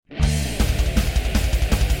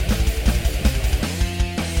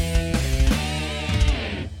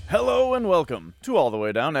Hello and welcome to All the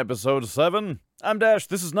Way Down, episode 7. I'm Dash,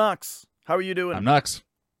 this is Nox. How are you doing? I'm Nox.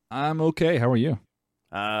 I'm okay. How are you?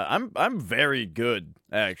 I'm very good,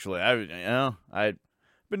 actually. I've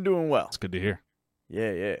been doing well. It's good to hear.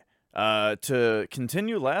 Yeah. To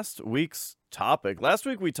continue last week's topic, last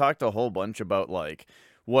week we talked a whole bunch about, like,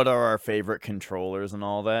 what are our favorite controllers and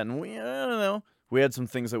all that, and we had some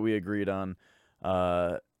things that we agreed on,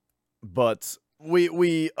 but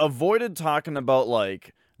we avoided talking about,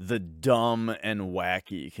 like, the dumb and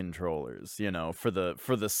wacky controllers, for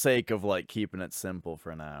the sake of, like, keeping it simple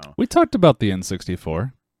for now. We talked about the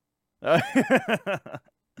N64.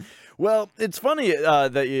 Well, it's funny you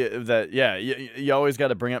always got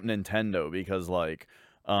to bring up Nintendo because one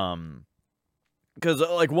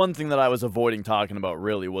thing that I was avoiding talking about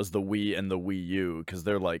really was the Wii and the Wii U, because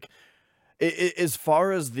they're like, as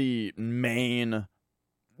far as the main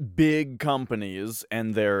big companies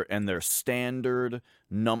and their standard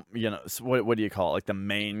what do you call it? Like the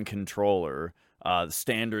main controller, the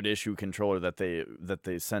standard issue controller that they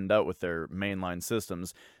send out with their mainline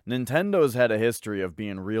systems. Nintendo's had a history of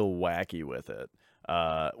being real wacky with it.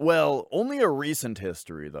 Well, only a recent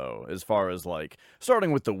history though, as far as like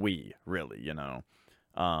starting with the Wii, really,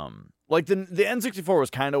 like the N64 was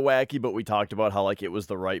kind of wacky, but we talked about how like it was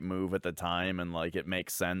the right move at the time and like it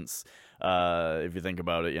makes sense if you think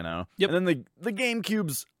about it, Yep. And then the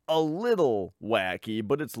GameCube's a little wacky,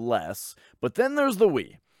 but it's less. But then there's the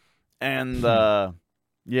Wii. And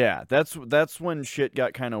yeah, that's when shit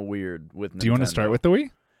got kind of weird with Nintendo. Do you want to start with the Wii?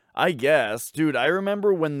 I guess, dude. I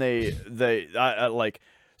remember when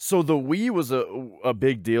so the Wii was a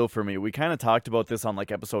big deal for me. We kind of talked about this on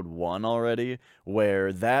like episode 1 already,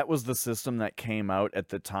 where that was the system that came out at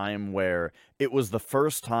the time where it was the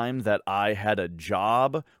first time that I had a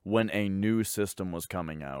job when a new system was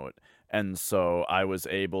coming out. And so I was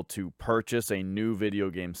able to purchase a new video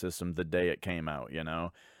game system the day it came out,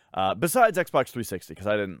 besides Xbox 360, because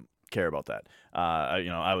I didn't care about that.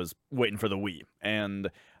 I was waiting for the Wii.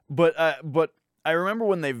 But I remember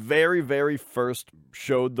when they very, very first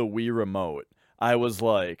showed the Wii remote, I was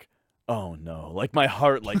like, oh no, like my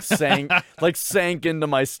heart sank into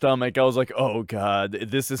my stomach. I was like, oh God,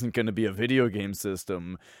 this isn't going to be a video game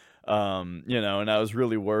system. And I was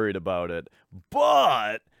really worried about it.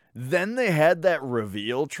 But then they had that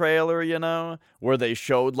reveal trailer, where they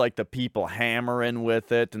showed like the people hammering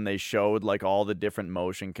with it and they showed like all the different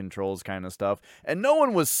motion controls kind of stuff. And no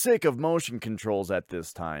one was sick of motion controls at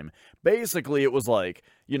this time. Basically, it was like,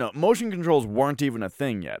 motion controls weren't even a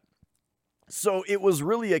thing yet. So it was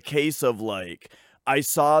really a case of like, I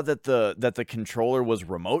saw that the controller was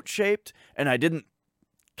remote shaped and I didn't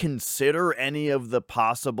consider any of the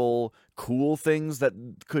possible cool things that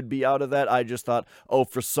could be out of that. I just thought, oh,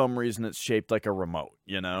 for some reason it's shaped like a remote,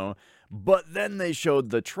 But then they showed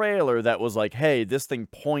the trailer that was like, hey, this thing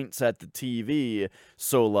points at the TV,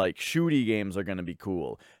 so like shooty games are going to be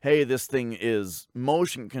cool. Hey, this thing is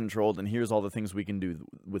motion controlled and here's all the things we can do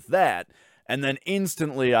with that. And then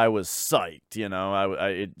instantly I was psyched,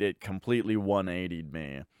 it completely 180'd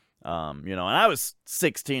me. And I was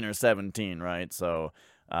 16 or 17, right? So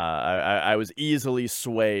I was easily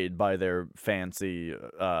swayed by their fancy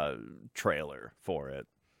trailer for it.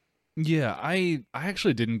 Yeah, I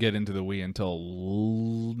actually didn't get into the Wii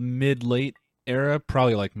until mid-late era,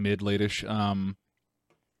 probably like mid-late-ish.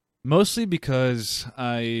 Mostly because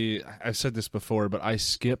I've said this before, but I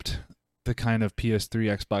skipped the kind of PS3,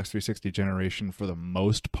 Xbox 360 generation for the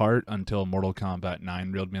most part until Mortal Kombat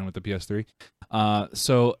 9 reeled me in with the PS3.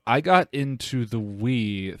 So I got into the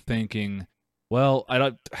Wii thinking, well,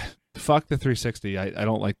 fuck the 360. I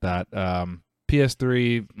don't like that.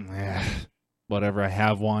 PS3, whatever. I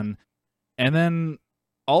have one, and then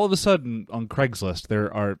all of a sudden on Craigslist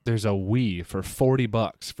there's a Wii for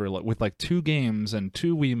 $40 with like 2 games and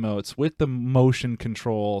 2 Wiimotes with the motion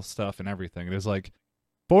control stuff and everything. There's like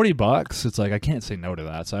 $40. It's like I can't say no to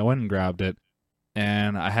that. So I went and grabbed it,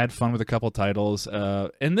 and I had fun with a couple titles.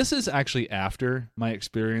 And this is actually after my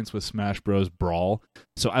experience with Smash Bros. Brawl.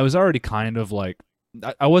 So I was already kind of like,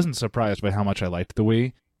 I wasn't surprised by how much I liked the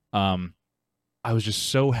Wii. I was just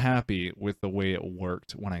so happy with the way it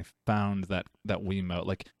worked when I found that Wiimote.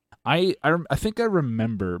 Like, I think I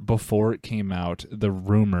remember before it came out the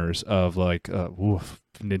rumors of like,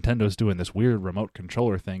 Nintendo's doing this weird remote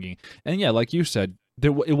controller thingy. And yeah, like you said,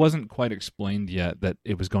 it wasn't quite explained yet that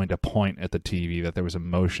it was going to point at the TV, that there was a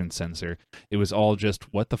motion sensor. It was all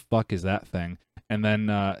just, what the fuck is that thing? And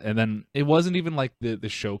then it wasn't even like the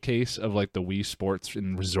showcase of like the Wii Sports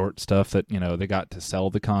and Resort stuff that, they got to sell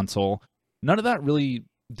the console. None of that really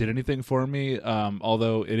did anything for me,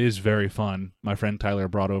 although it is very fun. My friend Tyler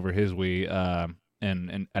brought over his Wii.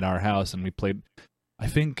 and at our house, and we played. I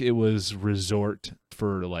think it was Resort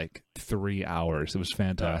for like 3 hours. It was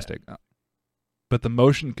fantastic. Right. But the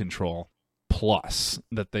motion control plus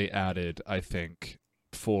that they added, I think,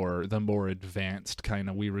 for the more advanced kind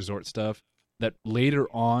of Wii Resort stuff, that later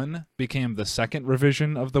on became the second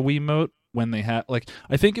revision of the Wiimote when they had, like,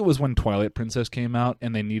 I think it was when Twilight Princess came out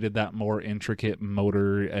and they needed that more intricate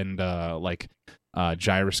motor and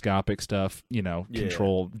gyroscopic stuff,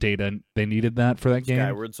 control data. They needed that for that game.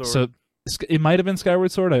 Skyward Sword. So it might have been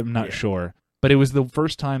Skyward Sword. I'm not Yeah. sure. But it was the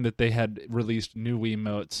first time that they had released new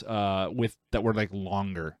Wiimotes with that were like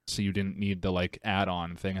longer, so you didn't need the like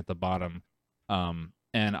add-on thing at the bottom. And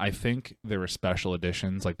I think there were special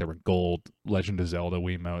editions, like there were gold Legend of Zelda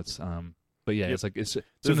Wiimotes. But yeah, Yep. it's like as soon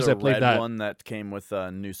There's as a I played red that one that came with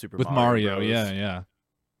New Super with Mario Mario, Bros. yeah.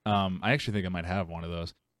 I actually think I might have one of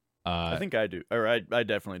those. I think I do, or I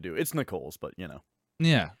definitely do. It's Nicole's, but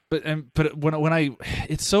Yeah, but when I,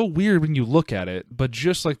 it's so weird when you look at it. But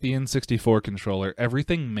just like the N64 controller,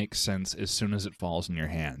 everything makes sense as soon as it falls in your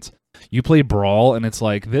hands. You play Brawl, and it's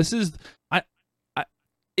like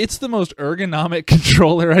it's the most ergonomic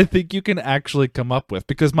controller I think you can actually come up with,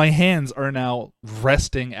 because my hands are now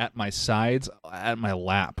resting at my sides, at my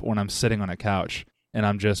lap when I'm sitting on a couch, and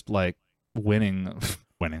I'm just like losing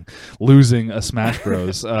a Smash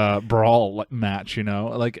Bros. Brawl match.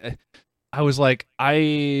 Like. I was like,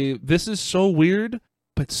 this is so weird,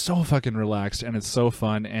 but so fucking relaxed, and it's so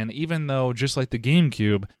fun. And even though, just like the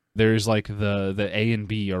GameCube, there's like the A and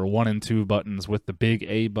B or 1 and 2 buttons with the big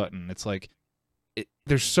A button. It's like,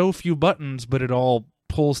 there's so few buttons, but it all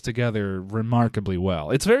pulls together remarkably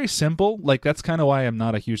well. It's very simple. Like, that's kind of why I'm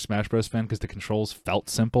not a huge Smash Bros. Fan, because the controls felt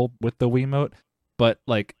simple with the Wiimote. But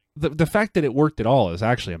like, the fact that it worked at all is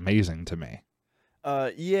actually amazing to me.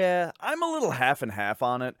 Yeah, I'm a little half and half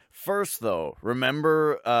on it. First, though,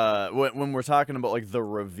 remember when we're talking about like the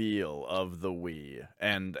reveal of the Wii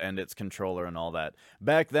and its controller and all that.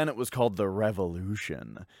 Back then, it was called the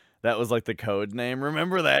Revolution. That was like the code name.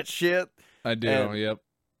 Remember that shit? I do. Yep.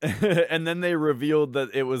 And then they revealed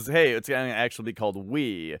that it was, hey, it's gonna actually be called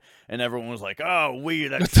Wii, and everyone was like, "Oh, Wii,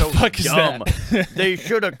 that's so dumb. They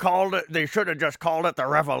should have called it. They should have just called it the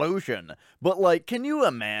Revolution." But like, can you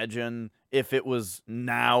imagine if it was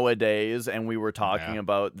nowadays and we were talking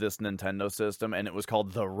about this Nintendo system and it was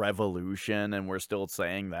called the Revolution and we're still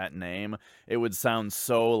saying that name? It would sound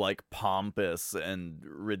so like pompous and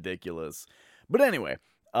ridiculous. But anyway,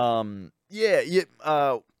 so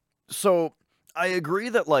I agree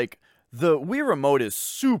that like the Wii Remote is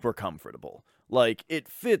super comfortable. Like, it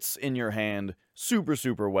fits in your hand super,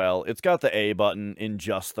 super well. It's got the A button in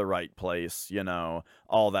just the right place,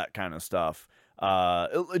 all that kind of stuff.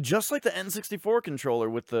 Just like the N64 controller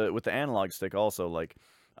with the analog stick, also like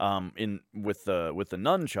with the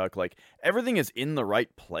nunchuck, like everything is in the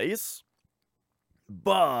right place.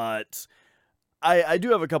 But I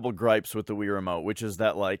do have a couple gripes with the Wii Remote, which is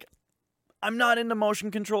that like I'm not into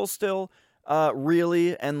motion control still.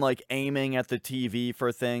 Really, and like aiming at the TV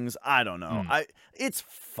for things, I don't know. It's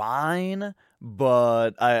fine,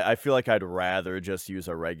 but I feel like I'd rather just use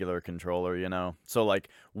a regular controller, So like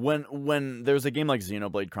when there's a game like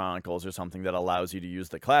Xenoblade Chronicles or something that allows you to use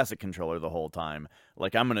the classic controller the whole time,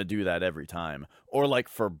 like I'm gonna do that every time. Or like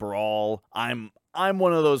for Brawl, I'm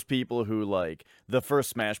one of those people who, like, the first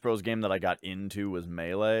Smash Bros. Game that I got into was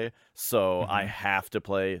Melee, so I have to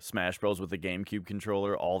play Smash Bros. With the GameCube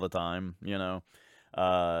controller all the time, Can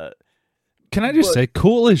I just say,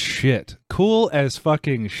 cool as shit. Cool as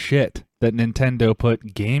fucking shit that Nintendo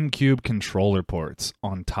put GameCube controller ports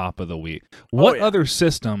on top of the Wii. What other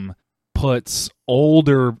system puts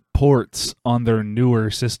older ports on their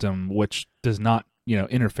newer system, which does not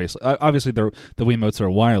interface? Obviously the Wiimotes are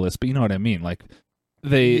wireless, but you know what I mean. Like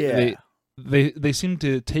they seem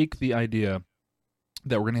to take the idea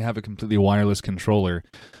that we're going to have a completely wireless controller,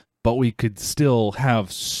 but we could still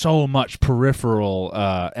have so much peripheral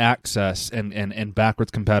access and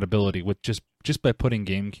backwards compatibility with just by putting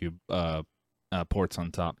GameCube ports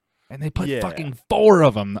on top. And they put fucking 4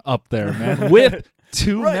 of them up there, man, with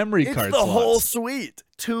 2 memory card slots. It's the whole suite.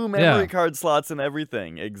 2 memory card slots and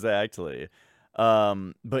everything. Exactly.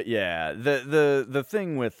 But yeah, the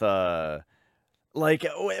thing with like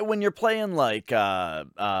when you're playing like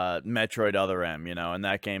Metroid Other M, in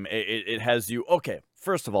that game, it has you. Okay,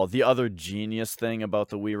 first of all, the other genius thing about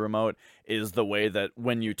the Wii Remote is the way that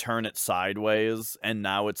when you turn it sideways, and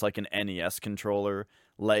now it's like an NES controller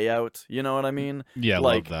layout. You know what I mean? Yeah,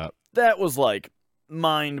 like, love that. That was like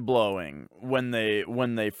mind blowing when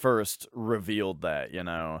they first revealed that.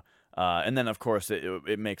 And then of course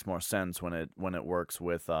it makes more sense when it works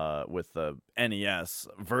with the NES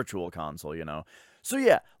Virtual Console, you know. So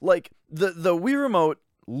yeah, like the Wii Remote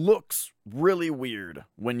looks really weird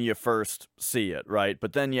when you first see it, right?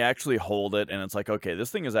 But then you actually hold it and it's like, okay,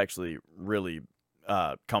 this thing is actually really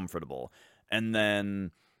comfortable. And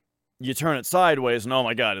then you turn it sideways and oh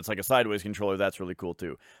my god, it's like a sideways controller. That's really cool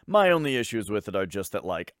too. My only issues with it are just that,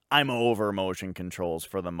 like, I'm over motion controls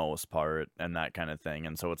for the most part and that kind of thing.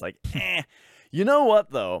 And so it's like, You know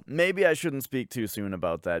what, though? Maybe I shouldn't speak too soon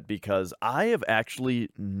about that because I have actually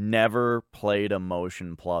never played a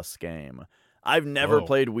Motion Plus game. I've never Whoa.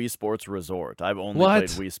 played Wii Sports Resort. I've only What?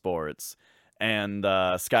 played Wii Sports. And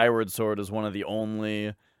Skyward Sword is one of the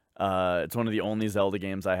only it's one of the only Zelda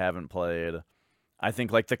games I haven't played. I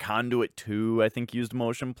think like the Conduit 2, I think used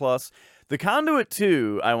Motion Plus. The Conduit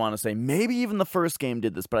 2, I want to say, maybe even the first game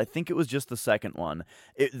did this, but I think it was just the second one.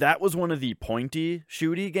 That was one of the pointy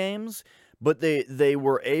shooty games, but they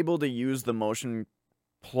were able to use the Motion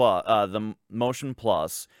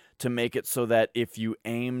Plus to make it so that if you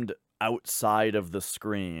aimed outside of the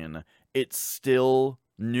screen, it still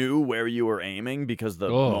knew where you were aiming because the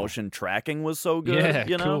motion tracking was so good. Yeah,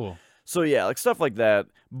 you know? cool. So yeah, like stuff like that.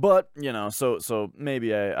 But, you know, so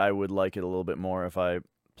maybe I would like it a little bit more if I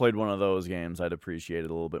played one of those games. I'd appreciate it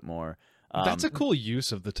a little bit more. That's a cool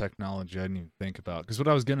use of the technology I didn't even think about. Because what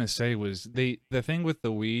I was going to say was the thing with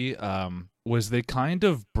the Wii was they kind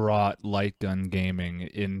of brought light gun gaming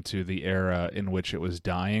into the era in which it was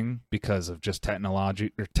dying because of just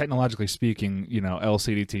technologically speaking, you know,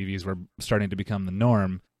 LCD TVs were starting to become the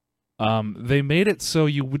norm. They made it so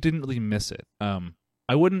you didn't really miss it.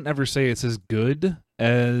 I wouldn't ever say it's as good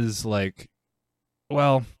as, like,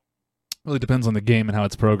 well, really depends on the game and how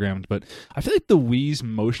it's programmed, but I feel like the Wii's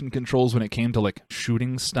motion controls when it came to like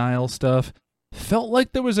shooting style stuff felt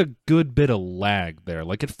like there was a good bit of lag there.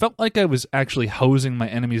 Like it felt like I was actually hosing my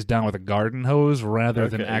enemies down with a garden hose rather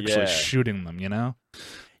than actually shooting them, you know?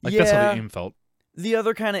 Like that's how the aim felt. The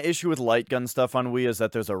other kind of issue with light gun stuff on Wii is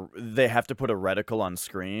that they have to put a reticle on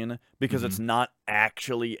screen because it's not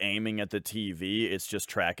actually aiming at the TV, it's just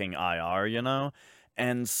tracking IR, you know?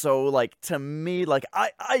 And so, like, to me, like,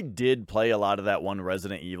 I did play a lot of that one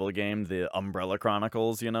Resident Evil game, the Umbrella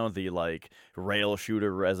Chronicles, you know, the, like, rail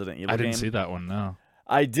shooter Resident Evil game. I didn't see that one, no.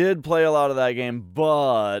 I did play a lot of that game,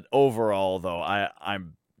 but overall, though,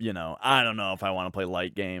 I'm, you know, I don't know if I want to play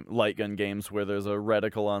light gun games where there's a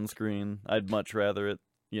reticle on screen. I'd much rather it,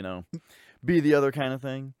 you know, be the other kind of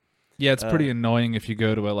thing. Yeah, it's pretty annoying if you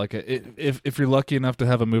go to if you're lucky enough to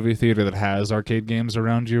have a movie theater that has arcade games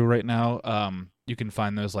around you right now. You can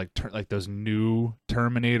find those like those new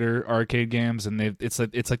Terminator arcade games, and it's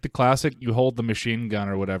like the classic. You hold the machine gun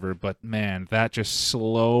or whatever, but man, that just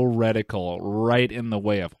slow reticle right in the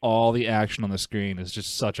way of all the action on the screen is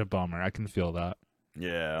just such a bummer. I can feel that.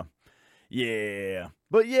 Yeah.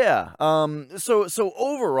 But yeah, so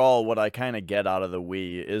overall, what I kind of get out of the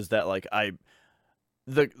Wii is that like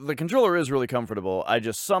the controller is really comfortable. I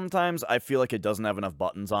just sometimes I feel like it doesn't have enough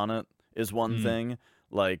buttons on it. Is one thing.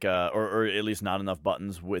 Like, or at least not enough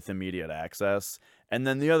buttons with immediate access. And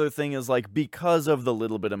then the other thing is, like, because of the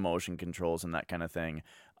little bit of motion controls and that kind of thing,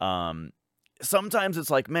 sometimes it's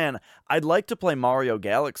like, man, I'd like to play Mario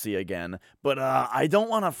Galaxy again, but I don't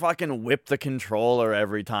want to fucking whip the controller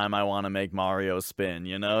every time I want to make Mario spin,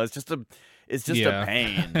 you know? It's just a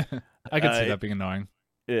pain. I can see that being annoying.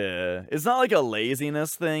 Yeah. It's not like a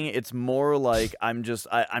laziness thing. It's more like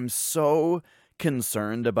I'm so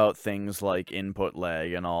concerned about things like input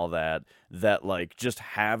lag and all that like just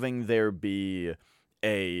having there be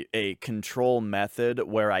a control method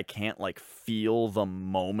where I can't like feel the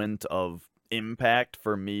moment of impact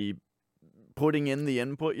for me putting in the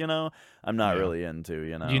input, you know, I'm not really into,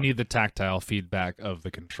 you know. You need the tactile feedback of the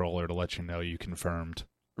controller to let you know you confirmed.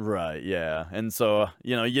 Right, yeah. And so,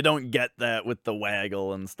 you know, you don't get that with the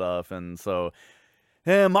waggle and stuff, and so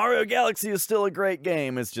Mario Galaxy is still a great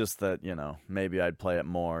game. It's just that, you know, maybe I'd play it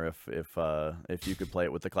more if you could play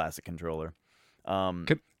it with the classic controller.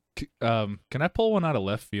 Can I pull one out of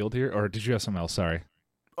left field here, or did you have something else? Sorry.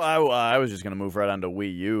 I was just gonna move right on to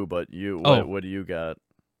Wii U, but what do you got?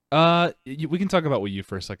 We can talk about Wii U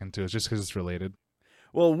for a second too. It's just because it's related.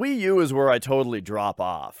 Well, Wii U is where I totally drop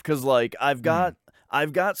off because like I've got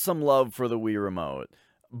some love for the Wii Remote,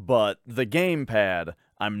 but the gamepad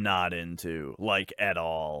I'm not into, like, at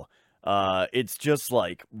all. It's just,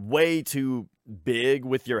 like, way too big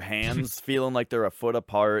with your hands feeling like they're a foot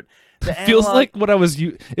apart. It feels like what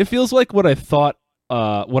I thought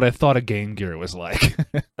a Game Gear was like.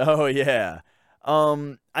 Oh, yeah.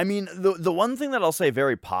 I mean, the one thing that I'll say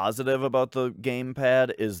very positive about the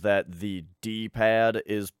gamepad is that the D-pad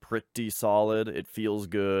is pretty solid. It feels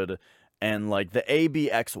good. And like the A,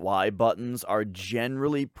 B, X, Y buttons are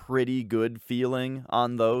generally pretty good feeling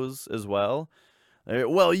on those as well.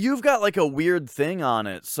 Well, you've got like a weird thing on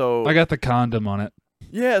it, so I got the condom on it.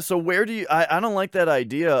 yeah, so where do you I don't like that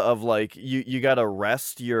idea of like you gotta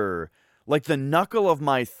rest your like the knuckle of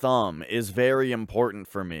my thumb is very important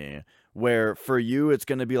for me. Where for you it's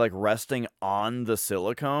gonna be like resting on the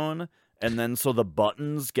silicone, and then so the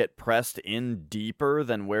buttons get pressed in deeper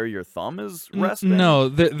than where your thumb is resting. No,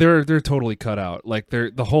 they're totally cut out. Like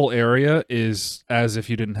the whole area is as if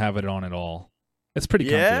you didn't have it on at all. It's pretty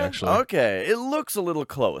comfy, Yeah? actually. Okay. It looks a little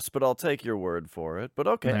close, but I'll take your word for it. But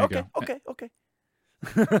okay, There you okay, go. okay.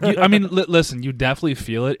 I mean, listen, you definitely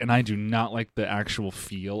feel it, and I do not like the actual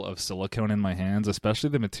feel of silicone in my hands, especially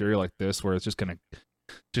the material like this, where it's just gonna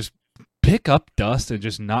just pick up dust and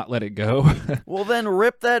just not let it go. Well, then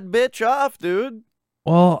rip that bitch off, dude.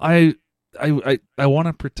 Well, I want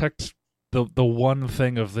to protect the one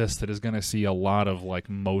thing of this that is gonna see a lot of like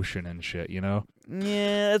motion and shit, you know?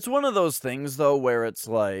 Yeah, it's one of those things, though, where it's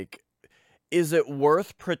like, is it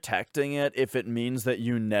worth protecting it if it means that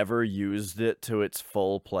you never used it to its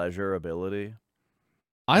full pleasure ability?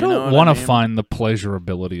 I You know don't what want I to mean? find the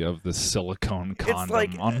pleasurability of the silicone condom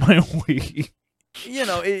like- on my Wii. You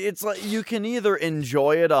know, it's like you can either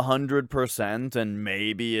enjoy it 100% and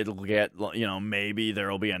maybe it'll get, you know, maybe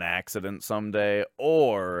there'll be an accident someday,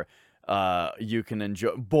 or you can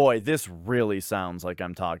enjoy. Boy, this really sounds like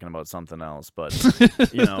I'm talking about something else, but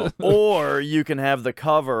you know, or you can have the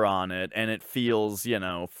cover on it and it feels, you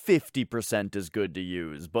know, 50% as good to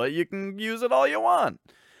use, but you can use it all you want.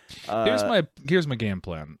 Here's my game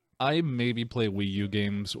plan. I maybe play Wii U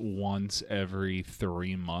games once every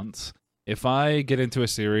 3 months. If I get into a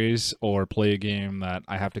series or play a game that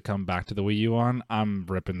I have to come back to the Wii U on, I'm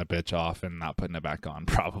ripping the bitch off and not putting it back on,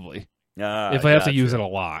 probably. If I have to use it a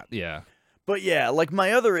lot, yeah. But yeah, like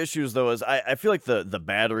my other issues though is I feel like the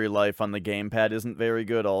battery life on the gamepad isn't very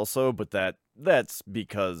good also, but that's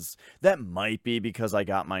because that might be because I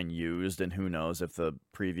got mine used, and who knows if the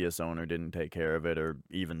previous owner didn't take care of it or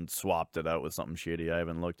even swapped it out with something shitty. I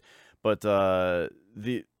haven't looked. But the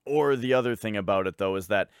other thing about it though is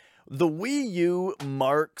that the Wii U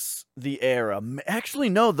marks the era. Actually,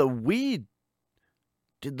 no, the Wii.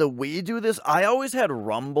 Did the Wii do this? I always had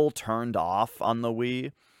Rumble turned off on the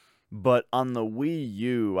Wii, but on the Wii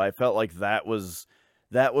U, I felt like that was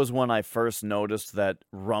when I first noticed that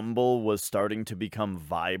Rumble was starting to become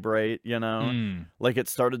vibrate, you know? Like it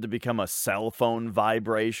started to become a cell phone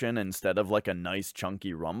vibration instead of like a nice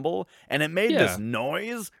chunky rumble, and it made this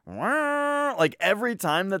noise. Like every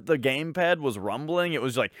time that the gamepad was rumbling, it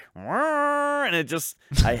was like, and it just,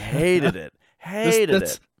 I hated it.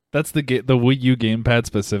 It. That's the Wii U gamepad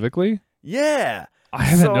specifically? Yeah. I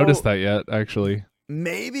haven't noticed that yet, actually.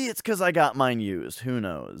 Maybe it's because I got mine used. Who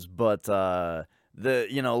knows? But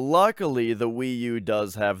luckily the Wii U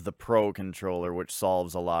does have the Pro controller, which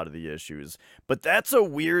solves a lot of the issues. But that's a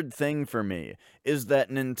weird thing for me, is that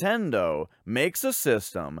Nintendo makes a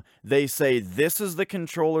system. They say this is the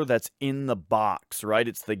controller that's in the box, right?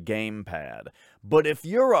 It's the gamepad. But if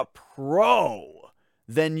you're a pro,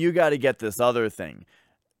 then you got to get this other thing.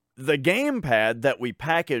 The gamepad that we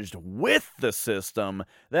packaged with the system,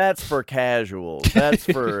 that's for casuals. That's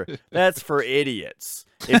for idiots.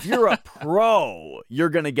 If you're a pro, you're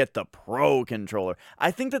going to get the Pro controller.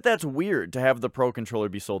 I think that's weird to have the Pro controller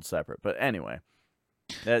be sold separate. But anyway,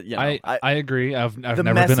 I agree. I've never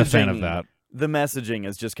been a fan of that. The messaging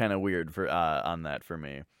is just kind of weird for on that for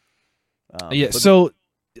me.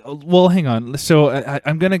 Well, hang on. So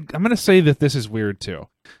I'm gonna say that this is weird too,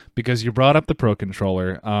 because you brought up the Pro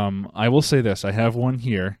controller. I will say this: I have one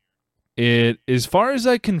here. It, as far as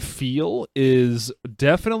I can feel, is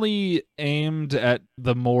definitely aimed at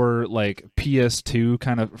the more like PS2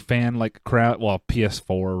 kind of fan like crowd. Well,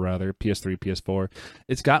 PS4 rather, PS3, PS4.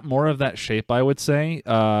 It's got more of that shape, I would say,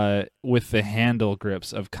 with the handle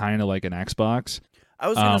grips of kind of like an Xbox. I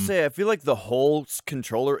was gonna say, I feel like the whole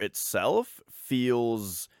controller itself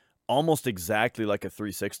feels almost exactly like a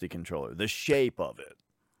 360 controller. The shape of it.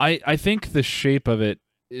 I think the shape of it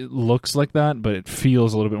looks like that, but it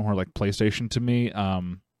feels a little bit more like PlayStation to me.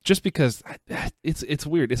 Just because it's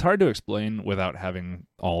weird. It's hard to explain without having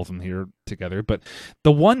all of them here together. But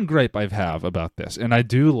the one gripe I have about this, and I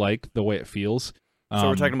do like the way it feels. So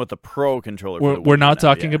we're talking about the Pro controller. We're not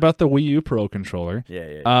talking about the Wii U Pro controller.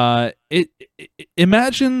 Yeah.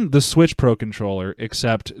 Imagine the Switch Pro controller,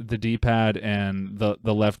 except the D-pad and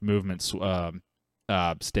the left movement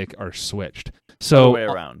stick are switched. So the way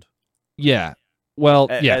around. Yeah. Well,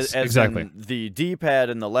 yes, as exactly. in the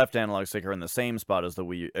D-pad and the left analog stick are in the same spot as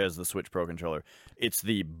the Switch Pro controller. It's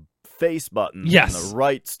the face buttons and the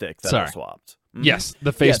right stick that are swapped. Mm-hmm. Yes,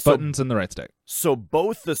 the face buttons and the right stick. So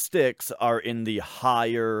both the sticks are in the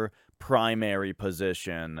higher primary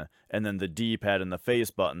position, and then the D-pad and the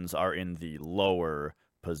face buttons are in the lower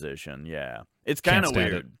position. Yeah, it's kind of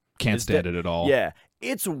weird. Can't stand it at all. Yeah,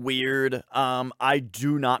 it's weird. I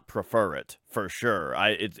do not prefer it for sure.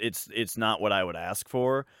 It's not what I would ask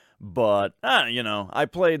for, but I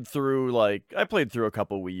played through a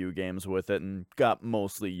couple Wii U games with it and got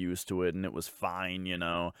mostly used to it, and it was fine,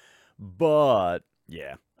 But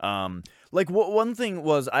yeah, one thing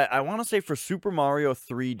was I want to say for Super Mario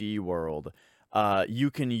 3D World,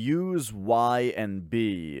 you can use Y and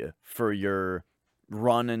B for your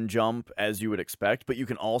run and jump as you would expect, but you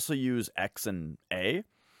can also use X and A,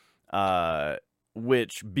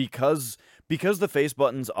 which because the face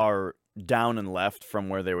buttons are down and left from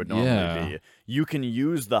where they would normally be, you can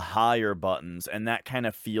use the higher buttons, and that kind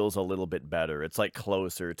of feels a little bit better. It's like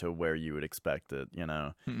closer to where you would expect it, I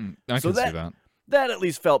can see that. That at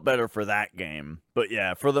least felt better for that game. But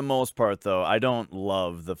yeah, for the most part though, I don't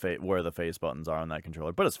love where the face buttons are on that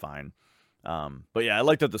controller, but it's fine. But yeah, I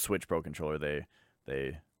like that the Switch Pro controller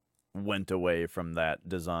they went away from that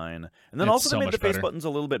design, and then It's also so they made much the face better. buttons a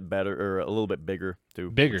little bit better, or a little bit bigger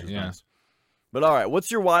too. Bigger, which is yeah. nice. But all right, what's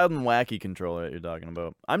your wild and wacky controller that you're talking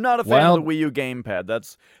about? I'm not a fan of the Wii U gamepad.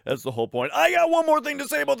 That's the whole point. I got one more thing to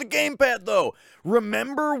say about the gamepad though.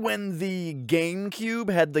 Remember when the GameCube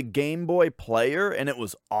had the Game Boy player and it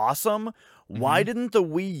was awesome? Why didn't the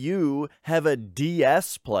Wii U have a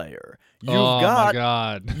DS player? My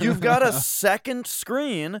God. You've got a second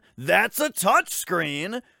screen that's a touch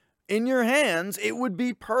screen in your hands. It would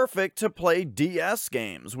be perfect to play DS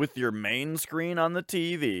games with your main screen on the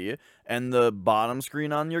TV and the bottom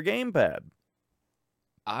screen on your gamepad.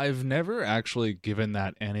 I've never actually given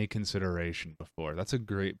that any consideration before. That's a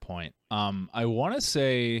great point. I want to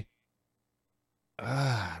say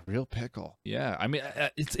real pickle. Yeah, I mean,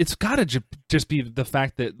 it's got to just be the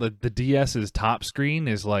fact that the DS's top screen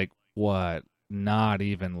is like what? Not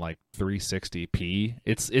even like 360p.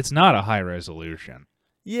 It's not a high resolution.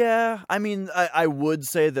 Yeah, I mean, I would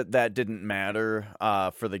say that didn't matter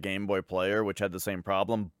for the Game Boy player, which had the same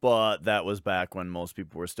problem, but that was back when most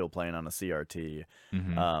people were still playing on a CRT.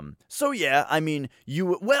 So yeah, I mean,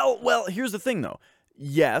 well, here's the thing though.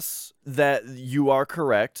 Yes, that you are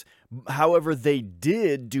correct. However, they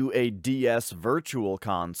did do a DS Virtual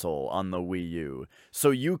Console on the Wii U.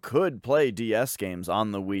 So you could play DS games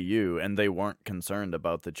on the Wii U, and they weren't concerned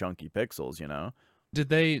about the chunky pixels, Did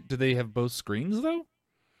they have both screens though?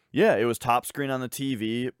 Yeah, it was top screen on the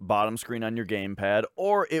TV, bottom screen on your gamepad,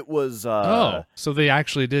 or it was... so they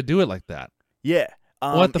actually did do it like that. Yeah.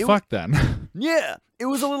 What the fuck then? Yeah, it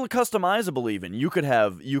was a little customizable even. You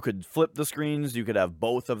could flip the screens, you could have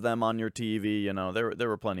both of them on your TV, there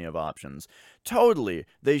were plenty of options. Totally,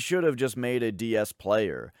 they should have just made a DS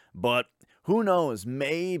player, but who knows,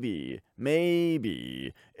 maybe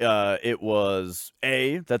it was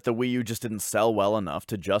that the Wii U just didn't sell well enough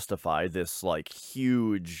to justify this like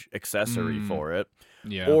huge accessory for it.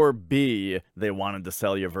 Yeah. Or B, they wanted to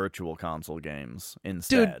sell you virtual console games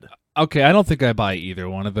instead. Dude, okay, I don't think I buy either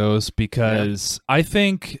one of those because I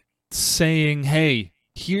think saying, hey,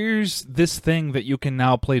 here's this thing that you can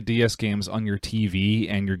now play DS games on your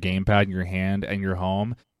TV and your gamepad in your hand and your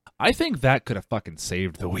home, I think that could have fucking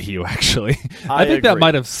saved the Wii U, actually. I think that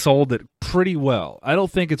might have sold it pretty well. I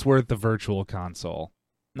don't think it's worth the virtual console.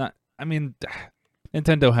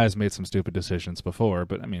 Nintendo has made some stupid decisions before,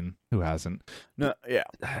 but I mean, who hasn't? No, yeah,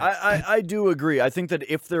 I do agree. I think that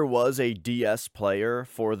if there was a DS player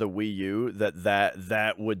for the Wii U,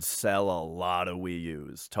 that would sell a lot of Wii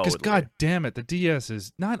U's. Totally. Because god damn it, the DS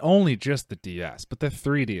is not only just the DS, but the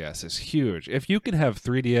 3DS is huge. If you could have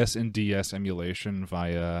 3DS and DS emulation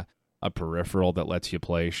via a peripheral that lets you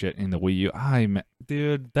play shit in the Wii U,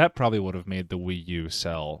 dude, that probably would have made the Wii U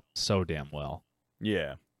sell so damn well.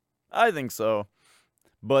 Yeah, I think so.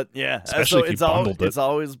 But yeah, especially if you bundled it. It's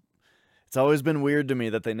always been weird to me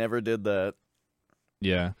that they never did that.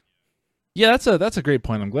 Yeah, that's a great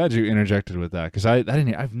point. I'm glad you interjected with that because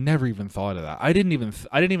I've never even thought of that. I didn't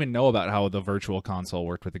even know about how the virtual console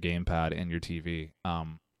worked with the gamepad and your TV.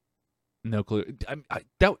 No clue.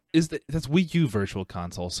 That's Wii U virtual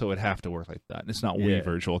console, so it'd have to work like that. It's not Wii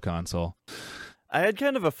virtual console. I had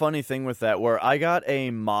kind of a funny thing with that where I got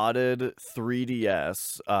a modded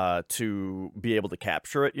 3DS to be able to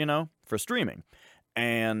capture it, for streaming.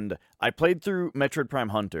 And I played through Metroid Prime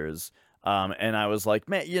Hunters. And I was like,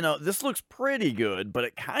 man, this looks pretty good, but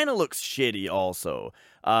it kind of looks shitty also.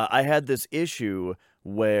 I had this issue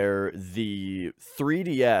where the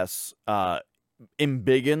 3DS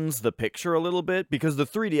embiggens the picture a little bit because the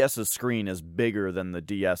 3DS's screen is bigger than the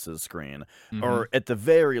DS's screen, or at the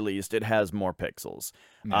very least, it has more pixels.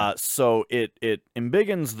 Yeah. So it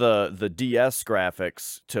embiggens the DS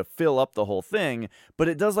graphics to fill up the whole thing, but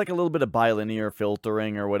it does like a little bit of bilinear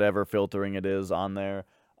filtering or whatever filtering it is on there.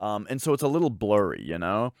 And so it's a little blurry,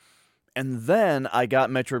 And then I got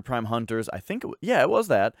Metroid Prime Hunters, I think, it was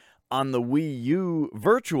that, on the Wii U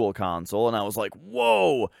Virtual Console, and I was like,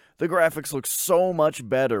 whoa, the graphics look so much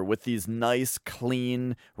better with these nice,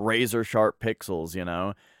 clean, razor-sharp pixels,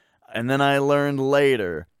 And then I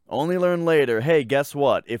only learned later, hey, guess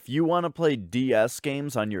what? If you want to play DS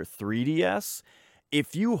games on your 3DS,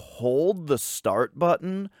 if you hold the start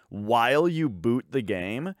button while you boot the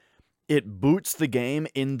game, it boots the game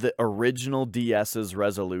in the original DS's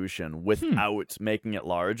resolution without making it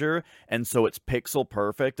larger, and so it's pixel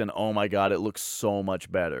perfect, and oh my god, it looks so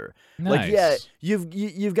much better. Nice. Like, yeah,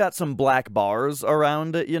 you've got some black bars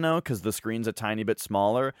around it, because the screen's a tiny bit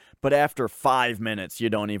smaller, but after 5 minutes, you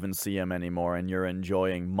don't even see them anymore, and you're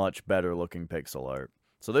enjoying much better looking pixel art.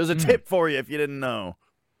 So there's a tip for you if you didn't know.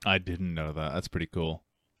 I didn't know that. That's pretty cool.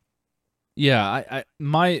 Yeah,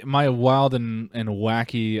 my wild and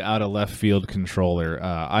wacky out of left field controller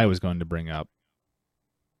I was going to bring up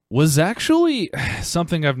was actually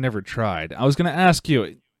something I've never tried. I was going to ask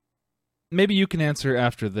you, maybe you can answer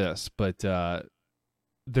after this, but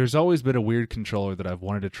there's always been a weird controller that I've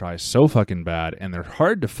wanted to try so fucking bad, and they're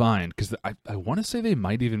hard to find because I want to say they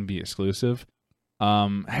might even be exclusive.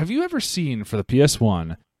 Have you ever seen, for the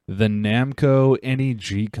PS1, the Namco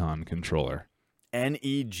NEG-Con controller?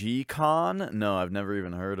 NEG-Con? No, I've never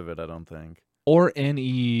even heard of it, I don't think. Or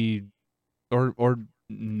or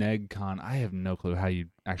NEG-Con. I have no clue how you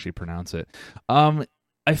actually pronounce it. I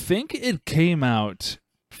think it came out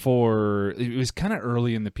it was kind of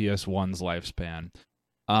early in the PS1's lifespan.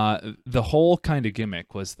 The whole kind of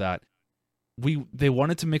gimmick was that they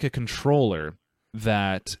wanted to make a controller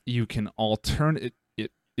that you can alternate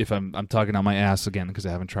it. If I'm talking on my ass again because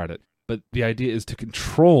I haven't tried it, but the idea is to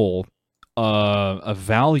control a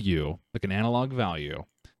value, like an analog value,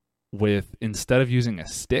 with, instead of using a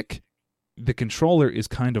stick, the controller is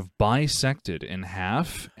kind of bisected in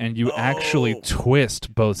half, and you actually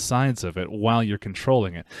twist both sides of it while you're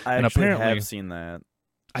controlling it. I apparently have seen that.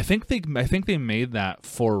 I think they made that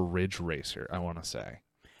for Ridge Racer, I want to say.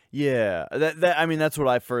 Yeah, that's what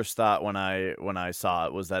I first thought when I saw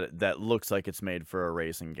it, was that looks like it's made for a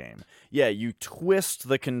racing game. Yeah, you twist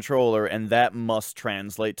the controller, and that must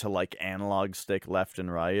translate to like analog stick left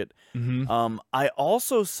and right. I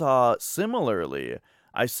also saw, similarly,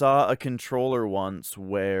 I saw a controller once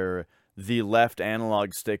where the left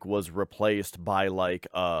analog stick was replaced by like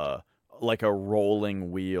a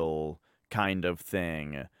rolling wheel kind of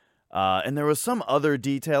thing. And there was some other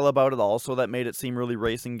detail about it also that made it seem really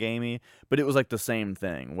racing gamey, but it was like the same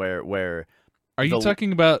thing where Are you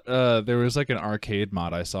talking about there was like an arcade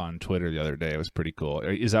mod I saw on Twitter the other day. It was pretty cool.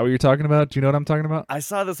 Is that what you're talking about? Do you know what I'm talking about? I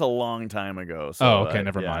saw this a long time ago. So okay,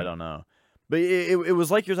 never mind. I don't know. But it was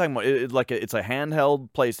like you're talking about, it's a handheld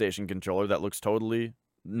PlayStation controller that looks totally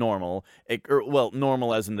normal.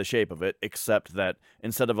 Normal as in the shape of it, except that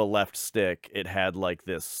instead of a left stick, it had like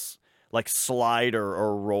this like slider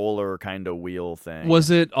or roller kind of wheel thing. Was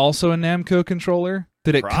it also a Namco controller?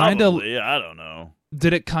 Did it kind of? I don't know.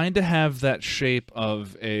 Did it kind of have that shape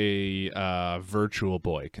of a Virtual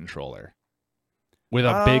Boy controller with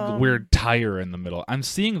a big weird tire in the middle? I'm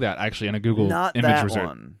seeing that actually on a Google image result.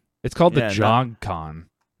 One. It's called the Jog-Con.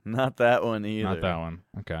 Not that one either. Not that one.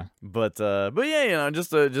 Okay. But yeah,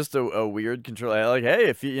 just a weird controller. Like, hey,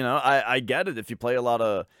 if you I get it. If you play a lot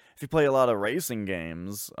of racing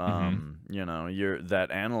games, that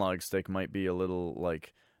analog stick might be a little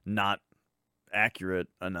like not accurate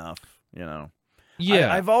enough,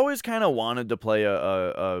 Yeah, I've always kind of wanted to play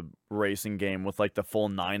a racing game with like the full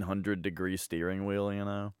 900-degree steering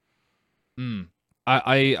wheel,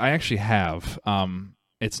 I actually have.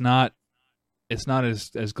 It's not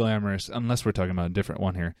as glamorous, unless we're talking about a different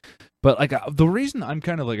one here. But like the reason I'm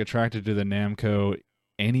kind of like attracted to the Namco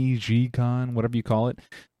NEG-Con, whatever you call it,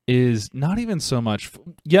 is not even so much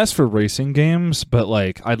yes for racing games, but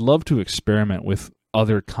like I'd love to experiment with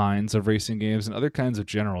other kinds of racing games and other kinds of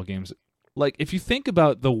general games. Like if you think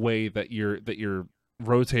about the way that you're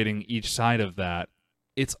rotating each side of that,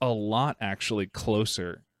 it's a lot actually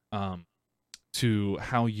closer to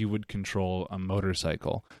how you would control a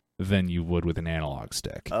motorcycle than you would with an analog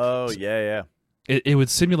stick. Oh, yeah. it would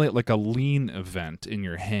simulate like a lean event in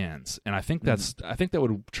your hands, and I think I think that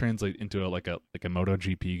would translate into like a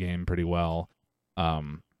MotoGP game pretty well.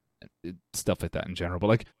 Stuff like that in general. But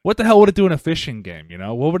like, what the hell would it do in a fishing game? You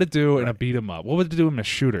know, what would it do in a beat 'em up? What would it do in a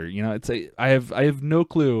shooter? You know, I have no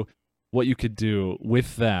clue what you could do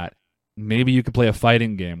with that. Maybe you could play a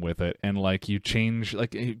fighting game with it, and like you change,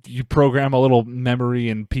 like you program a little memory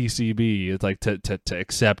in PCB. It's like to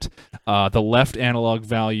accept the left analog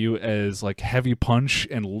value as like heavy punch,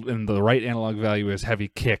 and the right analog value as heavy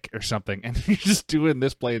kick or something. And you're just doing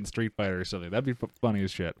this playing Street Fighter or something. That'd be funny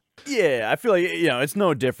as shit. Yeah, I feel like, you know, it's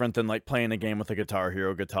no different than like playing a game with a Guitar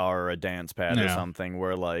Hero guitar or a dance pad or something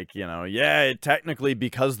where like, you know, technically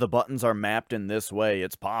because the buttons are mapped in this way,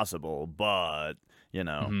 it's possible, but, you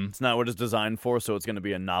know, it's not what it's designed for, so it's going to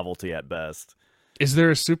be a novelty at best. Is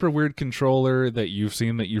there a super weird controller that you've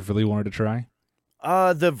seen that you've really wanted to try?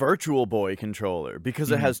 The Virtual Boy controller,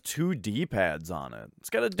 because it has 2 D-pads on it.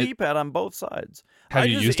 It's got a D-pad on both sides. Have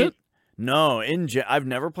you used it? No, I've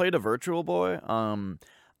never played a Virtual Boy.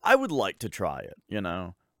 I would like to try it, you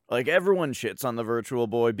know? Like, everyone shits on the Virtual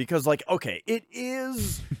Boy because, like, okay, it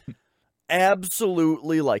is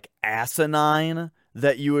absolutely, like, asinine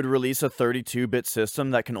that you would release a 32-bit system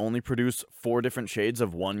that can only produce 4 different shades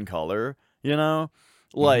of one color, you know?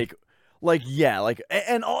 Like,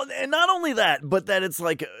 and not only that, but that it's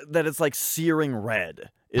like searing red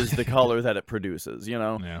is the color that it produces, you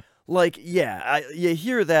know? Yeah. Like, you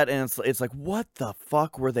hear that and it's like, what the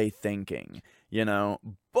fuck were they thinking? You know,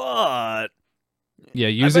 but yeah,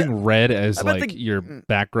 using red as like your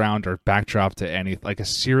background or backdrop to any like a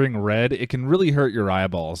searing red, it can really hurt your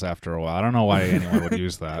eyeballs after a while. I don't know why anyone would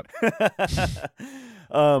use that.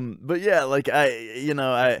 But yeah, like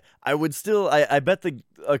I would still I bet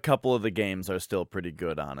a couple of the games are still pretty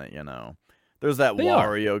good on it. You know, there's that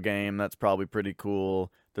Wario game that's probably pretty cool.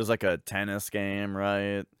 There's like a tennis game,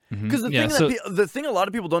 right? Because the thing a lot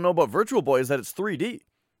of people don't know about Virtual Boy is that it's 3D.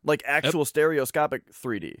 Like actual stereoscopic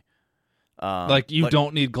 3D. Like you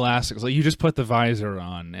don't need glasses. Like you just put the visor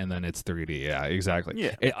on and then it's 3D. Yeah, exactly.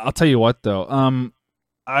 Yeah. I'll tell you what though.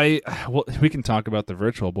 We can talk about the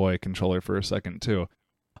Virtual Boy controller for a second too.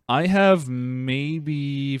 I have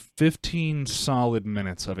maybe 15 solid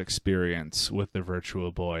minutes of experience with the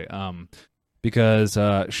Virtual Boy. Because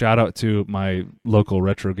shout out to my local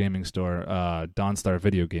retro gaming store, Dawnstar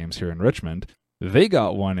Video Games here in Richmond. They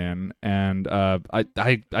got one in, and I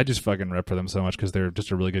just fucking rep for them so much because they're just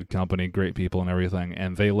a really good company, great people and everything,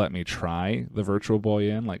 and they let me try the Virtual Boy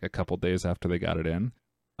in like a couple days after they got it in.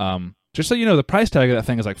 Just so you know, the price tag of that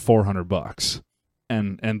thing is like $400,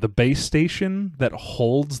 and the base station that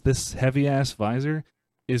holds this heavy ass visor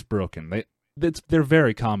is broken. They're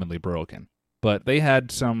very commonly broken, but they had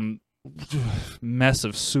some mess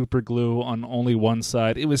of super glue on only one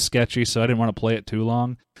side. It was sketchy, so I didn't want to play it too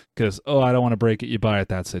long because I don't want to break it. You buy it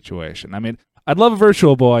that situation. I mean, I'd love a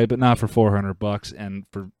Virtual Boy, but not for $400 and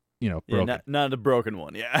for broken. Yeah, not a broken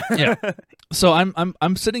one. Yeah. Yeah. So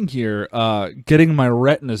I'm sitting here, getting my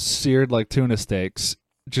retinas seared like tuna steaks,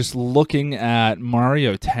 just looking at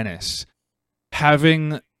Mario Tennis,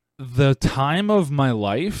 having the time of my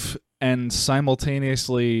life, and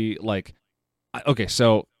simultaneously like, okay,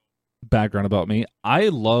 so. Background about me. I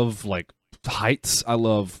love like heights. I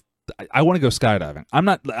want to go skydiving. I'm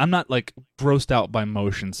not like grossed out by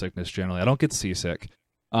motion sickness generally. I don't get seasick.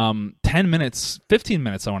 15 minutes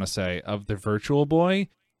I want to say of the Virtual Boy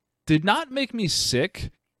did not make me sick,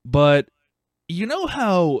 but you know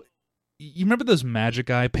how you remember those Magic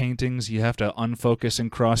Eye paintings you have to unfocus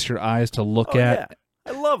and cross your eyes to look at?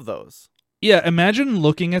 Yeah. I love those. Yeah, imagine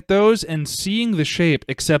looking at those and seeing the shape,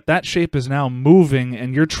 except that shape is now moving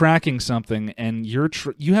and you're tracking something and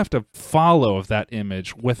you have to follow that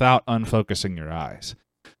image without unfocusing your eyes.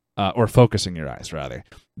 Or focusing your eyes, rather.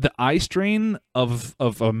 The eye strain of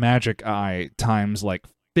a Magic Eye times like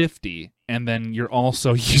 50, and then you're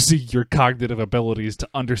also using your cognitive abilities to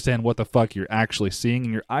understand what the fuck you're actually seeing,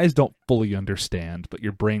 and your eyes don't fully understand, but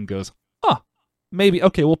your brain goes, maybe,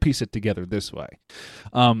 okay, we'll piece it together this way.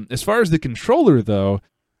 As far as the controller, though,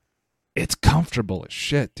 it's comfortable as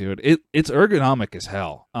shit, dude. It's ergonomic as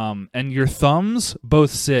hell. And your thumbs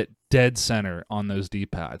both sit dead center on those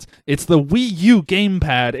D-pads. It's the Wii U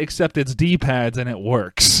gamepad, except it's D-pads and it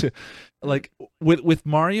works. Like, with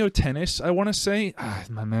Mario Tennis, I want to say,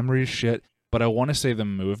 my memory is shit, but I want to say the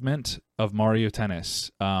movement of Mario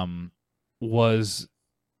Tennis was...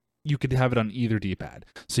 You could have it on either D-pad,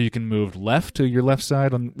 so you can move left to your left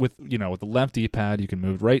side with the left D-pad. You can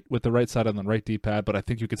move right with the right side on the right D-pad, but I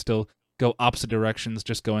think you could still go opposite directions,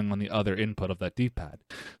 just going on the other input of that D-pad.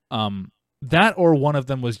 That or one of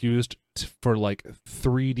them was used for like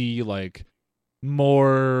 3D like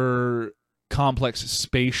more complex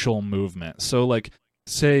spatial movement. So like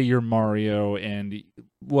say you're Mario and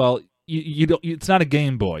well you don't it's not a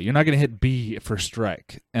Game Boy. You're not going to hit B for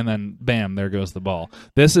strike and then bam there goes the ball.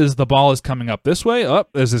 This is the ball is coming up this way.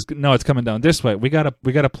 It's coming down this way. We got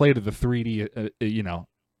to play to the 3D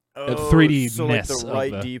 3D so like ness the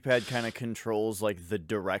right D-pad kind of controls like the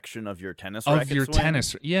direction of your tennis of racket your swing?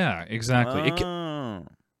 tennis. Yeah, exactly. Oh.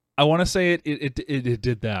 I want to say it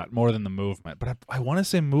did that more than the movement, but I want to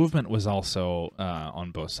say movement was also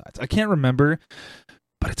on both sides. I can't remember,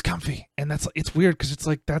 but it's comfy, and it's weird because it's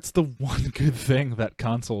like that's the one good thing that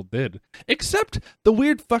console did, except the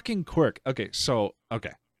weird fucking quirk. Okay,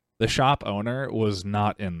 the shop owner was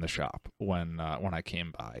not in the shop when I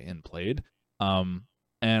came by and played, and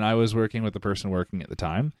I was working with the person working at the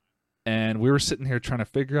time, and we were sitting here trying to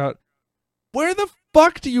figure out where the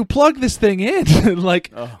fuck do you plug this thing in?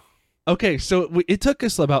 Like, okay, so it took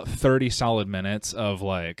us about 30 solid minutes of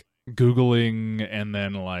like Googling and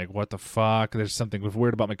then like, what the fuck? There's something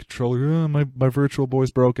weird about my controller. Oh, my Virtual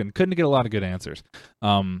Boy's broken. Couldn't get a lot of good answers.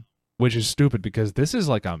 Which is stupid because this is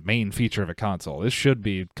like a main feature of a console. This should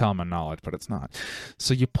be common knowledge, but it's not.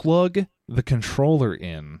 So you plug the controller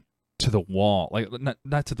in to the wall, like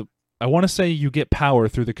not to the. I want to say you get power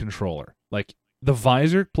through the controller. Like the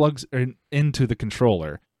visor plugs into the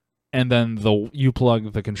controller, and then you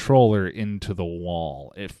plug the controller into the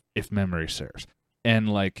wall, if memory serves.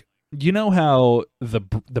 And like you know how the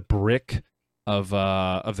brick of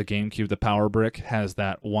the GameCube, the power brick, has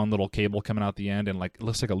that one little cable coming out the end, and like it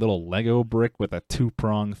looks like a little Lego brick with a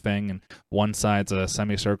 2-prong thing, and one side's a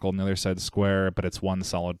semicircle and the other side's square, but it's one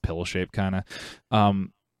solid pill shape kind of.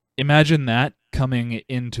 Imagine that coming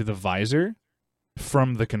into the visor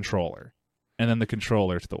from the controller, and then the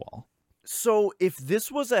controller to the wall. So if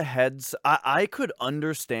this was a I could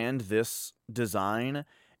understand this design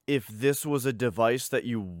if this was a device that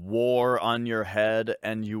you wore on your head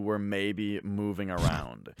and you were maybe moving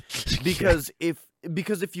around. Because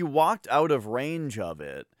if you walked out of range of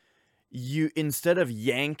it, you instead of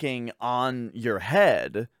yanking on your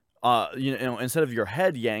head, instead of your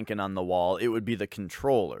head yanking on the wall, it would be the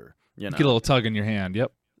controller, Get a little tug in your hand,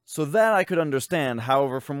 yep. So that I could understand.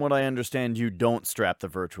 However, from what I understand, you don't strap the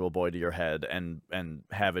Virtual Boy to your head and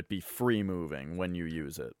have it be free moving when you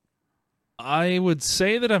use it. I would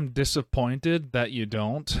say that I'm disappointed that you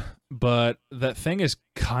don't, but that thing is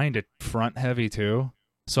kind of front heavy too.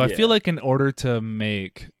 So I feel like in order to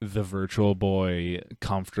make the Virtual Boy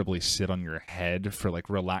comfortably sit on your head for like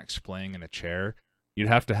relaxed playing in a chair, you'd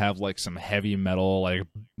have to have like some heavy metal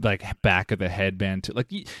like back of the headband too.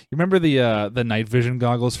 Like you remember the night vision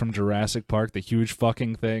goggles from Jurassic Park, the huge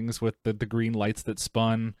fucking things with the green lights that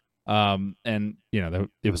spun. And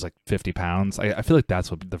it was like 50 pounds. I feel like that's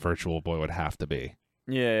what the Virtual Boy would have to be.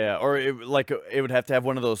 Yeah, or it would have to have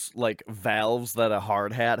one of those like valves that a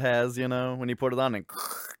hard hat has, when you put it on, and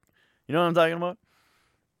you know what I'm talking about?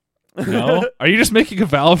 No, are you just making a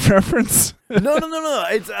Valve reference? No.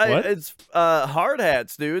 It's hard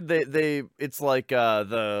hats, dude. It's like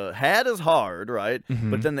the hat is hard, right?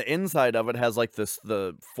 Mm-hmm. But then the inside of it has like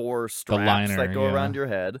the 4 straps that go around your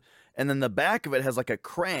head. And then the back of it has like a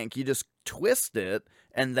crank. You just twist it,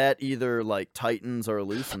 and that either like tightens or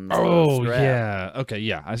loosens. Oh, the strap. yeah. Okay,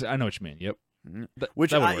 yeah. I know what you mean. Yep.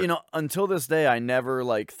 Which until this day, I never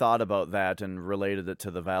like thought about that and related it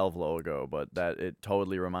to the Valve logo, but that it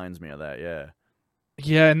totally reminds me of that. Yeah.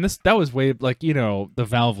 Yeah, and that was way the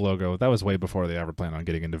Valve logo. That was way before they ever planned on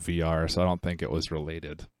getting into VR, so I don't think it was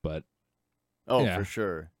related. But for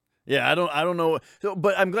sure. Yeah, I don't know,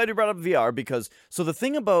 but I'm glad you brought up VR because the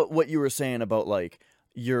thing about what you were saying about like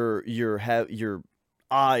your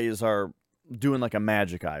eyes are doing like a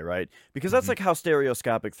magic eye, right? Because that's like how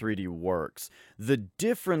stereoscopic 3D works. The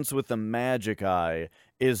difference with the magic eye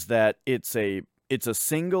is that it's a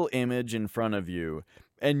single image in front of you,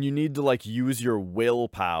 and you need to like use your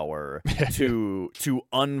willpower to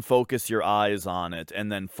unfocus your eyes on it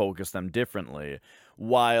and then focus them differently.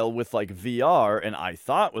 While with like VR, and I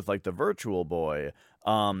thought with like the Virtual Boy,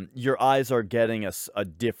 your eyes are getting a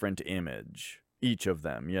different image, each of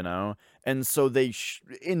them, and so they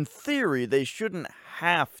in theory they shouldn't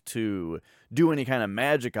have to do any kind of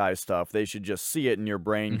magic eye stuff. They should just see it and your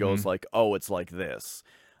brain goes like, oh, it's like this.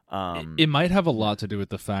 It might have a lot to do with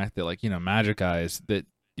the fact that like magic eyes, that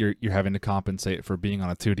you're having to compensate for being on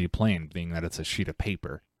a 2D plane, being that it's a sheet of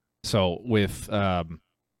paper. So with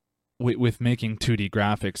making 2D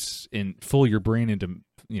graphics and fool your brain into,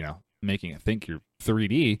 making it think you're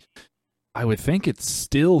 3D, I would think it's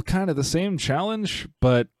still kind of the same challenge,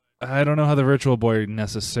 but I don't know how the Virtual Boy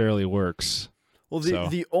necessarily works. Well,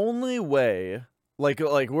 the only way,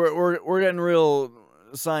 like we're getting real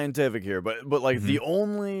scientific here, but like Mhm. the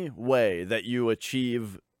only way that you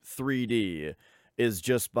achieve 3D is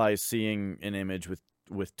just by seeing an image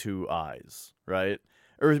with two eyes, right?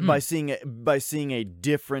 Or by Mm. seeing a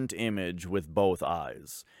different image with both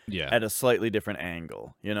eyes Yeah, at a slightly different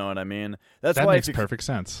angle. You know what I mean? That's that why makes perfect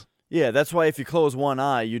sense. that's why if you close one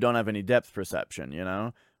eye, you don't have any depth perception, you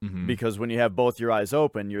know? Hmm. Because when you have both your eyes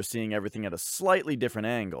open, you're seeing everything at a slightly different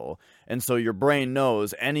angle. And so your brain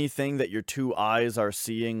knows anything that your two eyes are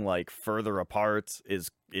seeing like further apart is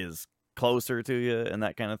closer to you and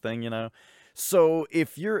that kind of thing, you know? So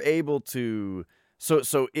if you're able to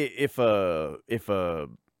if a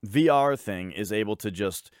VR thing is able to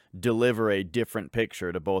just deliver a different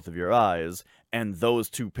picture to both of your eyes, and those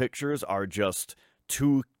two pictures are just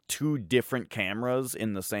two different cameras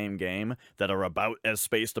in the same game that are about as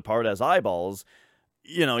spaced apart as eyeballs,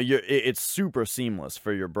 you know, it's super seamless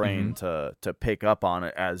for your Hmm. brain to pick up on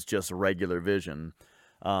it as just regular vision.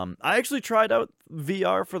 I actually tried out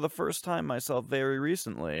VR for the first time myself very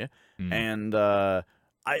recently, Mm. and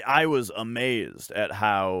I was amazed at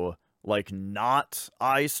how like not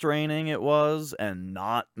eye straining it was and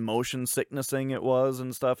not motion sicknessing it was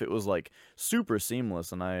and stuff. It was like super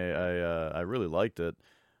seamless, and I really liked it.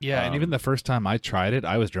 Yeah, and even Um, the first time I tried it,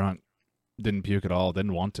 I was drunk. Didn't puke at all.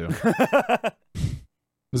 Didn't want to.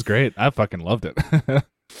 It was great. I fucking loved it.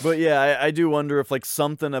 But yeah, I do wonder if like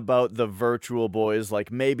something about the Virtual Boys,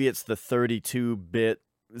 like maybe it's the 32-bit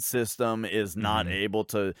system is not Hmm. able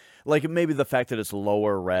to, like maybe the fact that it's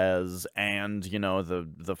lower res and you know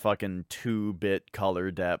the fucking 2-bit color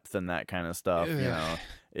depth and that kind of stuff, you know,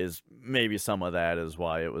 is maybe some of that is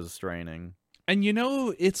why it was straining. And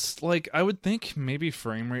it's like I would think maybe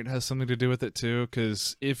frame rate has something to do with it too,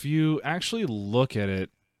 because if you actually look at it,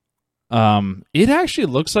 it actually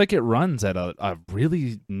looks like it runs at a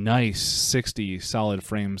really nice 60 solid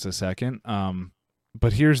frames a second.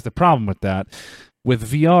 But here's the problem with that. With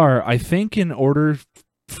VR, I think in order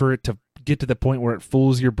for it to get to the point where it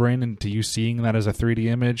fools your brain into you seeing that as a 3D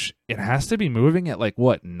image, it has to be moving at like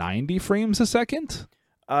what, 90 frames a second?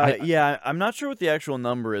 I Yeah, I'm not sure what the actual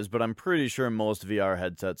number is, but I'm pretty sure most VR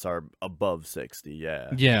headsets are above 60.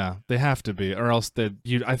 Yeah. Yeah, they have to be, or else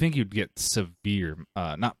I think you'd get severe,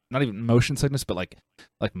 not even motion sickness, but like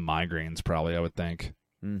migraines probably. I would think.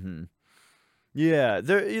 Mm-hmm. Yeah,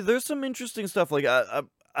 there's some interesting stuff. Like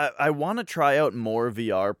I want to try out more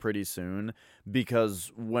VR pretty soon because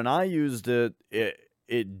when I used it,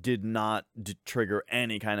 it did not trigger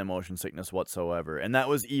any kind of motion sickness whatsoever, and that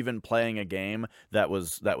was even playing a game that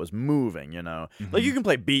was moving. You know, like Hmm. you can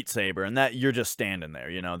play Beat Saber, and that you're just standing there.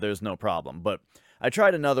 You know, there's no problem. But I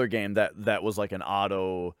tried another game that was like an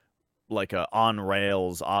auto. Like a on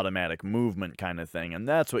rails automatic movement kind of thing, and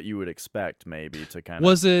that's what you would expect maybe to kind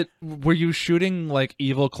of. Were you shooting like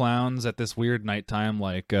evil clowns at this weird nighttime,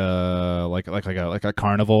 like a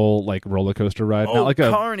carnival, like roller coaster ride? Not Oh, like a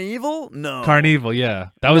Carnival? No. Carnival. Yeah,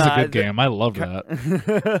 that was a Nah, good game. I love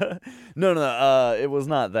that. no, it was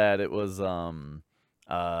not that. It was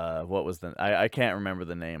what was I can't remember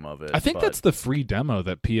the name of it, I think but that's the free demo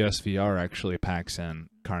that PSVR actually packs in.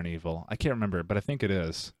 Carnival. I can't remember, but I think it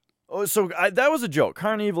is. oh, so that was a joke.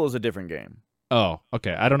 Carnival is a different game. Oh,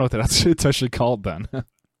 okay. I don't know what it's actually called then.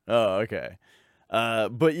 Oh, okay.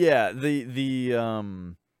 But yeah, the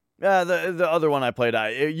other one I played,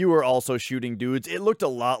 you were also shooting dudes. It looked a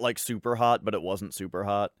lot like Super Hot, but it wasn't Super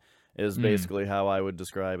Hot. Is Mm. basically how I would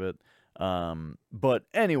describe it. But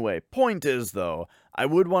anyway, point is though, I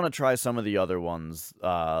would want to try some of the other ones,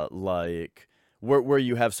 like where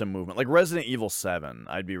you have some movement, like Resident Evil 7.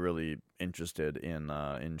 I'd be really interested in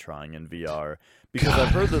trying in VR because I've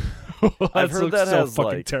heard that That looks that so has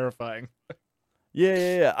fucking like terrifying.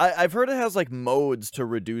 yeah. I've heard it has like modes to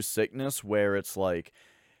reduce sickness where it's like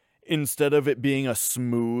instead of it being a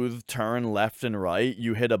smooth turn left and right,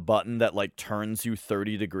 you hit a button that like turns you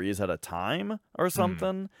 30 degrees at a time or Mm.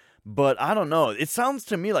 something. But I don't know. It sounds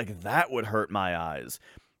to me like that would hurt my eyes.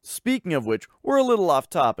 Speaking of which, we're a little off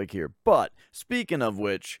topic here, but speaking of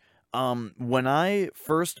which, when I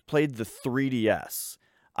first played the 3DS,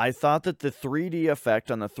 I thought that the 3D effect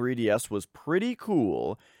on the 3DS was pretty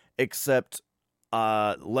cool, except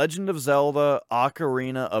Legend of Zelda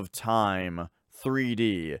Ocarina of Time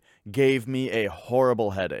 3D gave me a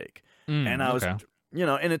horrible headache. And I was Okay.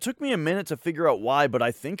 and it took me a minute to figure out why, but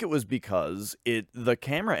I think it was because the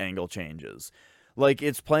camera angle changes. Like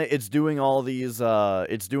it's doing all these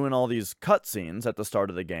cutscenes at the start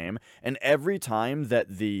of the game, and every time that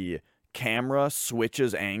the camera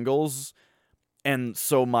switches angles, And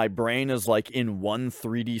so my brain is like in one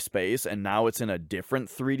 3D space and now it's in a different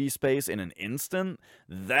 3D space in an instant.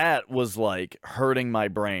 That was like hurting my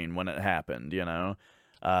brain when it happened, you know?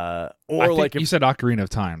 I Or think like you if, said Ocarina of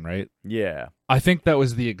Time, right? yeah. I think that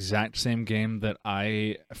was the exact same game that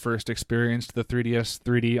I first experienced the 3DS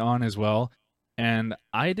 3D on as well. And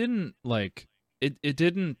I didn't like it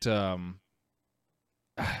didn't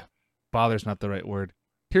bother's not the right word.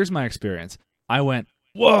 Here's my experience. I went,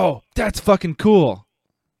 "Whoa, that's fucking cool."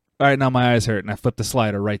 All right, now my eyes hurt, and I flipped the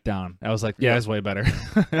slider right down. I was like, "Yeah, Yep. it's way better."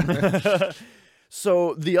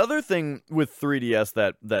 So the other thing with 3DS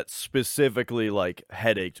that specifically like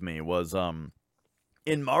headached me was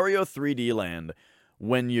in Mario 3D Land,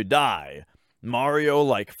 when you die, Mario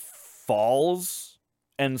like falls,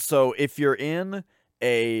 and so if you're in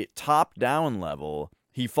a top-down level,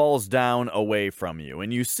 he falls down away from you,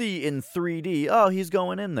 and you see in 3D, oh, he's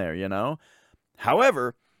going in there, you know?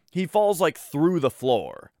 However, he falls like through the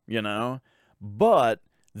floor, you know? But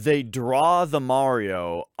they draw the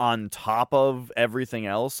Mario on top of everything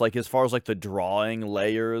else, like as far as like the drawing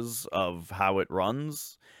layers of how it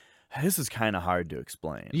runs. This is kind of hard to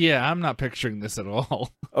explain. Yeah, I'm not picturing this at all.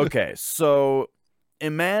 Okay, so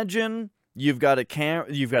imagine you've got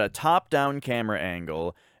a top-down camera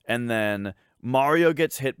angle, and then Mario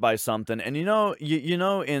gets hit by something, and you know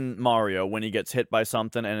in Mario when he gets hit by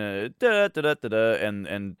something and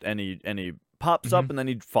and he pops up Mhm. and then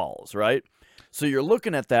he falls, right? So you're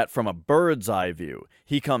looking at that from a bird's eye view.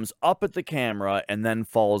 He comes up at the camera and then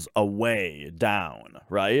falls away down,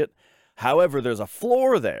 right? However, there's a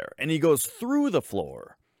floor there, and he goes through the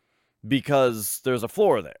floor because there's a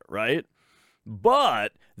floor there, right?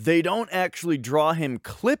 But they don't actually draw him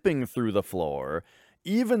clipping through the floor.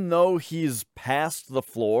 Even though he's past the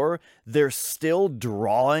floor, they're still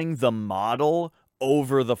drawing the model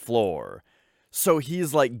over the floor. So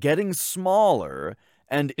he's like getting smaller,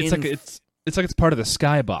 and It's like it's part of the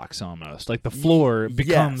skybox almost. Like the floor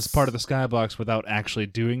becomes yes. part of the skybox without actually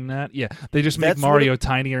doing that. Yeah, they just make That's what Mario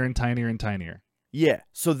tinier and tinier and tinier. Yeah,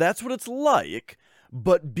 so that's what it's like,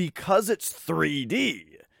 but because it's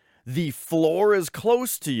 3D, the floor is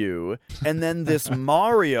close to you, and then this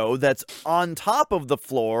Mario that's on top of the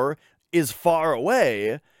floor is far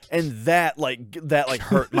away, and that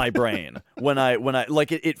hurt my brain when I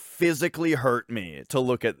like it physically hurt me to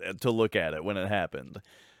look at it when it happened.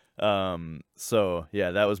 So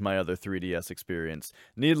yeah, that was my other 3DS experience.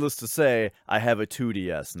 Needless to say, I have a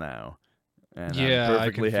 2DS now. And Yeah, I'm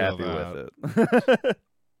I can perfectly feel happy that. with it.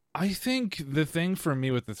 I think the thing for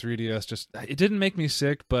me with the 3DS just it didn't make me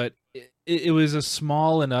sick, but it was a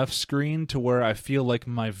small enough screen to where I feel like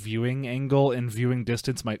my viewing angle and viewing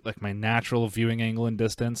distance, my natural viewing angle and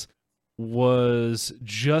distance was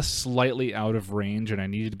just slightly out of range, and I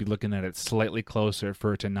needed to be looking at it slightly closer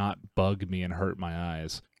for it to not bug me and hurt my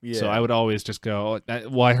eyes. Yeah. So I would always just go,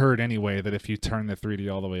 well, I heard anyway that if you turn the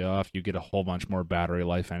 3D all the way off, you get a whole bunch more battery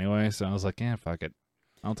life anyway. So I was like, yeah, fuck it.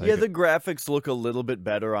 I'll take Yeah, it. the graphics look a little bit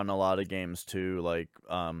better on a lot of games too, like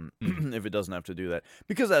if it doesn't have to do that.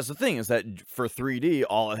 Because that's the thing, is that for 3D,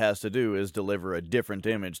 all it has to do is deliver a different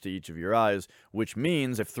image to each of your eyes, which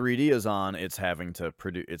means if 3D is on, it's having to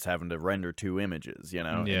render two images, you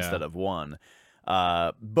know, Yeah. instead of one.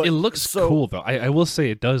 But It looks cool though. I will say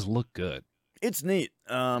it does look good. It's neat.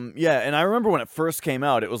 Yeah, and I remember when it first came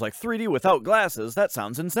out, it was like 3D without glasses. That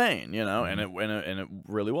sounds insane, you know, and it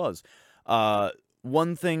really was.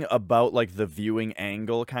 One thing about like the viewing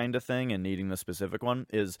angle kind of thing and needing the specific one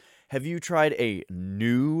is, have you tried a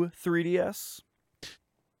new 3DS?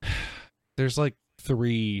 There's like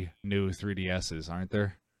 3 new 3DSs, aren't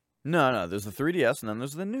there? No, there's the 3DS and then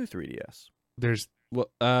there's the new 3DS. There's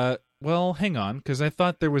well, hang on, because I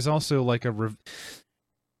thought there was also like a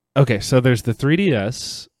okay, so there's the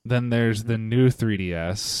 3DS, then there's the new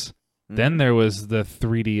 3DS, then there was the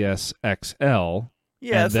 3DS XL.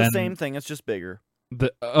 Yeah, it's the then same thing. It's just bigger.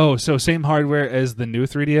 So same hardware as the new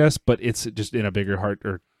 3DS, but it's just in a bigger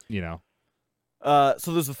or you know.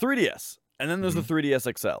 So there's the 3DS, and then there's the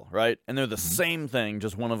 3DS XL, right? And they're the same thing,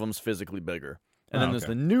 just one of them's physically bigger. And then there's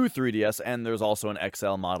the new 3DS, and there's also an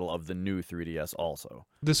XL model of the new 3DS also.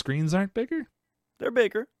 The screens aren't bigger? They're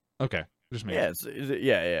bigger. Okay. Just maybe.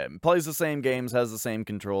 Yeah. Plays the same games, has the same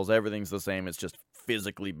controls, everything's the same. It's just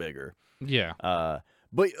physically bigger. Yeah.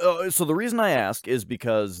 So the reason I ask is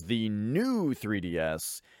because the new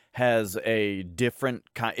 3DS has a different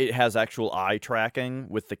it has actual eye tracking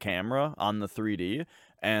with the camera on the 3D.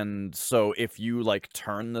 And so if you like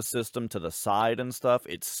turn the system to the side and stuff,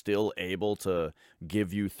 it's still able to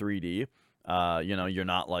give you 3D. You know, you're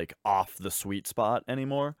not like off the sweet spot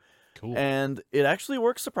anymore. Cool. and it actually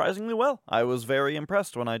works surprisingly well. I was very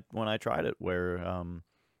impressed when I tried it. Where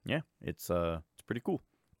yeah, it's pretty cool.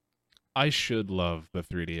 I should love the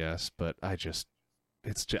 3DS, but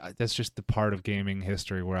that's just the part of gaming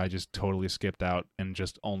history where I just totally skipped out and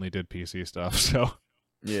just only did PC stuff. So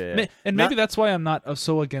Yeah, and maybe that's why I'm not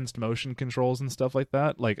so against motion controls and stuff like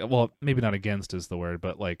that. Like, well, maybe not against is the word,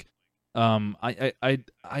 but like, I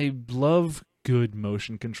love good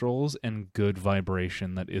motion controls and good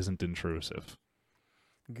vibration that isn't intrusive.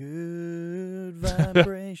 good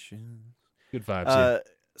vibrations. Good vibes. Yeah.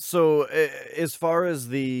 So as far as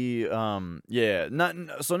the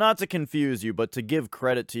not to confuse you, but to give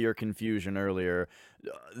credit to your confusion earlier,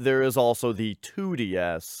 there is also the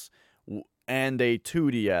 2DS and a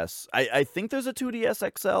 2DS. I think there's a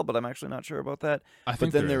 2DS XL, but I'm actually not sure about that. I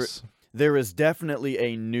think then there is. There is definitely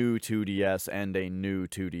a new 2DS and a new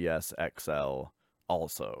 2DS XL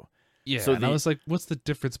also. Yeah, So and I was like, what's the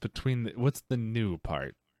difference between what's the new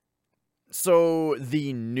part? So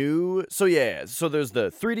the new, so there's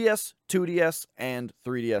the 3DS, 2DS, and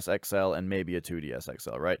 3DS XL, and maybe a 2DS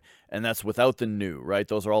XL, right? And that's without the new, right?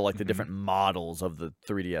 Those are all like the different models of the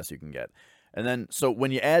 3DS you can get. And then, so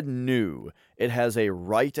when you add new, it has a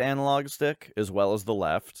right analog stick as well as the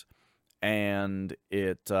left, and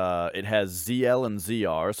it has ZL and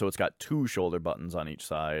ZR, so it's got 2 shoulder buttons on each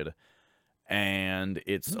side. And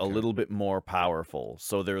it's a little bit more powerful.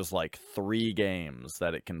 So there's like 3 games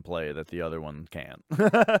that it can play that the other one can't.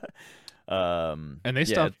 And they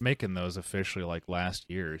stopped making those officially like last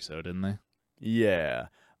year or so, didn't they? Yeah.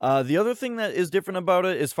 The other thing that is different about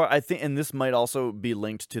it is I think, and this might also be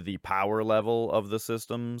linked to the power level of the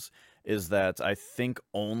systems, is that I think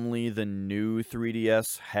only the new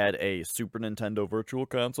 3DS had a Super Nintendo Virtual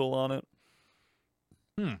Console on it.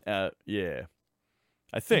 Yeah.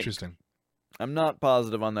 I think. Interesting. I'm not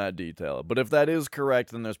positive on that detail, but if that is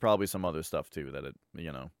correct, then there's probably some other stuff too that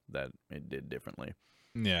it did differently.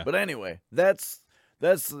 Yeah. But anyway, that's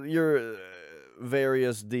your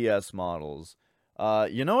various DS models.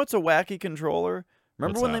 It's a wacky controller.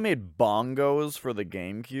 Remember What's when that? they made bongos for the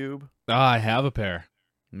GameCube? I have a pair.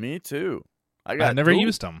 Me too. I never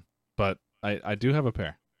used them, but I do have a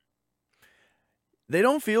pair. They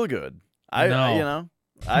don't feel good. No.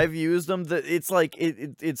 I've used them. It's like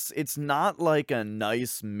it's not like a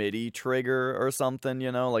nice MIDI trigger or something,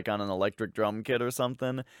 like on an electric drum kit or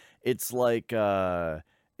something. It's like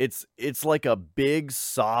it's like a big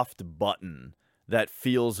soft button that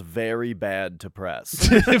feels very bad to press.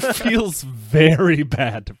 It feels very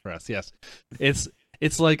bad to press. Yes,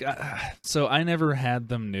 it's like so. I never had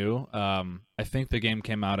them new. I think the game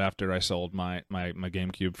came out after I sold my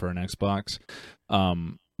GameCube for an Xbox.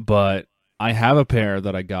 But I have a pair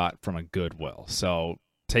that I got from a Goodwill, so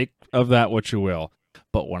take of that what you will.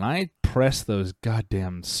 But when I press those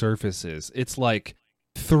goddamn surfaces, it's like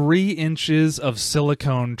 3 inches of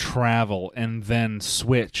silicone travel and then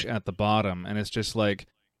switch at the bottom. And it's just like,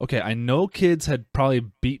 okay, I know kids had probably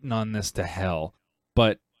beaten on this to hell,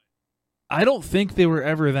 but I don't think they were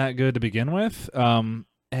ever that good to begin with. You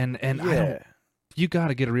got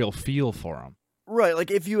to get a real feel for them. Right, like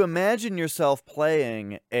if you imagine yourself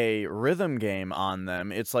playing a rhythm game on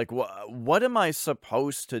them, it's like, what am I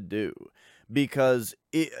supposed to do? Because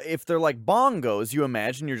if they're like bongos, you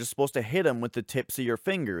imagine you're just supposed to hit them with the tips of your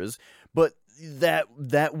fingers, but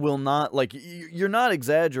that will not, like, you're not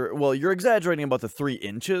exaggerating. Well, you're exaggerating about the 3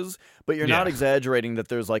 inches, but you're not exaggerating that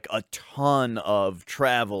there's like a ton of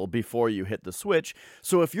travel before you hit the switch.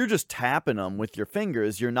 So if you're just tapping them with your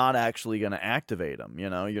fingers, you're not actually going to activate them.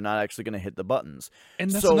 You're not actually going to hit the buttons.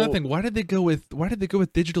 And that's another thing. Why did they go with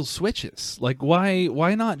digital switches? Like,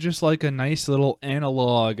 why not just like a nice little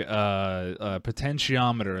analog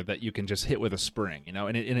potentiometer that you can just hit with a spring, and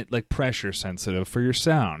it like pressure sensitive for your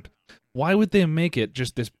sound? Why would they make it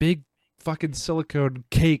just this big fucking silicone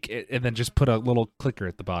cake and then just put a little clicker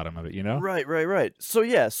at the bottom of it, Right. So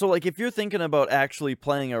like if you're thinking about actually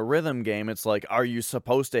playing a rhythm game, it's like, are you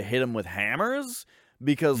supposed to hit them with hammers?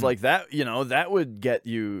 Because like that, that would get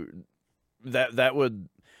you, that would,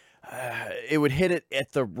 it would hit it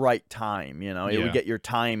at the right time, it would get your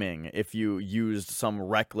timing if you used some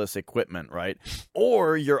reckless equipment, right?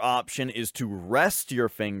 Or your option is to rest your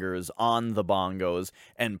fingers on the bongos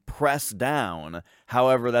and press down.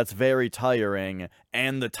 However, that's very tiring,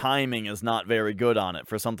 and the timing is not very good on it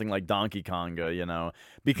for something like Donkey Konga,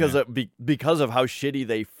 because of how shitty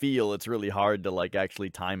they feel. It's really hard to like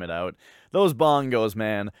actually time it out. Those bongos,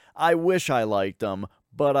 man, I wish I liked them,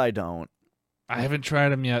 but I don't. I haven't tried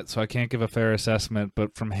them yet, so I can't give a fair assessment,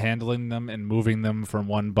 but from handling them and moving them from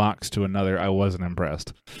one box to another, I wasn't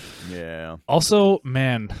impressed. Yeah. Also,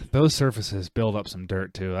 man, those surfaces build up some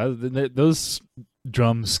dirt too. Those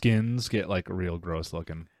drum skins get like real gross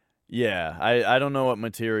looking. Yeah, I don't know what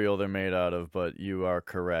material they're made out of, but you are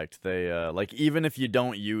correct. They like even if you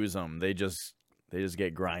don't use them, they just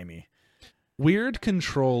get grimy. Weird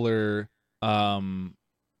controller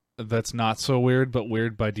that's not so weird, but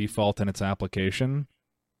weird by default in its application.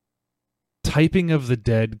 Typing of the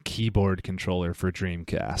Dead keyboard controller for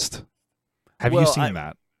Dreamcast. Have you seen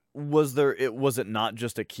that? Was it not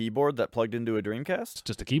just a keyboard that plugged into a Dreamcast? It's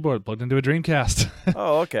just a keyboard plugged into a Dreamcast.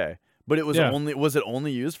 Oh, okay. But it was Yeah. was it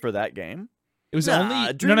only used for that game? It was Nah,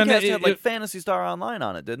 only Dreamcast had like Phantasy Star Online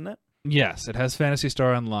on it, didn't it? Yes, it has Phantasy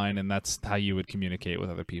Star Online, and that's how you would communicate with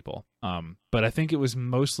other people. But I think it was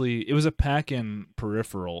a pack-in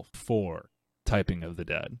peripheral for Typing of the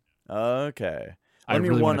Dead. Okay. I Let me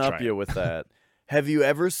really wanna one up try you it. with that. Have you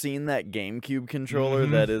ever seen that GameCube controller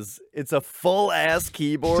it's a full ass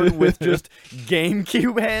keyboard with just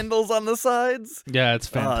GameCube handles on the sides? Yeah, it's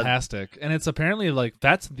fantastic. And it's apparently like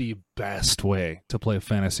that's the best way to play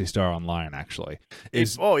Phantasy Star Online, actually.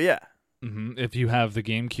 Oh, yeah. If you have the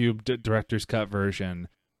GameCube Director's Cut version,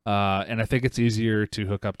 and I think it's easier to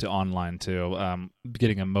hook up to online too.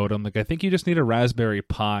 Getting a modem, like I think you just need a Raspberry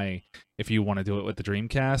Pi if you want to do it with the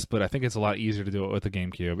Dreamcast, but I think it's a lot easier to do it with the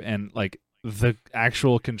GameCube. And like the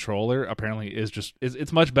actual controller apparently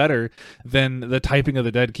it's much better than the Typing of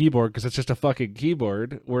the Dead keyboard because it's just a fucking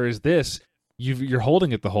keyboard. Whereas this, you're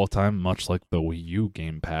holding it the whole time, much like the Wii U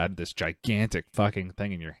gamepad, this gigantic fucking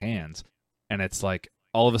thing in your hands, and it's like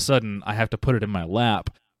all of a sudden I have to put it in my lap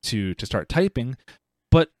to start typing.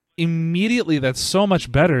 But immediately that's so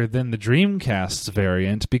much better than the Dreamcast's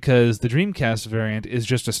variant because the Dreamcast variant is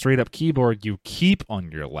just a straight up keyboard you keep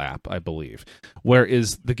on your lap, I believe.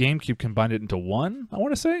 Whereas the GameCube combined it into one, I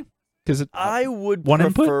want to say. I would one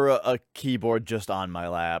prefer a keyboard just on my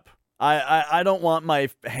lap. I don't want my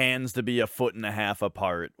hands to be 1.5 feet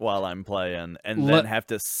apart while I'm playing and then have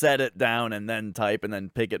to set it down and then type and then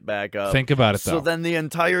pick it back up. Think about it, though. So then the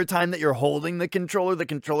entire time that you're holding the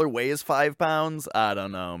controller weighs 5 pounds? I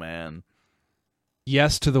don't know, man.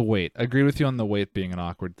 Yes to the weight. I agree with you on the weight being an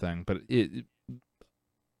awkward thing, but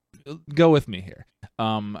go with me here.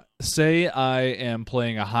 Say I am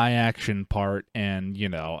playing a high action part and,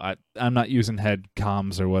 I'm not using head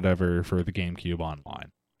comms or whatever for the GameCube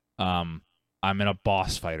online. I'm in a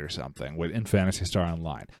boss fight or something in Phantasy Star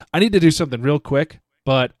Online. I need to do something real quick,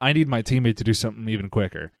 but I need my teammate to do something even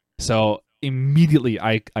quicker. So immediately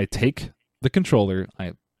I take the controller,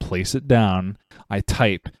 I place it down, I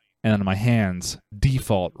type, and then my hands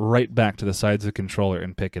default right back to the sides of the controller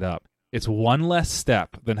and pick it up. It's one less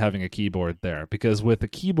step than having a keyboard there, because with the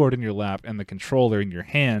keyboard in your lap and the controller in your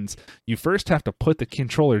hands, you first have to put the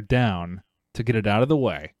controller down to get it out of the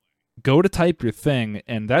way. Go to type your thing,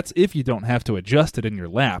 and that's if you don't have to adjust it in your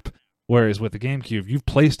lap, whereas with the GameCube, you've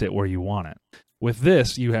placed it where you want it. With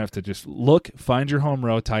this, you have to just look, find your home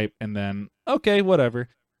row, type, and then, okay, whatever.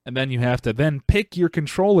 And then you have to then pick your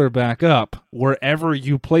controller back up wherever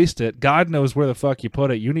you placed it. God knows where the fuck you put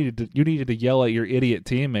it. You needed to yell at your idiot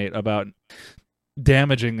teammate about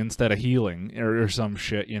damaging instead of healing or some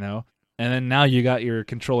shit, And then now you got your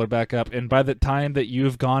controller back up, and by the time that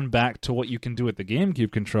you've gone back to what you can do with the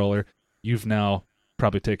GameCube controller, you've now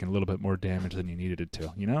probably taken a little bit more damage than you needed it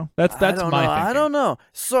to, That's my thinking. I don't know.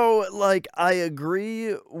 So, like, I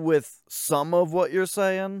agree with some of what you're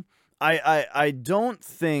saying. I don't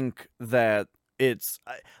think that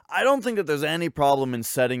I don't think that there's any problem in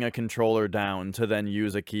setting a controller down to then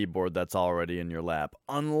use a keyboard that's already in your lap,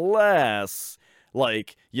 unless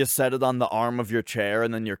like you set it on the arm of your chair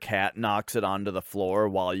and then your cat knocks it onto the floor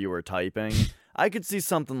while you were typing. I could see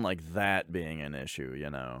something like that being an issue,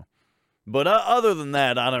 But other than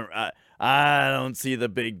that, I don't see the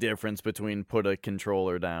big difference between put a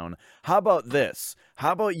controller down. How about this?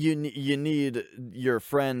 How about you need your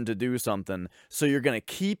friend to do something, so you're going to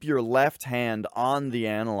keep your left hand on the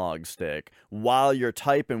analog stick while you're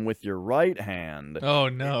typing with your right hand. Oh,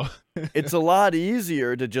 no. It's a lot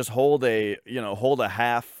easier to just hold a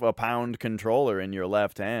 1/2 pound controller in your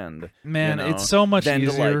left hand. Man, it's so much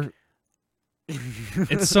easier.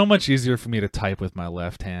 It's so much easier for me to type with my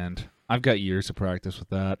left hand. I've got years of practice with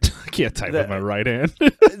that. I can't type with my right hand.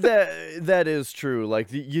 that is true. Like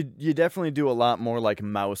you definitely do a lot more like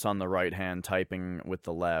mouse on the right hand typing with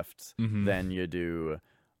the left than you do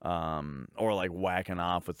or like whacking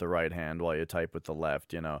off with the right hand while you type with the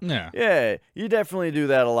left, Yeah, you definitely do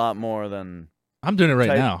that a lot more than I'm doing it right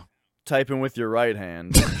now. Typing with your right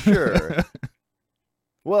hand. Sure.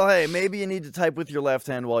 Well, hey, maybe you need to type with your left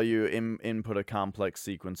hand while you input a complex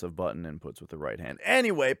sequence of button inputs with the right hand.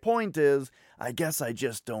 Anyway, point is, I guess I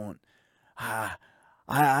just don't. I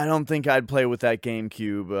don't think I'd play with that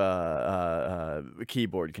GameCube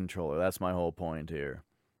keyboard controller. That's my whole point here.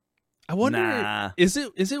 I wonder, Nah. is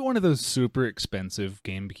it one of those super expensive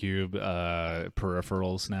GameCube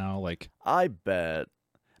peripherals now? Like, I bet.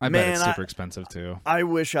 I bet it's super expensive too. I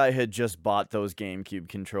wish I had just bought those GameCube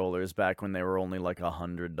controllers back when they were only like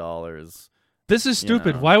 $100. This is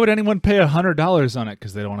stupid. know. Why would anyone pay $100 on it?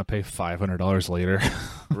 Because they don't want to pay $500 later.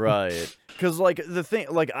 Right. Because, like, the thing,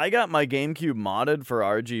 like, I got my GameCube modded for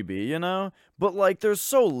RGB, you know? But, like, there's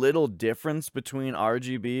so little difference between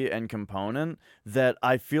RGB and component that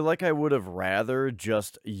I feel like I would have rather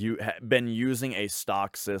just been using a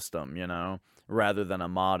stock system, you know? Rather than a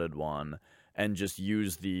modded one. And just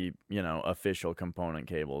use the, you know, official component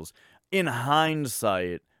cables. In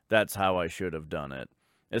hindsight, that's how I should have done it.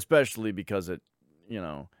 Especially because it, you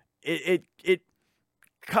know, it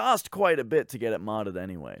cost quite a bit to get it modded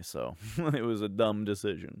anyway, so it was a dumb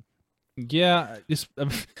decision. Yeah,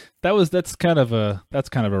 that's kind of a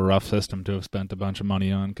rough system to have spent a bunch of money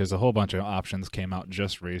on, because a whole bunch of options came out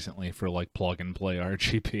just recently for like plug and play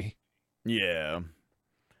RGB. Yeah.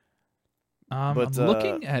 But, I'm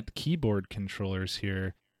looking at keyboard controllers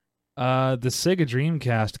here. The Sega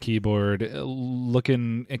Dreamcast keyboard,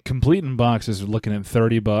 looking complete in box, is looking at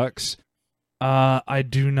 $30. I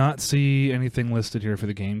do not see anything listed here for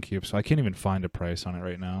the GameCube, so I can't even find a price on it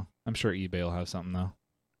right now. I'm sure eBay will have something though.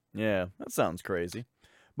 Yeah, that sounds crazy.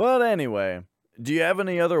 But anyway, do you have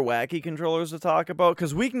any other wacky controllers to talk about?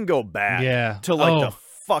 Because we can go back to like the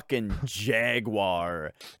fucking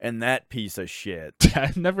Jaguar and that piece of shit.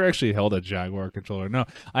 I've never actually held a Jaguar controller. No,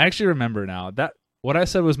 I actually remember now. That what I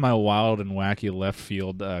said was my wild and wacky left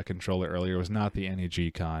field controller earlier was not the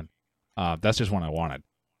NEG Con. That's just one I wanted.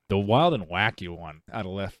 The wild and wacky one out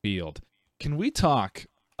of left field. Can we talk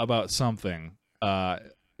about something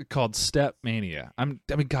called Step Mania? I mean,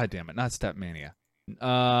 goddamn it, not Step Mania.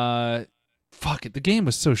 Fuck it. The game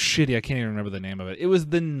was so shitty, I can't even remember the name of it. It was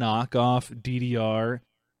the knockoff DDR.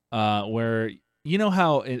 Where you know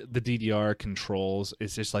how the DDR controls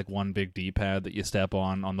is just like one big D-pad that you step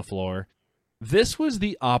on the floor. This was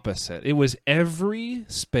the opposite. It was every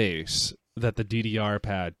space that the DDR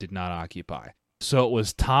pad did not occupy. So it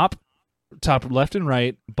was top left and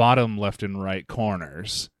right, bottom left and right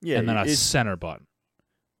corners, and then a center button.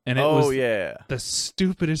 And it was the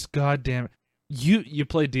stupidest goddamn. You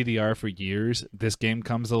play DDR for years. This game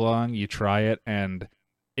comes along, you try it, and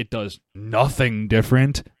it does nothing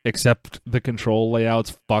different except the control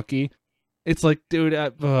layout's fucky. It's like, dude,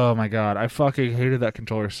 oh my god, I fucking hated that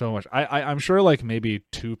controller so much. I'm sure like maybe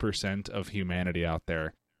 2% of humanity out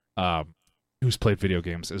there who's played video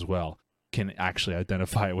games as well can actually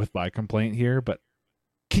identify with my complaint here, but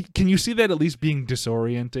can you see that at least being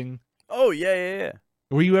disorienting? Oh, yeah.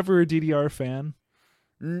 Were you ever a DDR fan?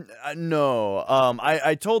 No.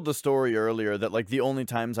 I told the story earlier that like the only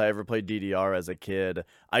times I ever played DDR as a kid,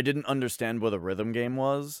 I didn't understand what a rhythm game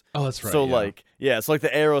was. Oh, that's right. So it's like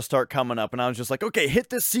the arrows start coming up, and I was just like, okay, hit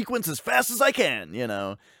this sequence as fast as I can, you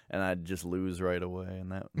know, and I'd just lose right away,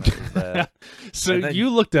 and that was that. So then, you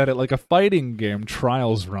looked at it like a fighting game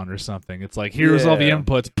trials run or something. It's like, here's all the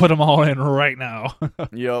inputs, put them all in right now.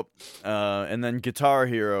 Yep. And then Guitar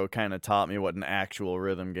Hero kind of taught me what an actual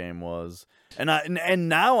rhythm game was. And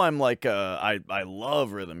now I'm like I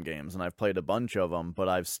love rhythm games, and I've played a bunch of them, but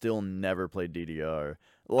I've still never played DDR.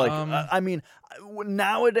 Like I mean,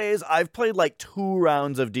 nowadays I've played like 2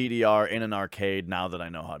 rounds of DDR in an arcade now that I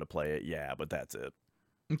know how to play it. Yeah, but that's it.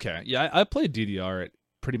 Okay, yeah, I played DDR at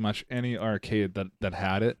pretty much any arcade that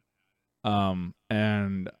had it.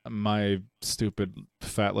 And my stupid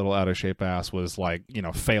fat little out of shape ass was like, you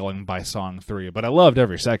know, failing by song 3, but I loved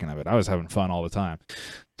every second of it. I was having fun all the time.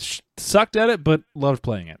 Sucked at it, but loved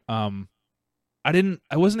playing it.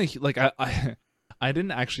 I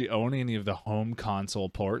didn't actually own any of the home console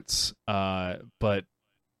ports. But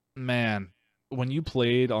man, when you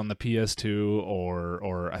played on the PS2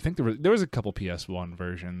 or I think there was a couple PS1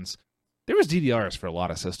 versions, there was DDRs for a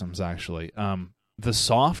lot of systems actually. The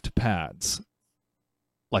soft pads,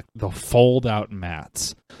 like the fold-out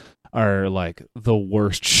mats, are like the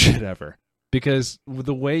worst shit ever. Because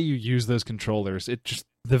the way you use those controllers,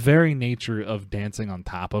 the very nature of dancing on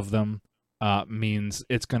top of them means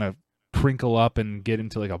it's gonna crinkle up and get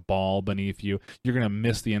into like a ball beneath you. You're gonna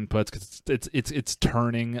miss the inputs because it's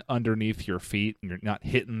turning underneath your feet, and you're not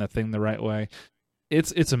hitting the thing the right way.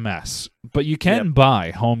 It's a mess, but you can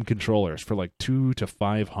buy home controllers for like $200 to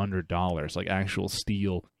 $500, like actual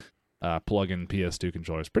steel plug-in PS2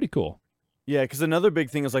 controllers. Pretty cool. Yeah, because another big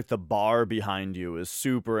thing is like the bar behind you is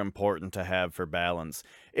super important to have for balance.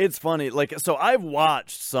 It's funny, like, so I've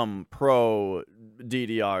watched some pro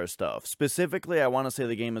DDR stuff. Specifically, I want to say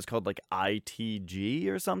the game is called like ITG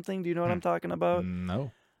or something. Do you know what Hmm. I'm talking about?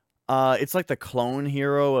 No. It's like the clone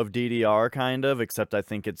hero of DDR, kind of, except I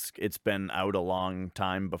think it's been out a long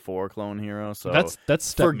time before Clone Hero. So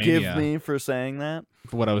That's forgive Stepmania. me for saying that.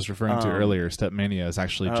 What I was referring to Um, earlier, Stepmania is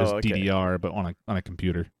actually oh, just okay. DDR, but on a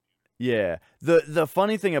computer. Yeah. The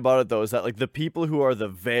funny thing about it though is that like the people who are the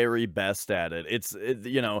very best at it,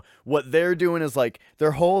 what they're doing is like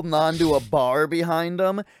they're holding on to a bar behind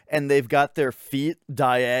them and they've got their feet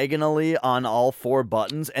diagonally on all four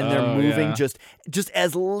buttons and they're Oh moving yeah. just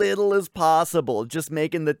as little as possible, just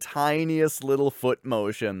making the tiniest little foot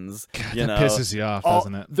motions, God, you that know. pisses you off,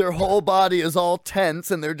 doesn't it? Their whole body is all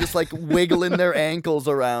tense and they're just like wiggling their ankles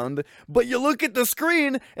around. But you look at the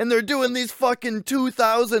screen and they're doing these fucking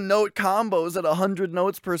 2,000 note combos at 100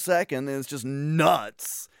 notes per second and it's just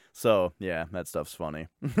nuts. So, yeah, that stuff's funny.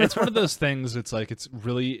 It's one of those things. It's like it's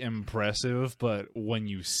really impressive, but when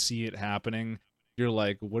you see it happening, you're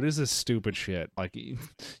like, "What is this stupid shit?" Like,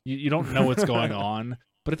 you don't know what's going on.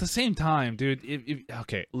 But at the same time, dude,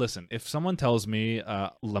 okay, listen. If someone tells me,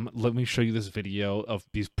 let me show you this video of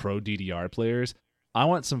these pro DDR players, I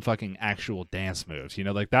want some fucking actual dance moves. You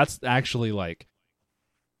know, like that's actually like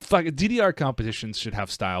fuck DDR competitions should have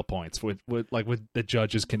style points with the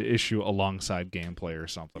judges can issue alongside gameplay or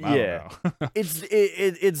something. I Yeah. don't know.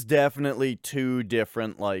 It's definitely two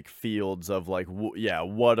different like fields of like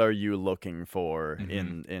what are you looking for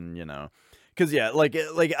Mhm. in because yeah,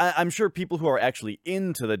 I'm sure people who are actually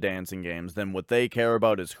into the dancing games, then what they care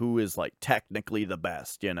about is who is like technically the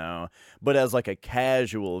best, you know. But as like a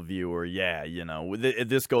casual viewer, yeah,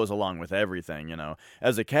 this goes along with everything, you know.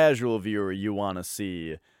 As a casual viewer, you want to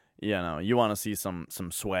see some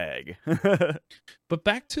swag. But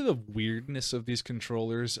back to the weirdness of these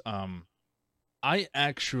controllers, I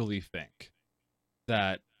actually think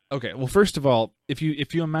that okay, well first of all, if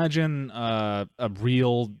you imagine a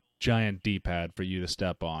real giant D-pad for you to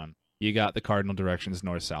step on, you got the cardinal directions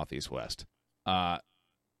north, south, east, west. Uh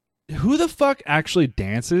who the fuck actually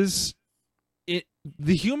dances?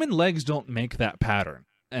 The human legs don't make that pattern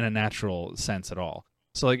in a natural sense at all.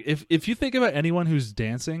 So like if you think about anyone who's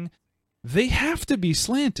dancing, they have to be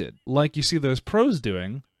slanted like you see those pros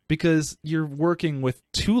doing because you're working with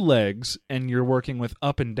two legs and you're working with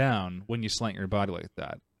up and down when you slant your body like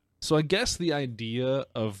that. So I guess the idea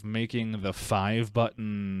of making the 5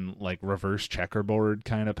 button like reverse checkerboard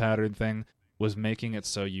kind of pattern thing was making it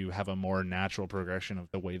so you have a more natural progression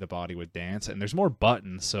of the way the body would dance and there's more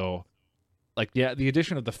buttons. So like yeah, the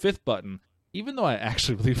addition of the 5th button, even though I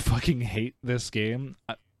actually really fucking hate this game,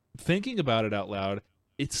 thinking about it out loud,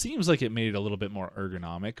 it seems like it made it a little bit more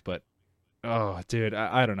ergonomic, but oh dude,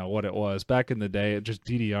 I don't know what it was. Back in the day, it just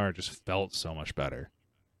DDR just felt so much better.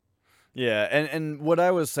 Yeah, and what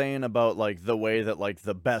I was saying about like the way that like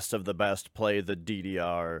the best of the best play the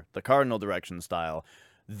DDR, the cardinal direction style,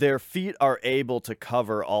 their feet are able to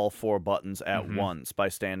cover all four buttons at Mm-hmm. once by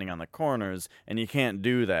standing on the corners, and you can't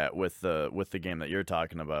do that with the game that you're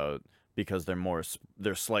talking about because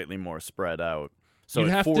they're slightly more spread out. So You'd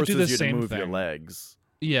it have to do the forces you to same move your thing. legs.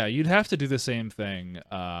 Yeah, you'd have to do the same thing.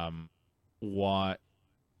 What?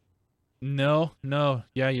 No, no.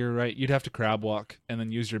 Yeah, you're right. You'd have to crab walk and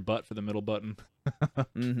then use your butt for the middle button.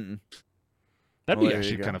 Mhm. That'd Well, be there you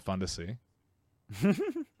actually go. kind of fun to see. Do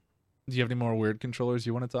you have any more weird controllers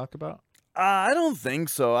you want to talk about? I don't think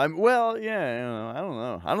so. Well, yeah, I don't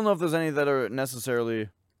know. I don't know if there's any that are necessarily,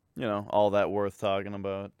 all that worth talking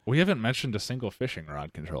about. We haven't mentioned a single fishing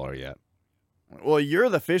rod controller yet. Well, you're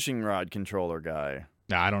the fishing rod controller guy.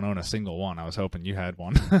 Nah, I don't own a single one. I was hoping you had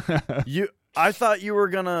one. I thought you were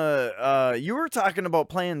gonna, you were talking about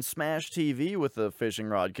playing Smash TV with the fishing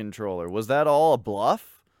rod controller. Was that all a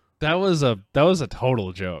bluff? That was a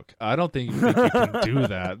total joke. I don't think you can do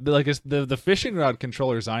that. Like the fishing rod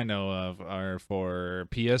controllers I know of are for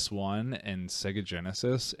PS1 and Sega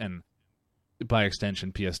Genesis, and by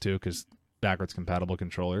extension PS2 because backwards compatible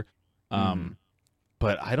controller. Mhm.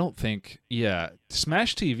 But I don't think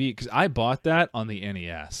Smash TV because I bought that on the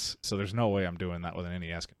NES, so there's no way I'm doing that with an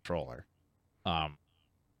NES controller. Um,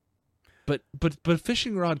 but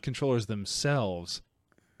fishing rod controllers themselves,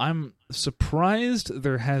 I'm surprised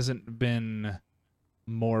there hasn't been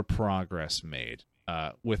more progress made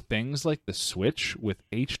with things like the Switch with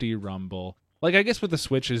HD Rumble. Like I guess with the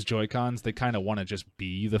Switch's Joy-Cons, they kind of want to just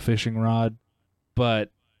be the fishing rod,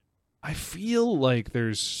 but I feel like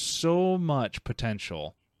there's so much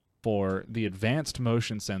potential for the advanced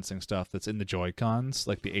motion sensing stuff that's in the Joy-Cons,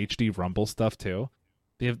 like the HD Rumble stuff too,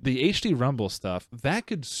 the HD Rumble stuff that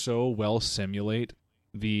could so well simulate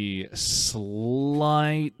the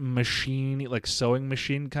slight machine, like sewing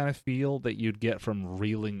machine kind of feel that you'd get from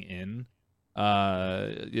reeling in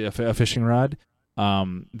a fishing rod.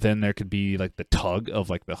 Then there could be like the tug of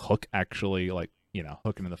like the hook actually like, you know,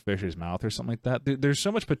 hooking in the fish's mouth or something like that. There's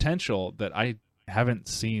so much potential that I haven't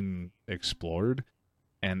seen explored,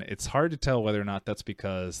 and it's hard to tell whether or not that's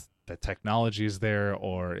because the technology is there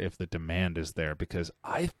or if the demand is there, because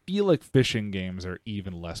I feel like fishing games are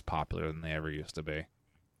even less popular than they ever used to be.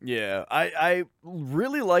 Yeah, I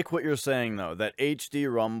really like what you're saying, though, that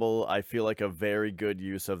HD Rumble, I feel like a very good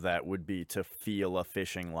use of that would be to feel a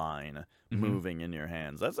fishing line moving in your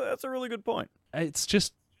hands. That's a really good point. It's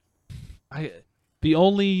just, the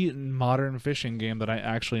only modern fishing game that I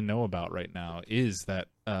actually know about right now is that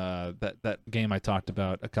that game I talked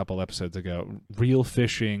about a couple episodes ago, Real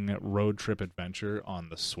Fishing Road Trip Adventure on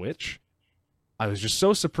the Switch. I was just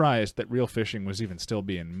so surprised that Real Fishing was even still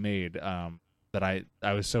being made. That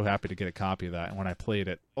I was so happy to get a copy of that, and when I played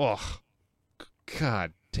it, oh,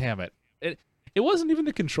 god damn it. It wasn't even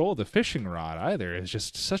the control of the fishing rod either. It's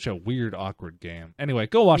just such a weird, awkward game. Anyway,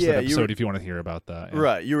 go watch that episode if you want to hear about that. Yeah.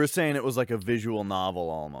 Right, you were saying it was like a visual novel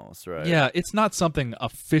almost, right? Yeah, it's not something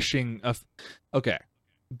okay,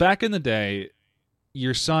 back in the day,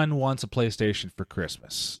 your son wants a PlayStation for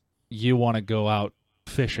Christmas. You want to go out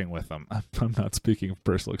fishing with them. I'm not speaking of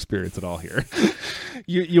personal experience at all here.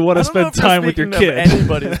 You want to spend time with your kid.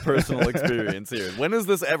 Anybody's personal experience here. When has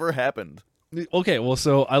this ever happened? Okay, well,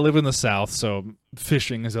 so I live in the South, so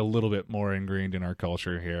fishing is a little bit more ingrained in our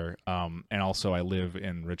culture here. And also I live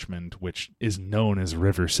in Richmond, which is known as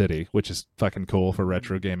River City, which is fucking cool for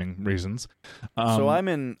retro gaming reasons. So I'm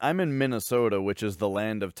in Minnesota, which is the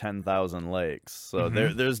land of 10,000 lakes. So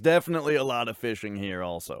there's definitely a lot of fishing here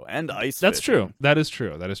also, and ice fishing. That's true. That is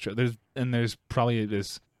true. There's probably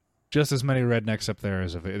just as many rednecks up there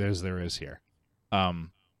as there is here.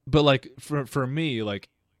 But like for me, like,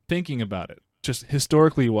 thinking about it, just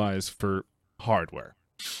historically wise for hardware,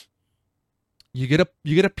 you get a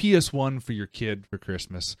PS1 for your kid for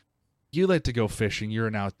Christmas. You like to go fishing. You're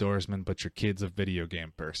an outdoorsman, but your kid's a video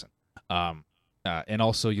game person. And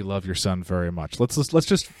also you love your son very much. Let's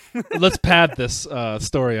pad this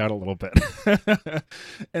story out a little bit.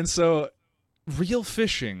 And so, Real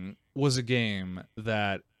Fishing was a game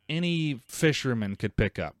that any fisherman could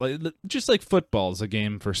pick up, just like football is a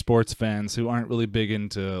game for sports fans who aren't really big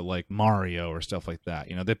into like Mario or stuff like that.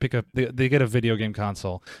 You know, they get a video game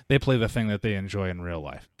console, they play the thing that they enjoy in real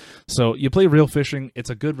life. So you play Real Fishing. It's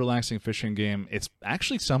a good, relaxing fishing game. It's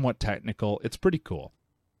actually somewhat technical. It's pretty cool.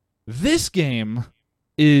 This game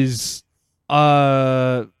is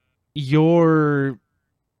your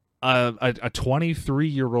a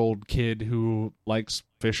 23-year-old kid who likes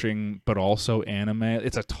fishing but also anime.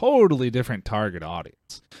 It's a totally different target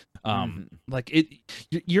audience.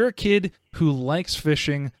 You're a kid who likes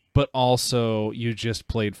fishing but also you just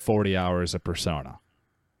played 40 hours of Persona.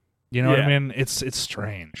 You know what I mean? It's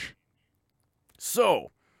strange.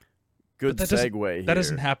 So, good segue here. That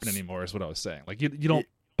doesn't happen anymore is what I was saying. Like you don't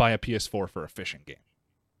buy a PS4 for a fishing game.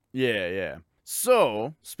 Yeah.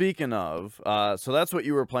 So, speaking of, so that's what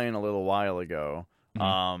you were playing a little while ago.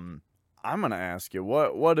 I'm going to ask you,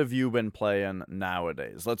 what have you been playing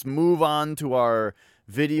nowadays? Let's move on to our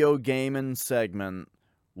video gaming segment.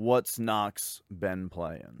 What's Knox been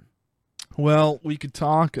playing? Well, we could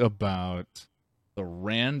talk about the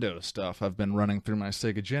rando stuff I've been running through my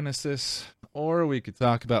Sega Genesis, or we could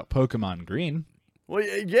talk about Pokemon Green. Well,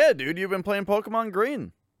 yeah, dude, you've been playing Pokemon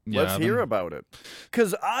Green. Let's hear about it.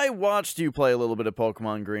 Because I watched you play a little bit of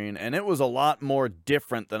Pokemon Green, and it was a lot more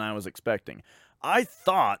different than I was expecting. I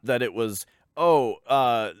thought that it was,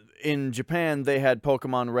 in Japan they had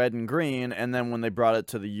Pokemon Red and Green, and then when they brought it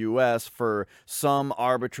to the US, for some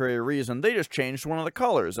arbitrary reason, they just changed one of the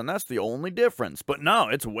colors, and that's the only difference. But no,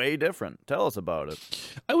 it's way different. Tell us about it.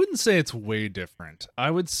 I wouldn't say it's way different. I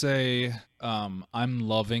would say I'm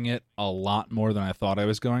loving it a lot more than I thought I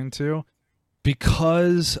was going to.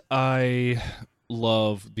 Because I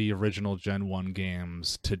love the original Gen 1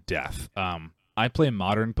 games to death. I play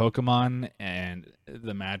modern Pokemon, and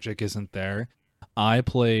the magic isn't there. I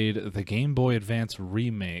played the Game Boy Advance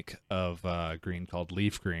remake of Green called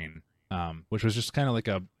Leaf Green, which was just kind of like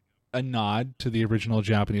a nod to the original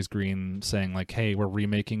Japanese Green, saying like, hey, we're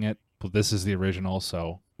remaking it, but this is the original,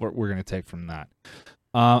 so we're going to take from that.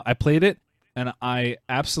 I played it, and I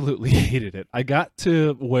absolutely hated it. I got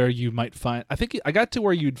to where you might find... I got to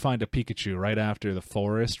where you'd find a Pikachu right after the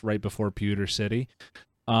forest, right before Pewter City.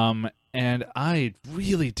 And I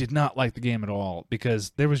really did not like the game at all,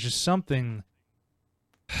 because there was just something...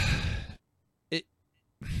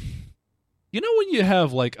 You know when you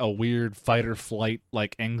have like a weird fight or flight,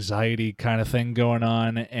 like anxiety kind of thing going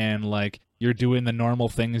on, and like you're doing the normal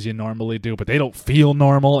things you normally do, but they don't feel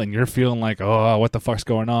normal, and you're feeling like, oh, what the fuck's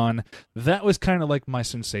going on? That was kind of like my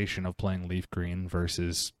sensation of playing Leaf Green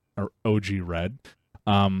versus OG Red.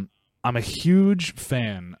 I'm a huge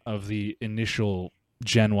fan of the initial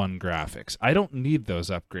Gen 1 graphics. I don't need those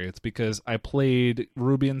upgrades because I played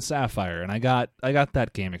Ruby and Sapphire, and I got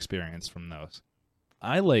that game experience from those.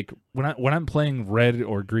 I like when I'm playing red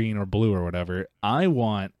or green or blue or whatever, I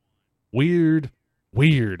want weird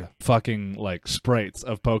fucking like sprites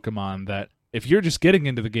of Pokemon that if you're just getting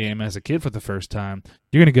into the game as a kid for the first time,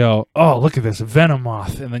 you're going to go, "Oh, look at this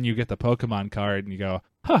Venomoth." And then you get the Pokemon card and you go,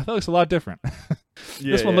 "Huh, that looks a lot different."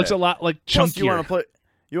 This one looks a lot like chunkier. Plus,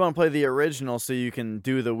 you want to play the original so you can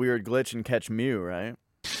do the weird glitch and catch Mew, right?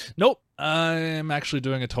 Nope. I'm actually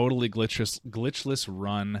doing a totally glitchless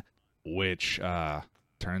run, which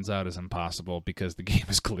turns out is impossible because the game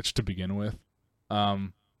is glitched to begin with.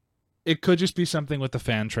 It could just be something with the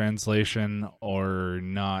fan translation or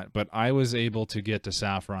not, but I was able to get to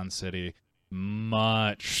Saffron City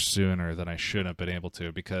much sooner than I should have been able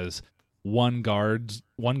to because one guard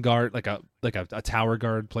like a tower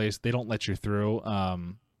guard place, they don't let you through.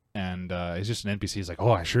 And he's just an NPC. He's like,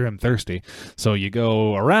 "Oh, I sure am thirsty." So you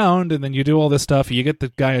go around, and then you do all this stuff. You get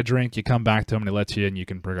the guy a drink. You come back to him, and he lets you in. You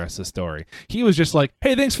can progress the story. He was just like,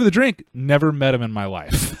 "Hey, thanks for the drink." Never met him in my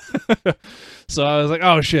life. So I was like,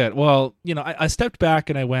 "Oh shit." Well, I stepped back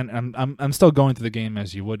and I went. I'm still going through the game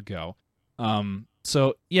as you would go.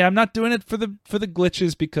 So yeah, I'm not doing it for the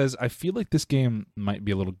glitches because I feel like this game might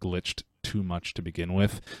be a little glitched too much to begin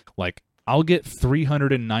with. Like, I'll get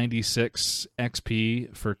 396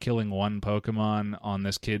 XP for killing one Pokemon on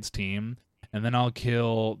this kid's team, and then I'll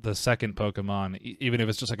kill the second Pokemon, even if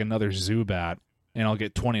it's just like another Zubat, and I'll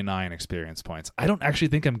get 29 experience points. I don't actually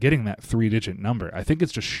think I'm getting that 3-digit number. I think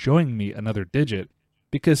it's just showing me another digit,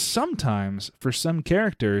 because sometimes, for some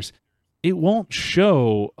characters, it won't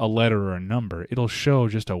show a letter or a number. It'll show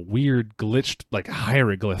just a weird glitched, like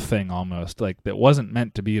hieroglyph thing almost, like that wasn't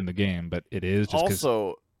meant to be in the game, but it is just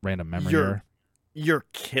because random memory error. You're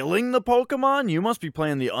killing the Pokemon? You must be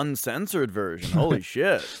playing the uncensored version. Holy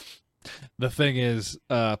shit. The thing is,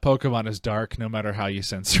 Pokemon is dark no matter how you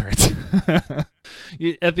censor it.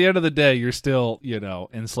 At the end of the day, you're still,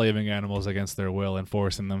 enslaving animals against their will and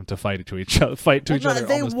forcing them to fight to each other.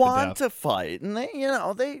 They want to fight,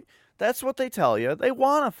 and that's what they tell you. They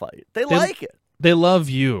want to fight. They like it. They love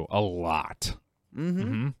you a lot.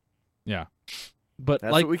 Mm-hmm. Yeah. But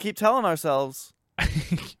that's what we keep telling ourselves.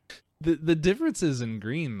 The differences in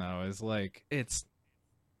Green though is like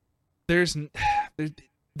there's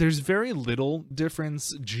very little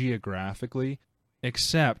difference geographically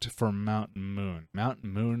except for Mountain Moon.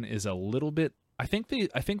 Mountain Moon is a little bit, I think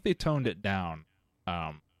they toned it down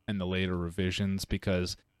in the later revisions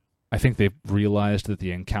because I think they realized that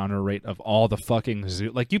the encounter rate of all the fucking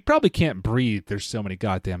like you probably can't breathe, there's so many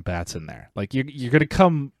goddamn bats in there. Like you're going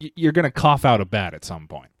to cough out a bat at some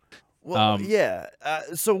point. Well, yeah.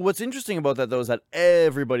 So what's interesting about that, though, is that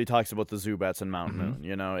everybody talks about the Zubats in Mountain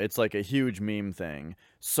Moon. It's like a huge meme thing.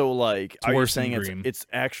 So, like, are you saying it's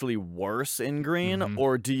actually worse in Green,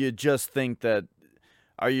 or do you just think that?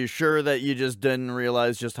 Are you sure that you just didn't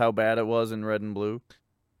realize just how bad it was in Red and Blue?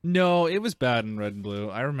 No, it was bad in Red and Blue.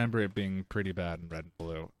 I remember it being pretty bad in Red and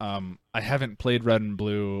Blue. I haven't played Red and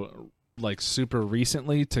Blue like super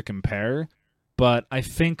recently to compare. But I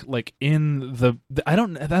think like in I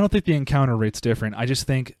don't think the encounter rate's different. I just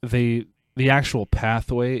think the actual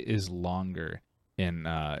pathway is longer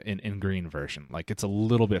in Green version. Like it's a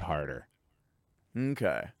little bit harder.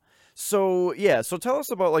 Okay. So yeah, so tell us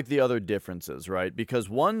about like the other differences, right? Because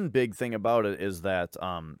one big thing about it is that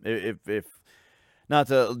if not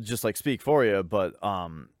to just like speak for you, but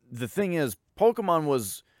the thing is Pokemon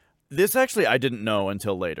was this actually I didn't know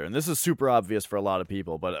until later, and this is super obvious for a lot of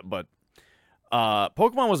people, but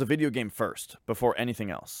Pokemon was a video game first, before anything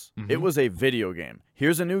else. It was a video game.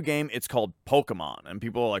 Here's a new game, it's called Pokemon. And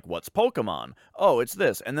people are like, what's Pokemon? Oh, it's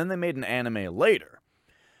this. And then they made an anime later.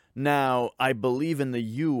 Now, I believe in the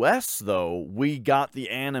US, though, we got the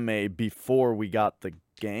anime before we got the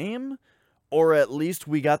game. Or at least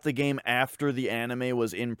we got the game after the anime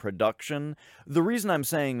was in production. The reason I'm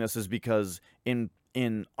saying this is because in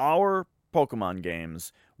our Pokemon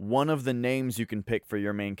games, one of the names you can pick for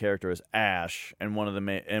your main character is Ash, and one of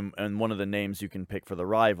the names you can pick for the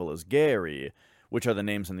rival is Gary, which are the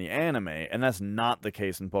names in the anime, and that's not the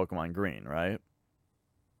case in Pokemon Green, right?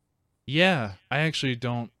 Yeah, I actually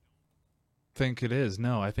don't think it is.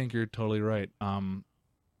 No, I think you're totally right.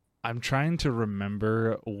 I'm trying to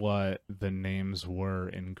remember what the names were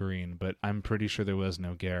in Green, but I'm pretty sure there was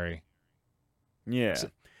no Gary. Yeah. So,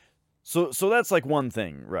 So that's like one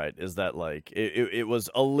thing, right? Is that like it was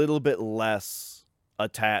a little bit less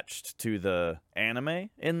attached to the anime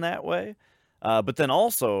in that way, but then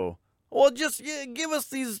also, well, just give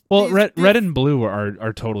us well, these Red and Blue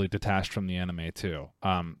are totally detached from the anime too.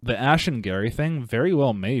 The Ash and Gary thing very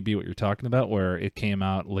well may be what you're talking about, where it came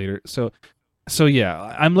out later. So yeah,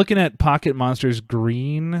 I'm looking at Pocket Monsters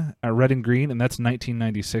Green, Red and Green, and that's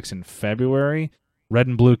 1996 in February. Red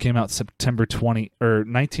and Blue came out September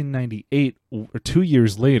 1998, or 2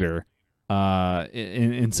 years later,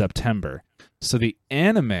 in September. So the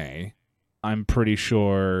anime, I'm pretty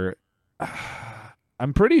sure, I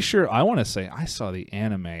want to say I saw the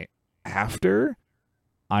anime after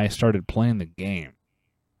I started playing the game.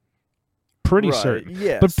 Pretty right, certain,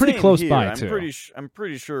 yeah, but pretty same close here. by too. I'm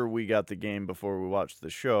pretty sure we got the game before we watched the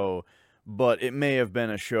show, but it may have been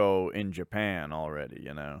a show in Japan already.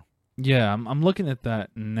 Yeah, I'm looking at that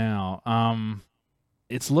now.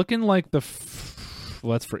 It's looking like well,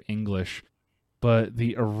 that's for English, but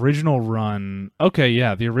the original run. Okay,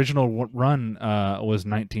 yeah, the original run was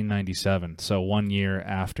 1997, so 1 year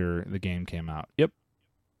after the game came out. Yep.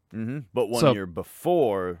 But one year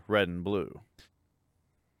before Red and Blue.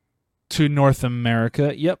 To North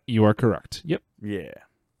America. Yep, you are correct. Yep. Yeah.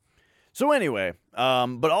 So anyway,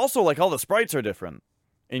 but also like all the sprites are different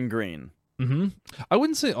in Green. I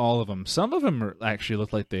wouldn't say all of them. Some of them actually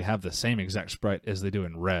look like they have the same exact sprite as they do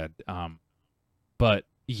in Red. But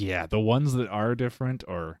yeah, the ones that are different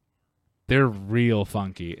they're real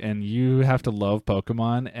funky, and you have to love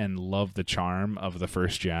Pokemon and love the charm of the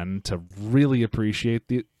first gen to really appreciate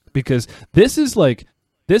because this is like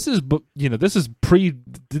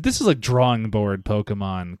drawing board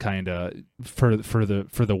Pokemon kind of for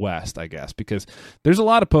the West, I guess, because there's a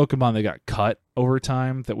lot of Pokemon that got cut over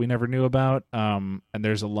time that we never knew about, and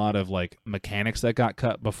there's a lot of like mechanics that got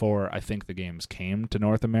cut before I think the games came to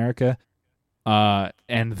North America,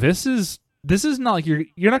 and this is not like you're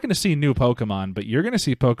not going to see new Pokemon, but you're going to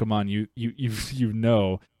see Pokemon you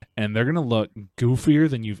know, and they're going to look goofier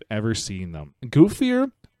than you've ever seen them.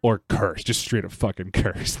 Goofier or cursed, just straight up fucking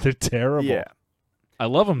cursed. They're terrible. Yeah. I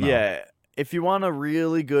love them though. Yeah. If you want a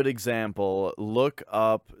really good example, look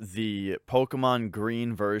up the Pokemon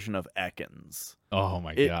Green version of Ekans. Oh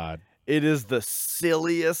my god. It is the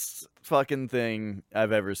silliest fucking thing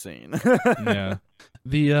I've ever seen. Yeah.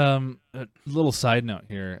 The little side note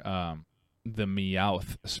here, the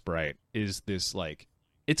Meowth sprite is this like,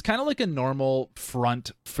 it's kind of like a normal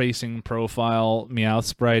front-facing profile Meowth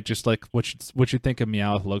sprite, just like what you think a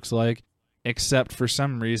Meowth looks like, except for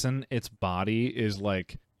some reason its body is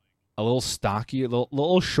like a little stocky, a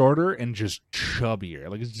little shorter, and just chubbier.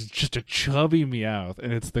 Like it's just a chubby Meowth,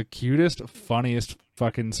 and it's the cutest, funniest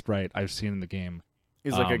fucking sprite I've seen in the game.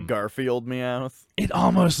 He's like a Garfield Meowth. It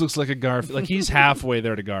almost looks like a Garfield. Like he's halfway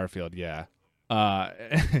there to Garfield, yeah.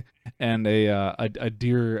 And a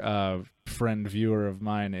dear friend viewer of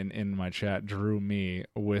mine in my chat drew me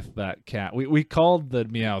with that cat. We called the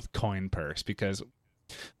Meowth Coin Purse because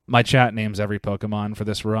my chat names every Pokemon for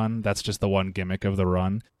this run. That's just the one gimmick of the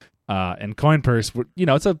run. And Coin Purse,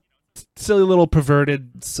 it's a silly little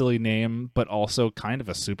perverted, silly name, but also kind of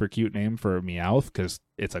a super cute name for a Meowth because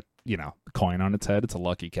it's a coin on its head. It's a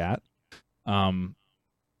lucky cat. I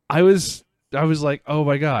was like, oh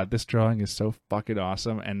my god, this drawing is so fucking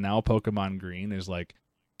awesome. And now Pokemon Green is like,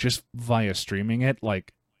 just via streaming it,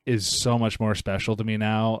 like, is so much more special to me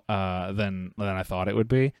now than I thought it would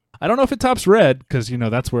be. I don't know if it tops Red, because,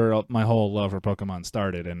 that's where my whole love for Pokemon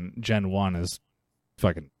started, and Gen 1 is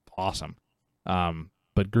fucking awesome.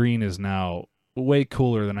 But Green is now way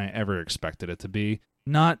cooler than I ever expected it to be.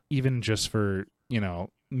 Not even just for,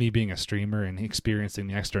 me being a streamer and experiencing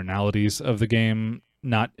the externalities of the game,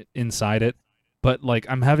 not inside it, but like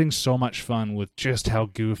I'm having so much fun with just how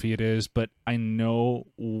goofy it is, but I know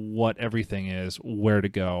what everything is, where to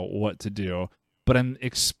go, what to do, but I'm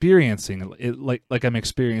experiencing it like I'm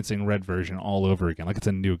experiencing Red version all over again, like it's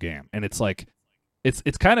a new game. And it's like it's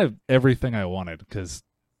kind of everything I wanted, because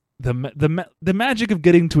the magic of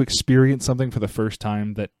getting to experience something for the first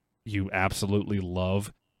time that you absolutely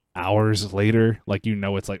love hours later, like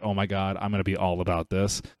it's like, oh my god, I'm going to be all about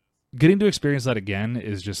this. Getting to experience that again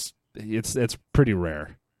is just it's pretty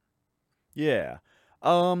rare. Yeah.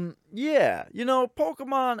 Yeah.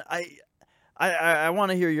 Pokemon, I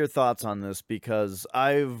want to hear your thoughts on this, because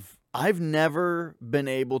I've never been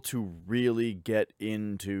able to really get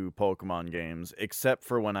into Pokemon games, except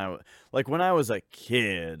for when I was a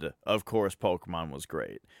kid. Of course, Pokemon was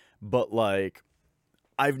great, but like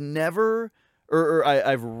I've never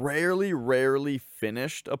I've rarely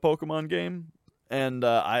finished a Pokemon game, and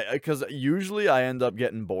because usually I end up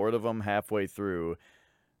getting bored of them halfway through,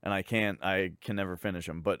 and I can never finish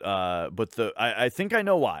them. But I think I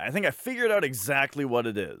know why. I think I figured out exactly what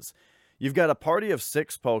it is. You've got a party of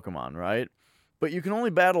 6 Pokemon, right? But you can only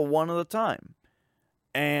battle one at a time,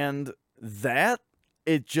 and I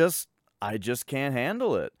just can't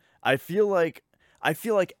handle it. I feel like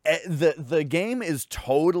the game is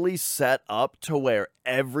totally set up to where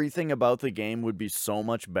everything about the game would be so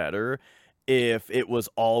much better if it was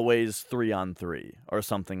always 3-on-3 or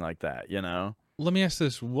something like that, you know? Let me ask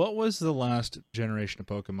this: what was the last generation of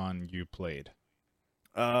Pokemon you played?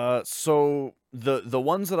 So the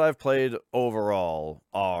ones that I've played overall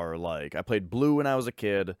are like I played Blue when I was a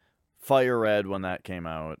kid, Fire Red when that came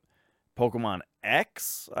out, Pokemon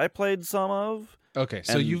X I played some of. Okay,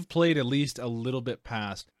 so And you've played at least a little bit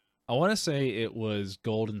past. I want to say it was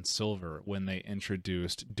Gold and Silver when they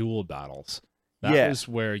introduced duel battles. That Yeah. was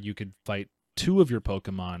where you could fight 2 of your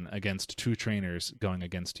Pokemon against 2 trainers going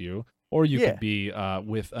against you, or you Yeah. could be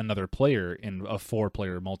with another player in a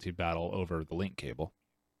 4-player multi-battle over the link cable.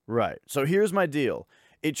 Right. So here's my deal.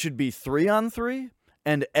 It should be 3-on-3,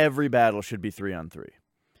 and every battle should be 3-on-3.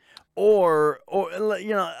 Or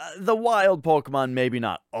the wild Pokemon, maybe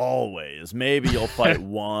not always. Maybe you'll fight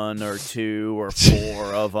 1 or 2 or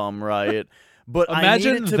 4 of them, right? But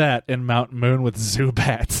Imagine I need it to, that in Mount Moon with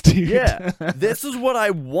Zubats, dude. yeah, this is what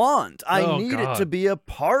I want. I Oh, need it God. to be a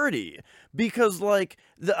party because, like,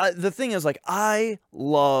 the thing is, like, I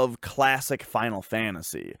love classic Final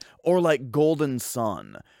Fantasy or like Golden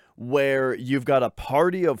Sun, where you've got a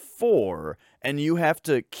party of 4 and you have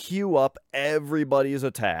to queue up everybody's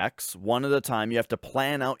attacks one at a time. You have to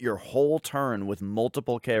plan out your whole turn with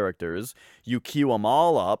multiple characters. You queue them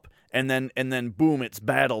all up, and then boom, it's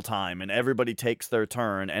battle time, and everybody takes their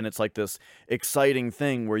turn, and it's like this exciting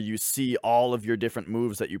thing where you see all of your different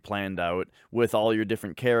moves that you planned out with all your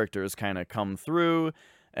different characters kind of come through.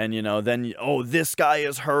 And, then, this guy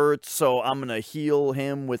is hurt, so I'm going to heal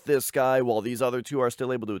him with this guy while these other 2 are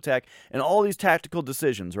still able to attack. And all these tactical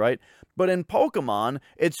decisions, right? But in Pokemon,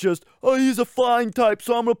 it's just, he's a flying type,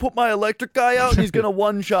 so I'm going to put my electric guy out and he's going to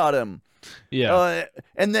one-shot him. Yeah.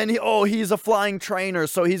 And then he's a flying trainer,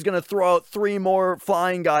 so he's gonna throw out 3 more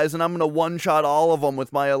flying guys, and I'm gonna one-shot all of them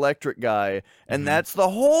with my electric guy. And that's the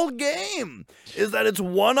whole game, is that it's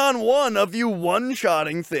one-on-one of you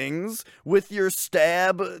one-shotting things with your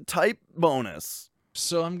stab type bonus.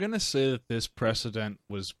 So I'm going to say that this precedent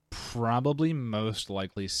was probably most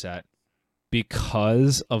likely set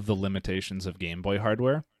because of the limitations of Game Boy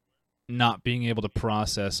hardware, not being able to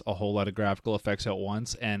process a whole lot of graphical effects at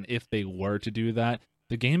once. And if they were to do that,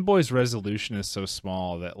 the Game Boy's resolution is so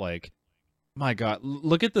small that, like, my God,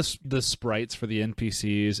 look at the sprites for the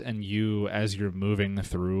NPCs and you as you're moving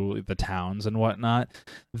through the towns and whatnot.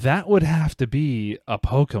 That would have to be a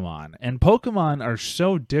Pokemon. And Pokemon are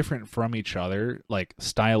so different from each other, like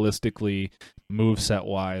stylistically,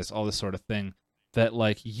 moveset-wise, all this sort of thing, that,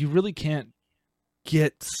 like, you really can't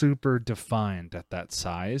get super defined at that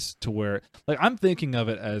size to where, like, I'm thinking of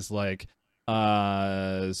it as like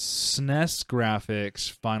SNES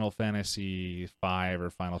graphics Final Fantasy 5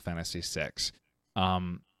 or Final Fantasy 6,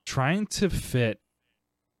 trying to fit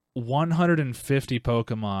 150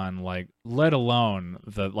 Pokemon, like, let alone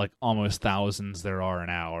the, like, almost thousands there are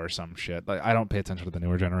now or some shit. Like, I don't pay attention to the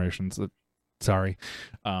newer generations, sorry,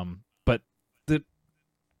 but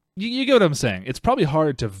you get what I'm saying. It's probably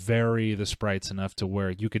hard to vary the sprites enough to where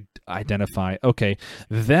you could identify, okay,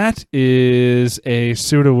 that is a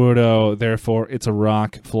Sudowoodo, therefore it's a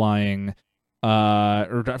rock plant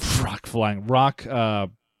or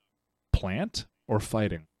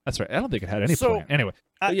fighting. That's right. I don't think it had any plant. Anyway,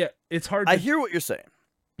 yeah, it's hard to... I hear what you're saying.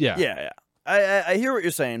 Yeah. Yeah. I hear what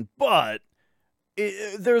you're saying, but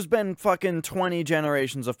there's been fucking 20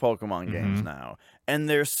 generations of Pokemon games now, and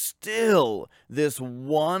there's still this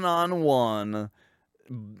one-on-one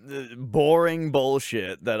boring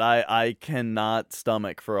bullshit that I cannot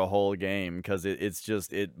stomach for a whole game, because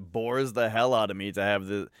it bores the hell out of me to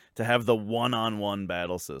have the one-on-one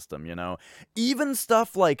battle system, you know? Even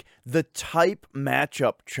stuff like the type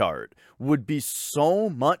matchup chart would be so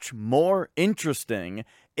much more interesting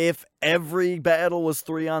if every battle was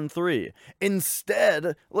 3-on-3.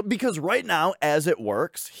 Instead, because right now, as it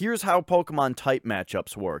works, here's how Pokemon type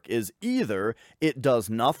matchups work, is either it does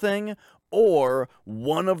nothing, or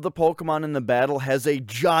one of the Pokemon in the battle has a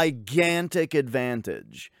gigantic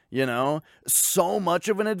advantage, you know? So much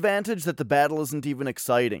of an advantage that the battle isn't even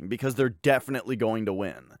exciting, because they're definitely going to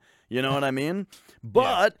win. You know what I mean?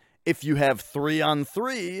 But if you have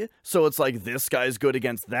 3-on-3, so it's like this guy's good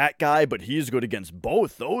against that guy, but he's good against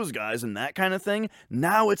both those guys and that kind of thing,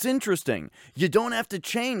 now it's interesting. You don't have to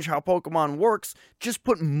change how Pokemon works, just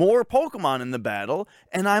put more Pokemon in the battle,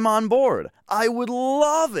 and I'm on board. I would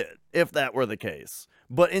love it if that were the case.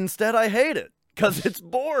 But instead I hate it, because it's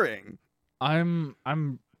boring. I'm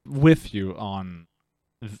with you on...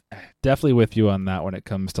 Definitely with you on that when it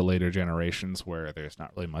comes to later generations where there's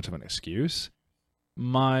not really much of an excuse.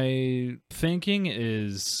 My thinking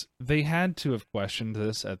is they had to have questioned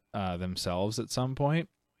this at themselves at some point.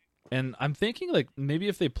 And I'm thinking, like, maybe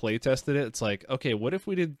if they play tested it, it's like, okay, what if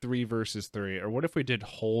we did 3 versus 3? Or what if we did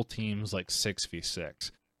whole teams like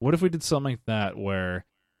 6v6? What if we did something like that where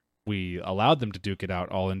we allowed them to duke it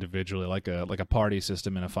out all individually, like a party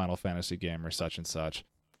system in a Final Fantasy game or such and such?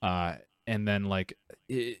 And then, like,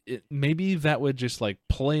 maybe that would just, like,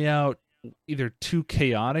 play out either too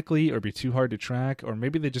chaotically or be too hard to track, or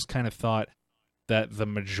maybe they just kind of thought that the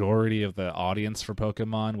majority of the audience for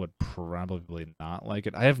Pokemon would probably not like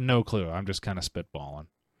it. I have no clue. I'm just kind of spitballing.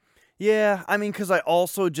 Yeah, I mean, because I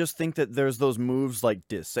also just think that there's those moves like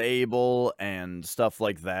Disable and stuff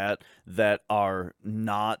like that that are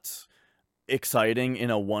not exciting in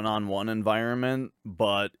a one-on-one environment,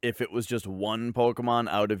 but if it was just one Pokemon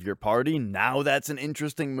out of your party, now that's an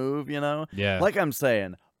interesting move, you know? Yeah. Like I'm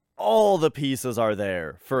saying, all the pieces are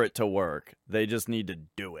there for it to work. They just need to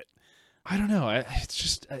do it. I don't know. It's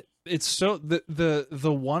just it's so the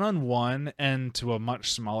one-on-one, and to a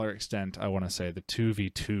much smaller extent, I want to say the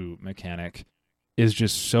 2v2 mechanic is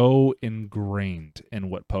just so ingrained in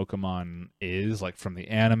what Pokemon is, like from the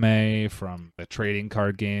anime, from the trading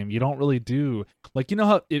card game. You don't really do, like, you know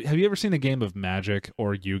how, have you ever seen a game of Magic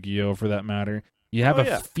or Yu-Gi-Oh for that matter? You have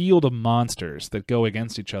a field of monsters that go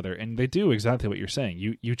against each other, and they do exactly what you're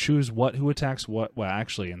saying. You choose who attacks what. Well,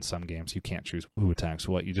 actually, in some games, you can't choose who attacks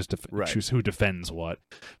what. You just choose who defends what.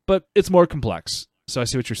 But it's more complex. So I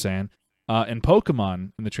see what you're saying. In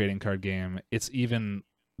Pokemon, in the trading card game, it's even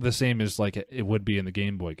the same as like it would be in the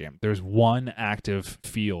Game Boy game. There's one active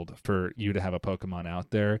field for you to have a Pokemon out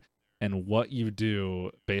there, and what you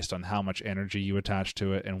do based on how much energy you attach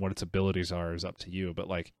to it and what its abilities are is up to you. But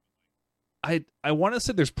like, I want to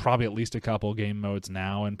say there's probably at least a couple game modes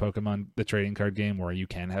now in Pokemon, the trading card game, where you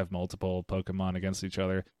can have multiple Pokemon against each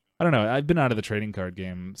other. I don't know. I've been out of the trading card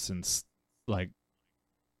game since like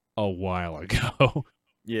a while ago.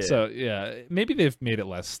 Yeah. So yeah, maybe they've made it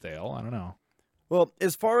less stale. I don't know. Well,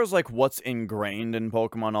 as far as like what's ingrained in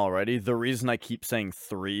Pokemon already, the reason I keep saying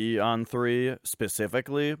 3-on-3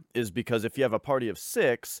 specifically is because if you have a party of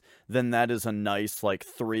 6, then that is a nice like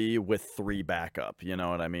 3 with 3 backup, you know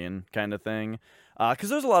what I mean, kind of thing. Because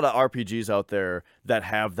there's a lot of RPGs out there that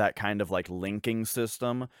have that kind of like linking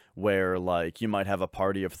system where like you might have a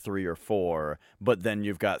party of 3 or 4, but then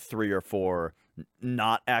you've got 3 or 4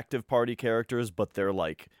 not active party characters, but they're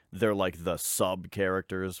like the sub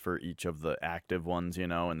characters for each of the active ones, you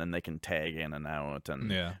know, and then they can tag in and out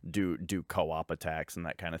and do co-op attacks and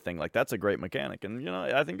that kind of thing. Like, that's a great mechanic, and you know,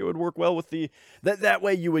 I think it would work well with that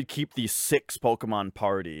way you would keep the 6 Pokemon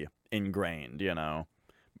party ingrained, you know.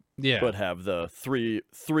 Yeah. But have the three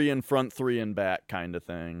in front, 3 in back kind of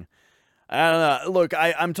thing. I don't know. Look,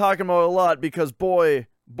 I'm talking about a lot because boy,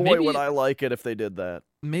 maybe, would I like it if they did that.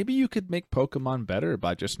 Maybe you could make Pokemon better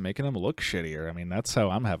by just making them look shittier. I mean, that's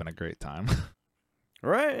how I'm having a great time.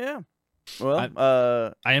 Right, yeah.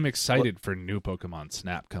 Well, I am excited for new Pokemon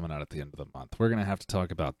Snap coming out at the end of the month. We're going to have to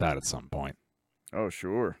talk about that at some point. Oh,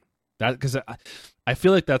 sure. That because I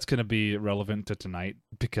feel like that's going to be relevant to tonight,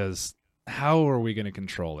 because how are we going to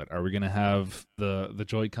control it? Are we going to have the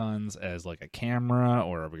Joy-Cons as like a camera,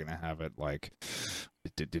 or are we going to have it like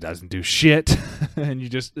it doesn't do shit and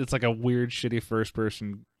it's like a weird shitty first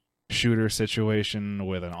person shooter situation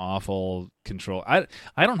with an awful control? I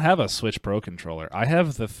don't have a Switch Pro controller. I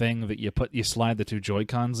have the thing that you slide the 2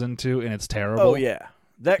 Joy-Cons into, and it's terrible. Oh yeah.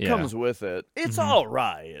 That comes with it. It's all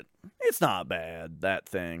right. It's not bad, that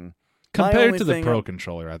thing. Compared to the Pro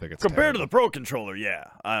controller, I think it's compared terrible. to the Pro controller, yeah.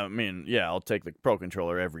 I mean, yeah, I'll take the Pro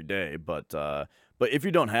controller every day, but if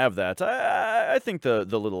you don't have that, I think the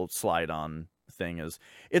little slide-on thing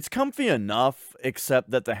it's comfy enough,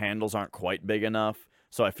 except that the handles aren't quite big enough,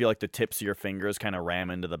 so I feel like the tips of your fingers kind of ram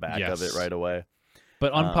into the back of it right away.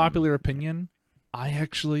 But unpopular opinion, I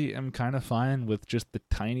actually am kind of fine with just the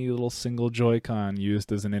tiny little single Joy-Con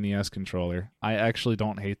used as an NES controller. I actually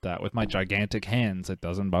don't hate that. With my gigantic hands, it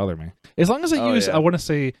doesn't bother me. As long as I use, I want to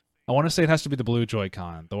say it has to be the blue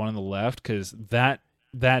Joy-Con, the one on the left, because that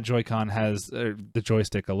Joy-Con has the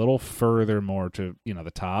joystick a little further more to, you know,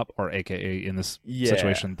 the top, or AKA in this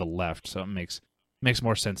situation the left. So it makes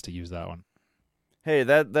more sense to use that one. Hey,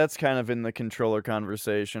 that's kind of in the controller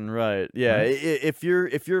conversation, right? Yeah, Right? if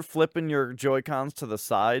you're flipping your Joy-Cons to the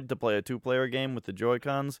side to play a two-player game with the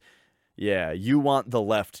Joy-Cons, yeah, you want the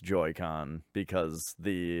left Joy-Con because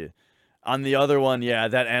the on the other one, yeah,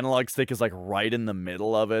 that analog stick is like right in the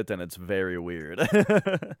middle of it and it's very weird.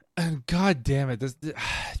 And god damn it,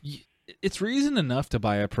 it's reason enough to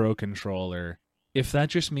buy a pro controller if that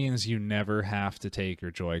just means you never have to take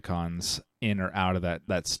your Joy-Cons in or out of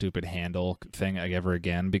that stupid handle thing ever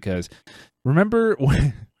again. Because remember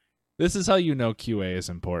when this is how you know QA is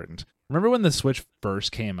important. Remember when the Switch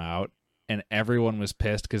first came out and everyone was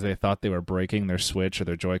pissed because they thought they were breaking their Switch or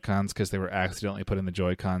their Joy-Cons because they were accidentally putting the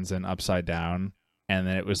Joy-Cons in upside down, and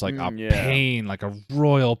then it was like a Yeah. pain, like a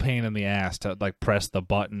royal pain in the ass to like press the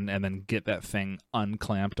button and then get that thing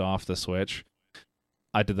unclamped off the Switch.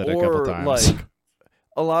 I did that a couple Or times. like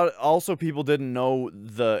a lot also people didn't know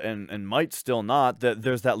and might still not that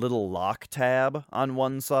there's that little lock tab on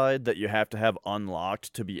one side that you have to have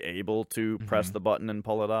unlocked to be able to press Mhm. the button and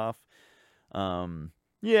pull it off.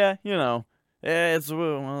 Yeah, it's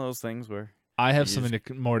one of those things where I have you just,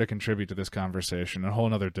 something more to contribute to this conversation, a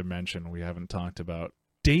whole other dimension we haven't talked about.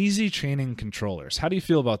 Daisy chaining controllers. How do you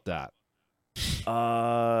feel about that?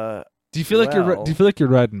 Do you feel like well, you're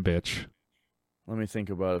riding bitch? let me think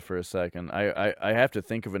about it for a second. I have to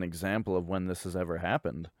think of an example of when this has ever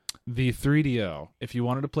happened. The 3DO. If you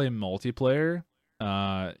wanted to play multiplayer,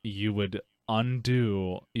 you would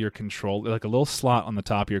undo your control, like a little slot on the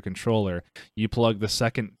top of your controller. You plug the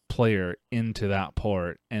second player into that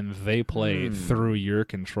port, and they play through your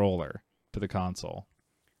controller to the console.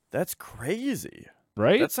 That's crazy.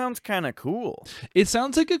 Right? That sounds kind of cool. It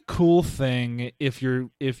sounds like a cool thing if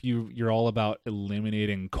you're all about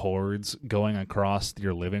eliminating cords going across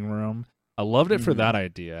your living room. I loved it for that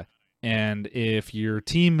idea. And if your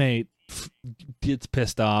teammate gets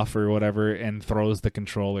pissed off or whatever and throws the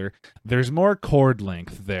controller, there's more cord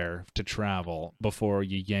length there to travel before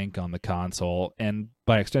you yank on the console, and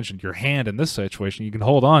by extension your hand in this situation, you can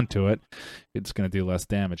hold on to it. It's going to do less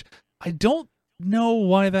damage. I don't know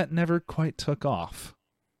why that never quite took off.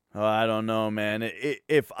 Oh, I don't know, man.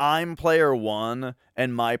 If I'm player 1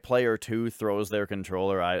 and my player 2 throws their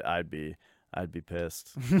controller, I'd be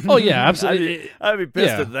pissed. Oh yeah, absolutely. I'd be pissed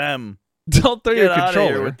Yeah. at them. Don't throw Get your out of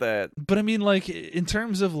controller here with that. But I mean, like, in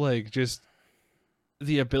terms of like just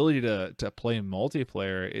the ability to play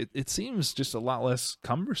multiplayer, it seems just a lot less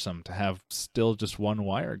cumbersome to have still just one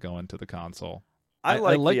wire going to the console. I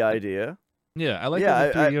like the idea. Yeah, I like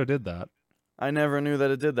that the 3DO did that. I never knew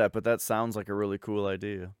that it did that, but that sounds like a really cool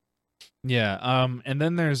idea. Yeah, and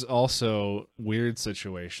then there's also weird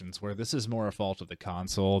situations where this is more a fault of the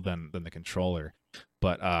console than the controller.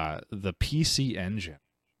 But the PC Engine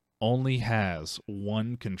only has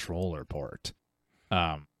one controller port.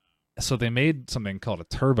 So they made something called a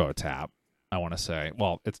Turbo Tap, I want to say.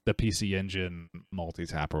 Well, it's the PC Engine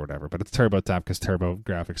multi-tap or whatever, but it's Turbo Tap because Turbo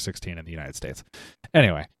Graphics 16 in the United States.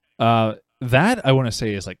 Anyway, that I want to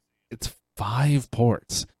say is like, it's 5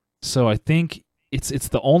 ports. So I think it's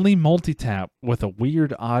the only multi-tap with a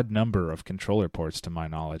weird odd number of controller ports to my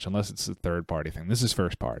knowledge, unless it's a third-party thing. This is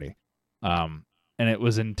first party. And it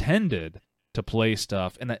was intended to play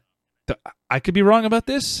stuff, and I could be wrong about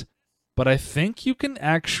this, but I think you can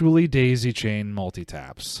actually daisy chain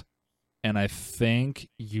multi-taps. And I think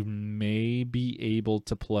you may be able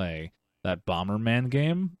to play that Bomberman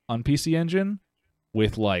game on PC Engine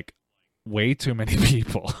with like way too many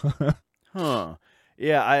people. Huh.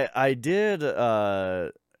 Yeah, I did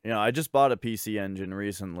I just bought a PC Engine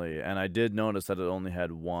recently, and I did notice that it only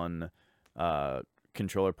had one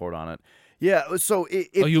controller port on it. Yeah, so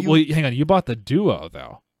hang on, you bought the Duo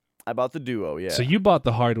though. I bought the Duo, yeah. So you bought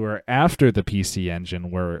the hardware after the PC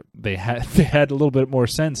Engine, where they had a little bit more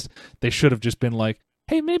sense. They should have just been like,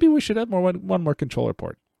 "Hey, maybe we should have one more controller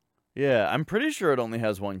port." Yeah, I'm pretty sure it only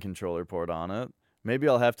has one controller port on it. Maybe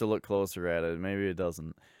I'll have to look closer at it. Maybe it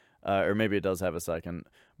doesn't. Or maybe it does have a second.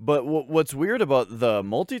 But what's weird about the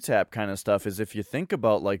multi-tap kind of stuff is if you think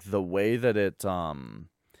about like the way that it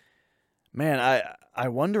man, I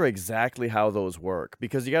wonder exactly how those work,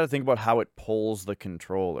 because you got to think about how it pulls the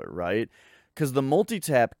controller, right? Cuz the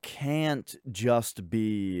multi-tap can't just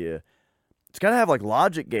be, it's got to have like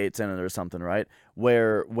logic gates in it or something, right?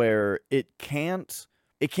 Where it can't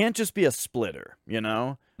just be a splitter,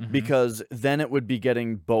 because then it would be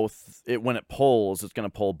getting both. When it pulls, it's going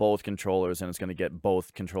to pull both controllers, and it's going to get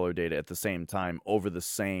both controller data at the same time over the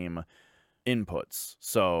same inputs.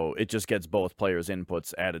 So it just gets both players'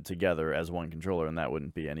 inputs added together as one controller, and that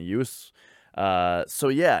wouldn't be any use. So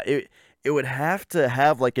yeah, it would have to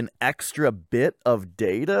have like an extra bit of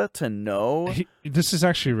data to know. This is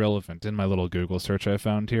actually relevant in my little Google search I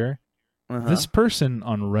found here. Uh-huh. This person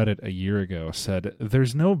on Reddit a year ago said,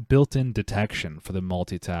 there's no built-in detection for the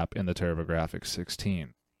multi-tap in the TurboGrafx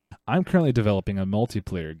 16. I'm currently developing a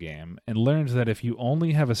multiplayer game and learned that if you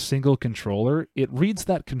only have a single controller, it reads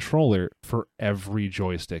that controller for every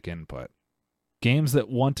joystick input. Games that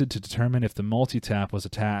wanted to determine if the multi-tap was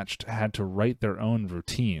attached had to write their own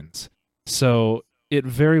routines. So it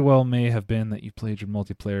very well may have been that you played your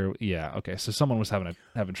multiplayer. Yeah, okay, so someone was having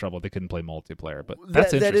trouble. They couldn't play multiplayer, but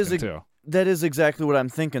that's interesting too. That is exactly what I'm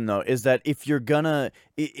thinking, though, is that if you're gonna...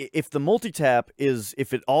 If the multi-tap is...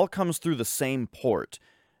 If it all comes through the same port,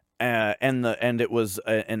 and it was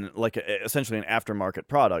essentially an aftermarket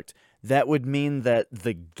product, that would mean that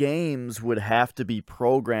the games would have to be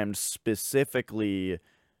programmed specifically...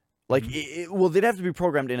 Like, they'd have to be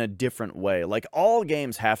programmed in a different way. Like, all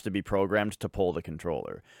games have to be programmed to pull the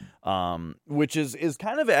controller, which is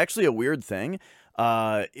kind of actually a weird thing.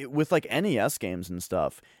 With, like, NES games and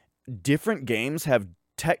stuff, different games have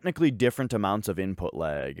technically different amounts of input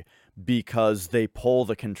lag because they pull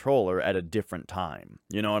the controller at a different time.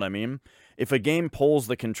 You know what I mean? If a game pulls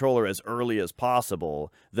the controller as early as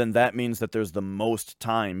possible, then that means that there's the most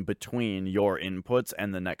time between your inputs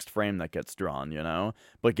and the next frame that gets drawn, you know?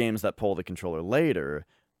 But games that pull the controller later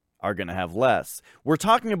are going to have less. We're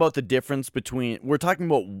talking about the difference between... We're talking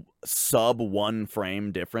about sub 1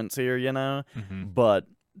 frame difference here, you know? Mm-hmm. But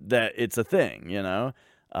that it's a thing, you know?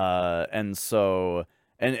 And so...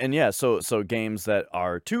 And yeah, so games that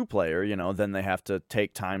are 2-player, you know, then they have to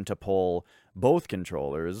take time to pull both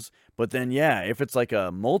controllers. But then, yeah, if it's like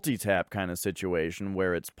a multi-tap kind of situation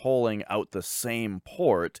where it's pulling out the same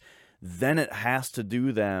port, then it has to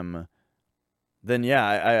do them. Then, yeah,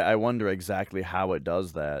 I wonder exactly how it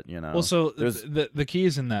does that, you know. Well, so the key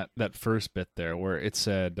is in that first bit there where it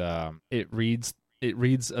said it reads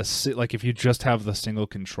like if you just have the single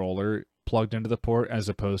controller plugged into the port as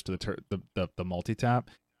opposed to the multi-tap,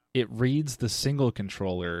 it reads the single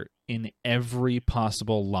controller in every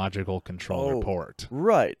possible logical controller port.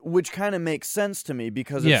 Right, which kind of makes sense to me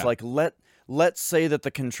because it's like let's say that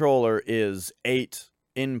the controller is 8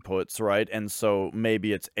 inputs, right? And so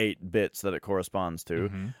maybe it's 8 bits that it corresponds to.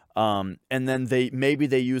 Mm-hmm. And then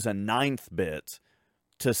they use a 9th bit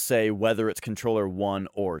to say whether it's controller 1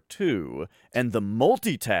 or 2, and the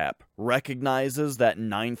multi-tap recognizes that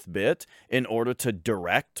 9th bit in order to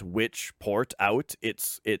direct which port out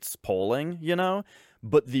it's polling, you know?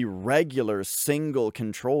 But the regular single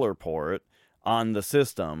controller port on the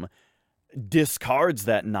system discards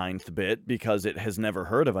that 9th bit because it has never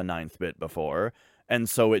heard of a 9th bit before, and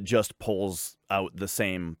so it just pulls out the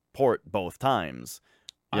same port both times,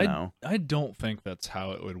 you know? I don't think that's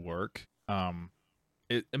how it would work.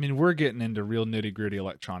 I mean, we're getting into real nitty-gritty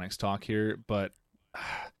electronics talk here, but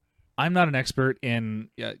I'm not an expert in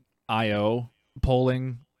I/O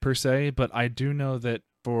polling per se, but I do know that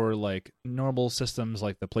for like normal systems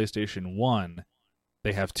like the PlayStation 1,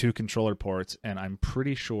 they have 2 controller ports, and I'm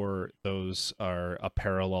pretty sure those are a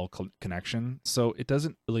parallel connection, so it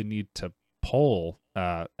doesn't really need to poll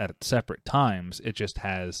at separate times. It just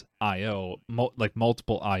has I/O, like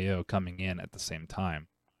multiple I/O coming in at the same time.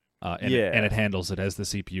 And it handles it as the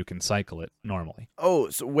CPU can cycle it normally.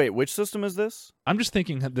 Oh, so wait, which system is this? I'm just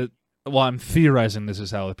thinking that, well, I'm theorizing this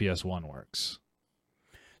is how the PS1 works.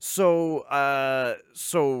 So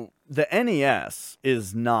the NES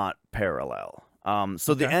is not parallel.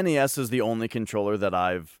 The NES is the only controller that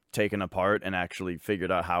I've taken apart and actually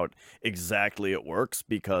figured out how exactly it works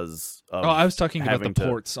because of I was talking about the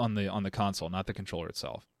ports on the console, not the controller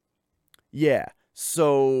itself. Yeah.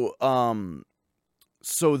 So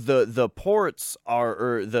the ports are,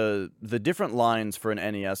 or the different lines for an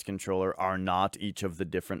NES controller are not each of the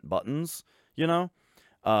different buttons, you know?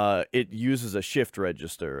 It uses a shift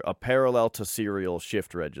register, a parallel to serial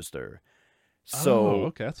shift register. So,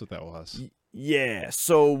 okay, that's what that was. Yeah,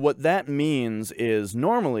 so what that means is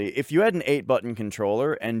normally if you had an 8-button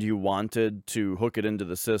controller and you wanted to hook it into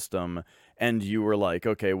the system and you were like,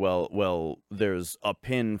 okay, well, there's a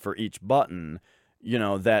pin for each button, you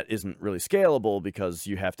know, that isn't really scalable because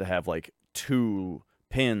you have to have like 2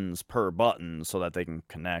 pins per button so that they can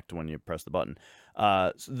connect when you press the button.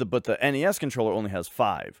 But the NES controller only has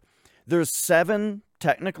 5. There's 7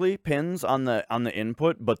 technically pins on the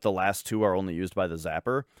input, but the last 2 are only used by the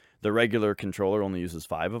zapper. The regular controller only uses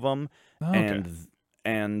 5 of them,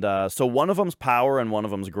 So one of them's power and one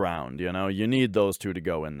of them's ground. You need those two to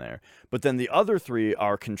go in there. But then the other three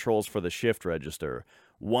are controls for the shift register.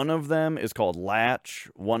 One of them is called latch,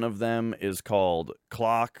 one of them is called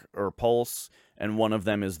clock or pulse, and one of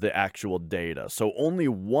them is the actual data. So only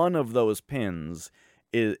one of those pins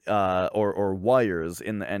is, or wires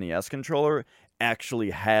in the NES controller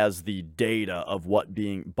actually has the data of what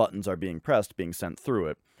buttons are being pressed being sent through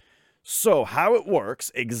it. So how it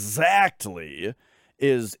works exactly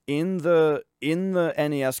is in the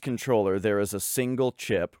NES controller there is a single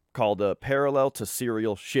chip called a parallel to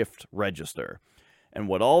serial shift register. And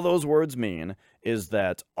what all those words mean is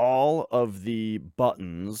that all of the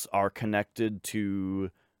buttons are connected to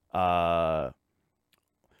all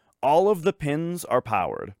of the pins are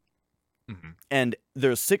powered. Mm-hmm. And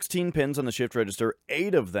there's 16 pins on the shift register.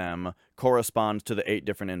 8 of them correspond to the 8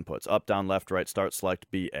 different inputs: up, down, left, right, start, select,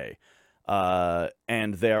 B, A.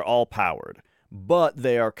 And they're all powered. But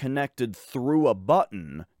they are connected through a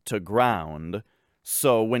button to ground.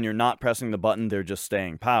 So when you're not pressing the button, they're just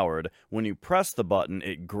staying powered. When you press the button,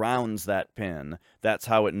 it grounds that pin. That's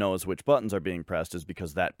how it knows which buttons are being pressed, is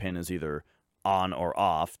because that pin is either on or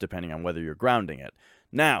off, depending on whether you're grounding it.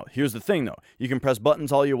 Now, here's the thing, though. You can press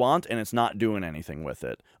buttons all you want, and it's not doing anything with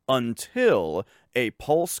it until a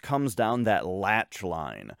pulse comes down that latch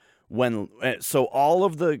line. So all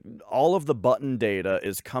of the button data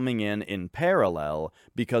is coming in parallel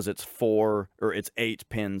because it's 8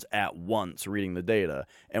 pins at once reading the data.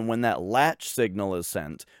 And when that latch signal is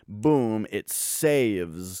sent, boom, it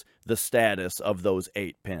saves the status of those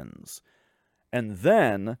 8 pins. And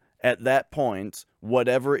then at that point,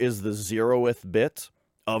 whatever is the 0th bit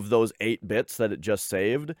of those 8 bits that it just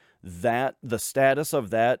saved, that the status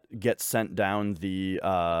of that gets sent down the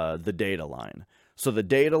data line. So the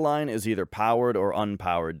data line is either powered or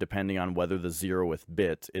unpowered, depending on whether the 0th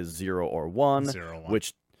bit is 0 or 1, 0, 1.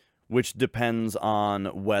 which depends on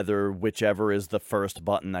whether whichever is the first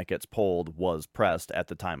button that gets pulled was pressed at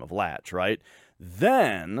the time of latch, right?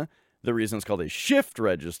 Then, the reason it's called a shift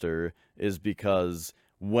register is because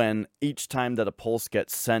when each time that a pulse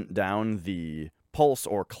gets sent down the pulse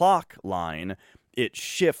or clock line, it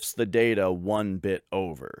shifts the data 1 bit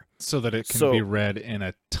over. So that it can be read in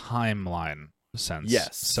a timeline sense.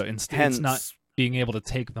 Yes. So it's not being able to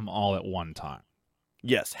take them all at one time.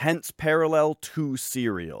 Yes, hence parallel to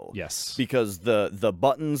serial. Yes. Because the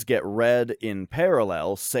buttons get read in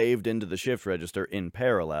parallel, saved into the shift register in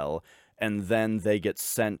parallel, and then they get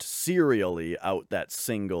sent serially out that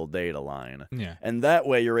single data line. Yeah. And that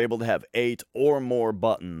way you're able to have 8 or more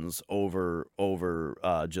buttons over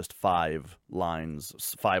just 5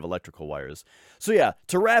 lines, 5 electrical wires. So yeah,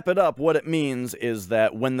 to wrap it up, what it means is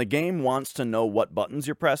that when the game wants to know what buttons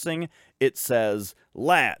you're pressing, it says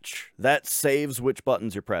latch. That saves which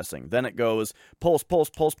buttons you're pressing. Then it goes pulse,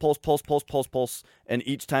 pulse, pulse, pulse, pulse, pulse, pulse, pulse, and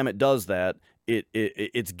each time it does that,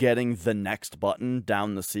 it's getting the next button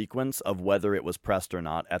down the sequence of whether it was pressed or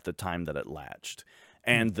not at the time that it latched.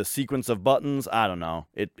 And the sequence of buttons, I don't know.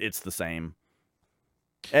 It's the same.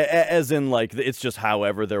 As in, like, it's just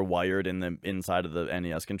however they're wired in the inside of the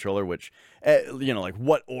NES controller, which, like,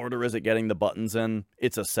 what order is it getting the buttons in?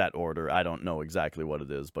 It's a set order. I don't know exactly what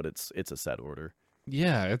it is, but it's a set order.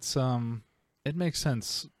 Yeah, it makes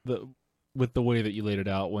sense with the way that you laid it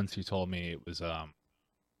out once you told me it was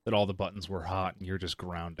that all the buttons were hot and you're just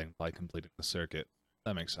grounding by completing the circuit.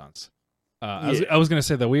 That makes sense. I was going to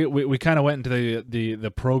say that we kind of went into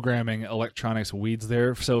the programming electronics weeds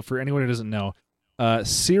there. So for anyone who doesn't know,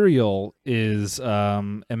 serial is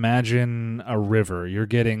imagine a river. You're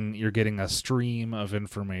getting a stream of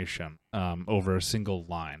information over a single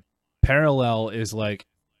line. Parallel is like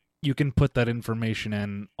you can put that information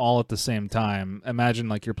in all at the same time. Imagine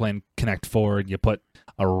like you're playing Connect 4 and you put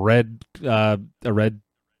a red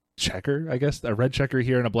checker, I guess, a red checker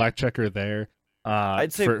here and a black checker there.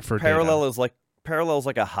 I'd say for parallel data. is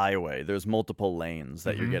like a highway. There's multiple lanes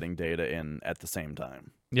that you're getting data in at the same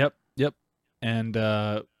time. Yep. And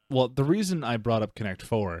well, the reason I brought up Connect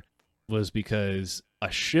 4 was because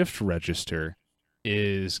a shift register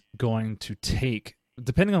is going to take,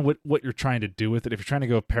 depending on what you're trying to do with it, if you're trying to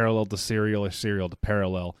go parallel to serial or serial to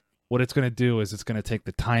parallel, what it's going to do is it's going to take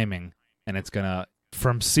the timing and it's going to,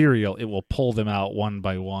 from serial, it will pull them out one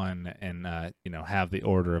by one and have the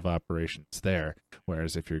order of operations there.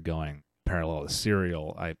 Whereas if you're going parallel to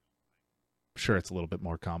serial, I'm sure it's a little bit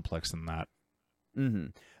more complex than that.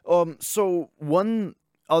 Mm-hmm. So one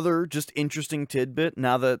other just interesting tidbit,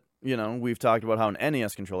 now that we've talked about how an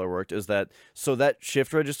NES controller worked, is that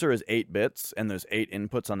shift register is 8 bits and there's 8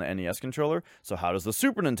 inputs on the NES controller. So how does the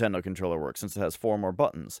Super Nintendo controller work since it has 4 more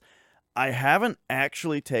buttons? I haven't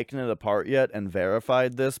actually taken it apart yet and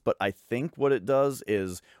verified this, but I think what it does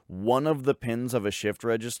is one of the pins of a shift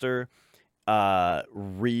register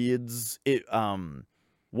reads it. One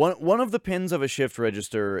of the pins of a shift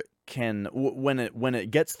register can when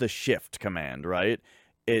it gets the shift command, right?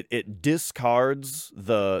 It discards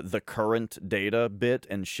the current data bit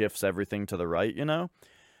and shifts everything to the right, you know?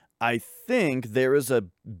 I think there is a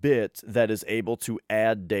bit that is able to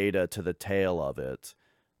add data to the tail of it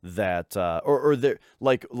that or there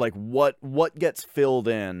like what gets filled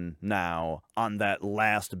in now on that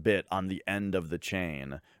last bit on the end of the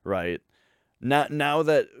chain, right? Now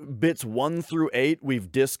that bits 1 through 8,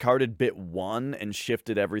 we've discarded bit 1 and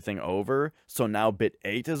shifted everything over. So now bit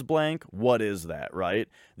 8 is blank. What is that, right?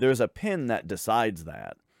 There's a pin that decides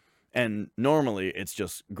that. And normally it's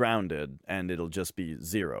just grounded and it'll just be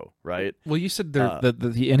 0, right? Well, you said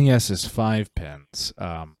the NES is 5 pins.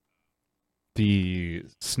 The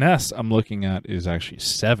SNES I'm looking at is actually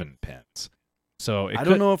 7 pins. So I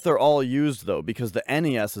don't know if they're all used, though, because the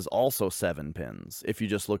NES is also 7 pins, if you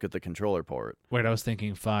just look at the controller port. Wait, I was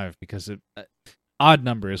thinking 5, because odd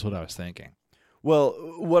number is what I was thinking. Well,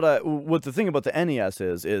 what the thing about the NES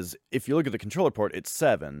is if you look at the controller port, it's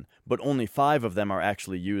 7, but only 5 of them are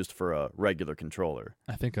actually used for a regular controller.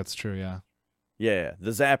 I think that's true, yeah. Yeah, the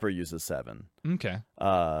Zapper uses 7. Okay.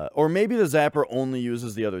 Or maybe the Zapper only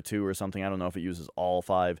uses the other 2 or something. I don't know if it uses all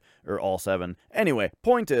 5 or all 7. Anyway,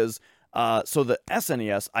 point is, so the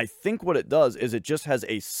SNES, I think what it does is it just has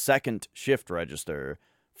a second shift register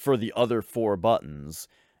for the other 4 buttons.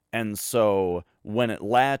 And so when it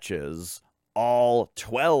latches, all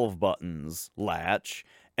 12 buttons latch,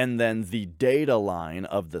 and then the data line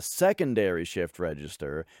of the secondary shift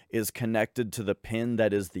register is connected to the pin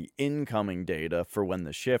that is the incoming data for when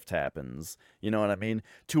the shift happens. You know what I mean?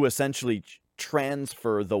 To essentially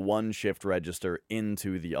transfer the one shift register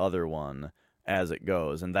into the other one as it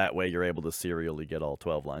goes, and that way you're able to serially get all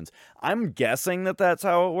 12 lines. I'm guessing that that's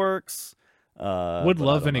how it works. Would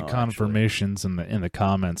love any confirmations in the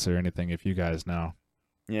comments or anything if you guys know.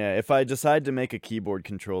 Yeah, if I decide to make a keyboard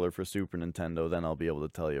controller for Super Nintendo, then I'll be able to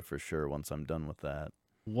tell you for sure once I'm done with that.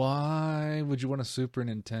 Why would you want a Super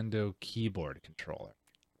Nintendo keyboard controller?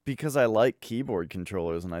 Because I like keyboard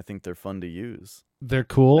controllers and I think they're fun to use. They're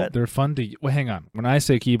cool. They're fun to... Well, hang on. When I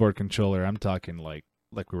say keyboard controller, I'm talking like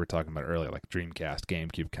we were talking about earlier, like Dreamcast,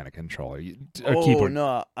 GameCube kind of controller. Keyboard.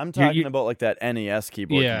 No, I'm talking about like that NES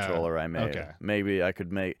keyboard controller I made. Okay. Maybe I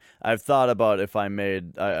could make... I've thought about if I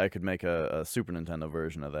could make a Super Nintendo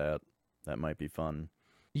version of that. That might be fun.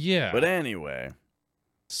 Yeah. But anyway.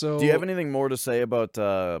 So, do you have anything more to say about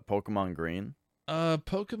Pokemon Green?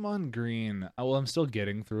 Pokemon Green. Well, I'm still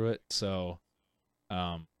getting through it, so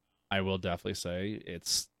I will definitely say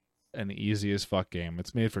it's an easy as fuck game.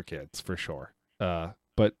 It's made for kids, for sure.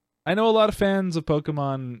 But I know a lot of fans of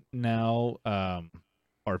Pokemon now,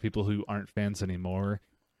 or people who aren't fans anymore,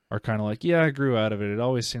 are kind of like, yeah, I grew out of it. It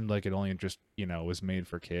always seemed like it only just, was made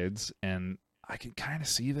for kids, and I can kind of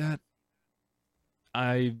see that.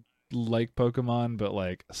 I like Pokemon, but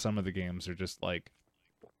like some of the games are just like,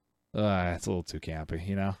 it's a little too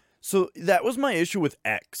campy, So that was my issue with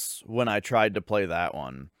X when I tried to play that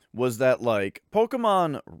one, was that like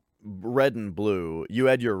Pokemon Red and Blue, you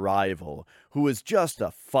had your rival who was just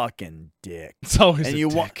a fucking dick. It's always and a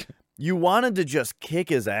dick. You wanted to just kick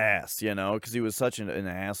his ass, because he was such an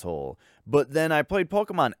asshole. But then I played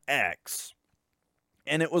Pokemon X,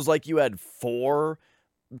 and it was like you had 4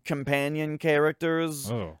 companion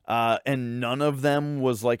characters, and none of them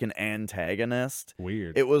was like an antagonist.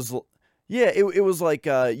 Weird. It was... Yeah, it was like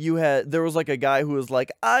there was like a guy who was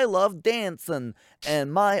like, I love dancing,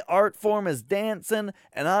 and my art form is dancing,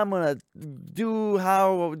 and I'm gonna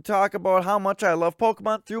talk about how much I love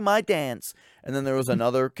Pokemon through my dance. And then there was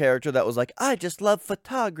another character that was like, I just love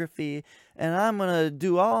photography, and I'm gonna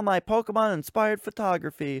do all my Pokemon inspired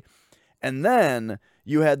photography. And then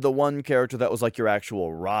you had the one character that was like your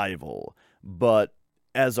actual rival, but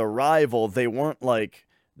as a rival, they weren't like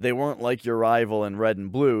your rival in Red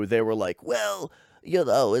and Blue. They were like, well,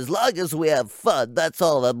 as long as we have fun, that's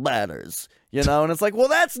all that matters. And it's like, well,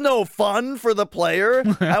 that's no fun for the player.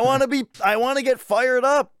 I want to get fired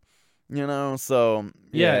up. So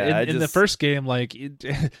in the first game, like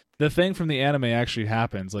the thing from the anime actually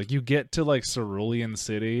happens. Like you get to like Cerulean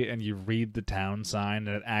City and you read the town sign,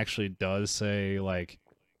 and it actually does say like,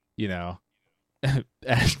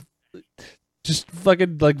 just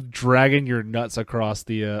fucking like dragging your nuts across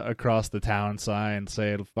the town sign,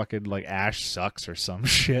 saying fucking like Ash sucks or some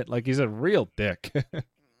shit. Like he's a real dick.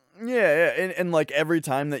 and like every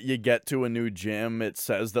time that you get to a new gym, it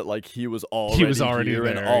says that like he was already here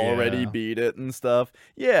there, and already yeah. beat it and stuff.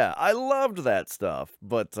 Yeah, I loved that stuff.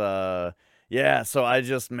 But yeah, so I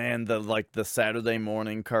just the Saturday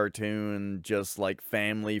morning cartoon, just like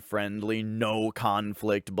family friendly, no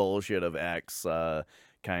conflict bullshit of X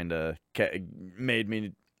kind of made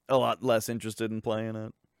me a lot less interested in playing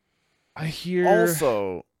it. I hear.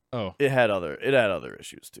 Also, Oh, it had other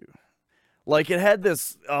issues too. Like it had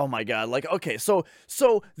this, oh my god, like okay, so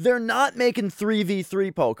they're not making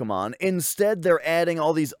 3v3 Pokemon. Instead, they're adding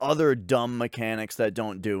all these other dumb mechanics that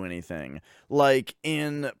don't do anything. Like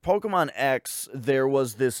in Pokemon X, there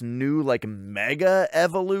was this new like Mega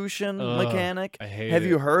Evolution mechanic. I hate Have it.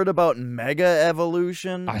 you heard about Mega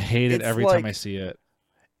Evolution? I hate it every time I see it.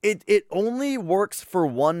 It only works for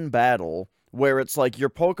one battle, where it's like your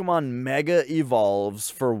Pokemon mega evolves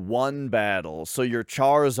for one battle. So your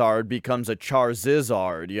Charizard becomes a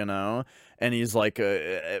Charizard, you know? And he's like,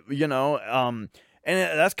 and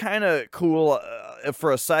that's kind of cool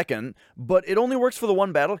for a second, but it only works for the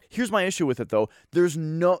one battle. Here's my issue with it, though.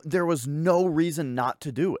 There was no reason not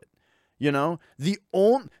to do it. You know? There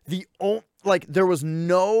was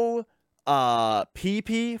no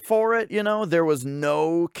PP for it, you know. There was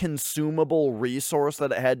no consumable resource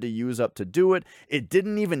that it had to use up to do it. It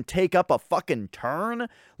didn't even take up a fucking turn.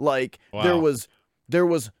 Like Wow. there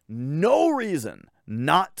was no reason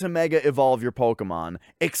not to mega evolve your Pokemon,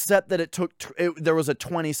 except that there was a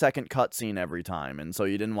 20-second cutscene every time, and so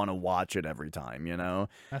you didn't want to watch it every time, you know.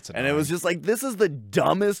 That's and it was just like, this is the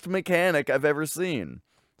dumbest mechanic I've ever seen.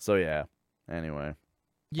 So yeah, anyway,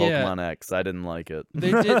 Pokemon X, I didn't like it.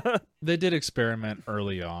 They did experiment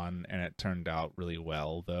early on, and it turned out really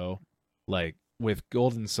well, though. Like with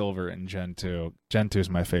Gold and Silver and Gen 2. Gen 2 is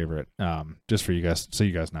my favorite. Just for you guys, so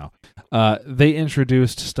you guys know. They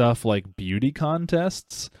introduced stuff like beauty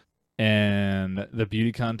contests, and the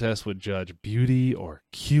beauty contest would judge beauty or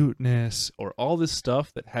cuteness or all this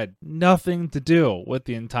stuff that had nothing to do with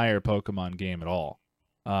the entire Pokemon game at all.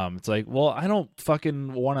 It's like, well, I don't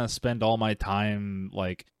fucking want to spend all my time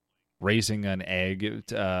like raising an egg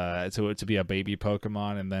to be a baby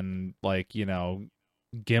Pokemon, and then like, you know,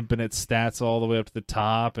 gimping its stats all the way up to the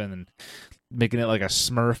top and making it like a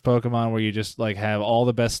Smurf Pokemon where you just like have all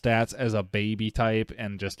the best stats as a baby type,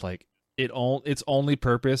 and just like its only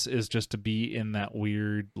purpose is just to be in that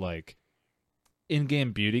weird like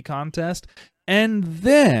in-game beauty contest. And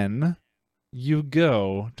then you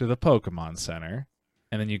go to the Pokemon Center,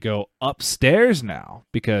 and then you go upstairs now,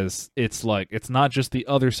 because it's like, it's not just the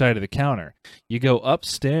other side of the counter. You go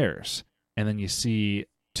upstairs, and then you see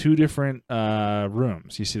two different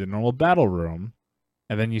rooms. You see the normal battle room,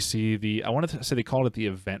 and then you see I want to say they called it the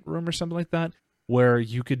event room or something like that, where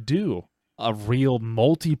you could do a real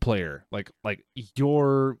multiplayer, like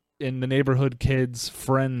your in the neighborhood kids'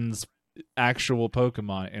 friends' actual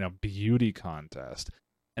Pokemon in a beauty contest.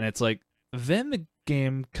 And it's like, then the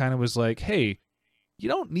game kind of was like, hey, you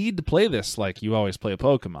don't need to play this like you always play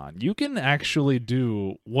Pokemon. You can actually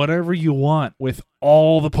do whatever you want with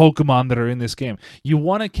all the Pokemon that are in this game. You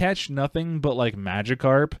want to catch nothing but like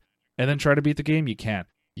Magikarp and then try to beat the game? You can.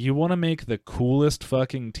 You want to make the coolest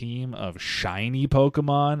fucking team of shiny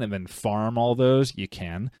Pokemon and then farm all those? You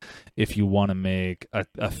can. If you want to make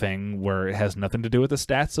a thing where it has nothing to do with the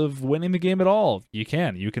stats of winning the game at all, you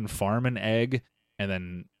can. You can farm an egg and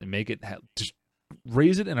then make it just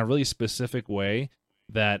raise it in a really specific way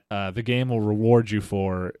that the game will reward you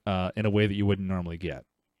for in a way that you wouldn't normally get.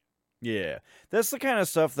 Yeah, that's the kind of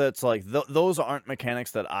stuff that's like, those aren't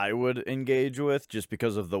mechanics that I would engage with just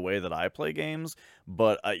because of the way that I play games.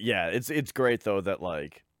 But yeah, it's great though that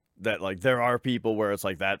there are people where it's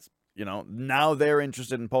like, that's, you know, now they're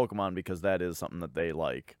interested in Pokemon because that is something that they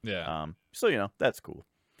like. Yeah. So, you know, that's cool.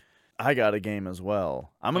 I got a game as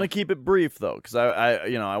well. I'm gonna keep it brief though, because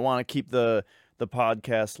I want to keep the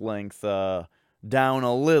podcast length down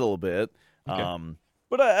a little bit. Okay.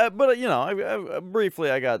 But you know, I briefly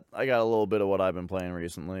I got a little bit of what I've been playing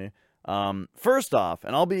recently. First off,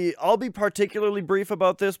 and I'll be particularly brief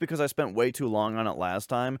about this because I spent way too long on it last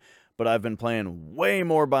time, but I've been playing way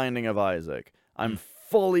more Binding of Isaac. I'm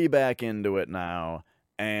fully back into it now,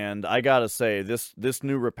 and I gotta say, this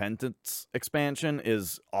new Repentance expansion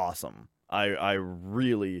is awesome. I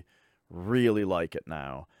really, really like it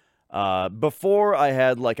now. Before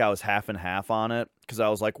I was half and half on it, because I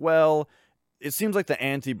was like, well, it seems like the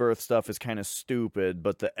anti-birth stuff is kind of stupid,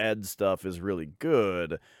 but the Ed stuff is really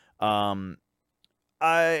good. At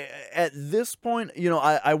this point, you know,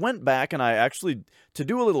 I went back and I actually, to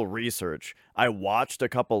do a little research, I watched a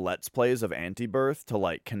couple Let's Plays of Anti-Birth to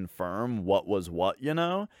like confirm what was what, you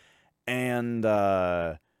know? And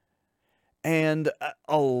And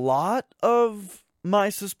a lot of my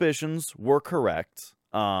suspicions were correct.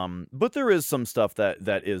 But there is some stuff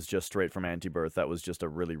that is just straight from Antibirth that was just a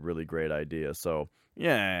really, really great idea. So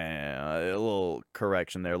yeah, a little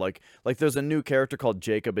correction there. Like there's a new character called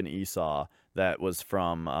Jacob and Esau that was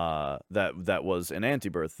from that was an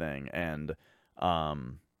Antibirth thing, and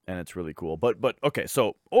it's really cool. But okay,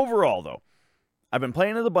 so overall though, I've been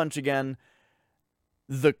playing it a bunch again.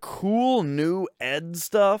 The cool new Ed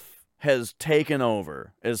stuff has taken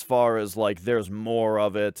over as far as like there's more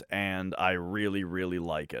of it, and I really, really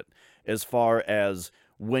like it. As far as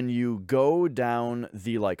when you go down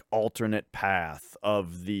the like alternate path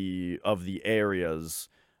of the areas,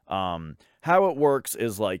 how it works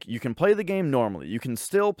is like you can play the game normally. You can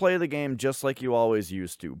still play the game just like you always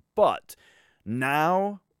used to, but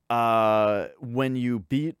now when you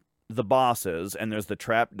beat the bosses and there's the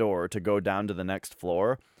trap door to go down to the next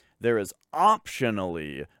floor, there is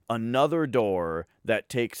optionally another door that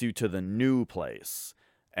takes you to the new place.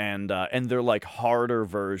 And they're like harder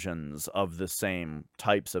versions of the same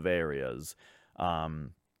types of areas.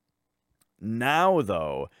 Now,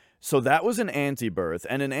 though, so that was an Antibirth.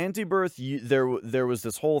 And in Antibirth, there was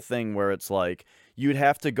this whole thing where it's like you'd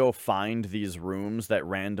have to go find these rooms that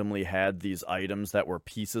randomly had these items that were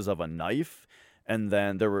pieces of a knife. And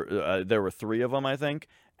then there were 3 of them, I think.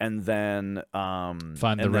 And then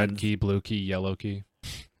find the red key, blue key, yellow key.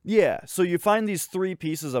 Yeah, so you find these 3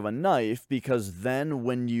 pieces of a knife, because then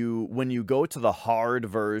when you go to the hard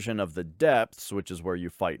version of the depths, which is where you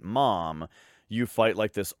fight Mom, you fight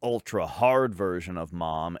like this ultra hard version of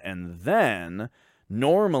Mom, and then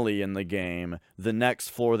normally in the game, the next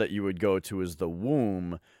floor that you would go to is the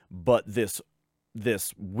womb, but this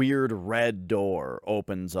weird red door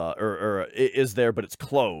opens up, or is there, but it's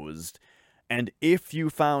closed. And if you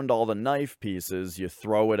found all the knife pieces, you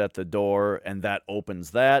throw it at the door, and that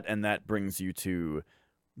opens that, and that brings you to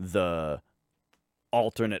the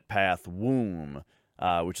alternate path womb,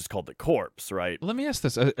 which is called the corpse, right? Let me ask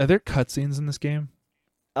this: Are there cutscenes in this game?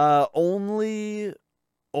 Only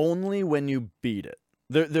when you beat it.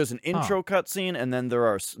 There's an intro cutscene, and then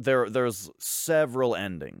there's several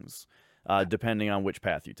endings, depending on which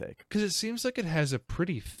path you take. Because it seems like it has a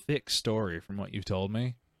pretty thick story from what you told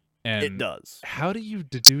me. And it does. How do you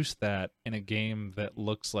deduce that in a game that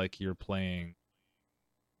looks like you're playing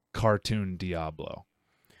cartoon Diablo?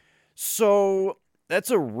 So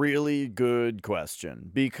that's a really good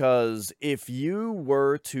question, because if you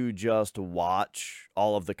were to just watch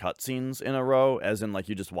all of the cutscenes in a row, as in like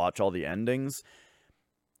you just watch all the endings,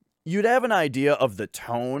 you'd have an idea of the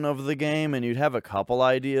tone of the game, and you'd have a couple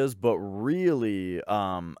ideas, but really,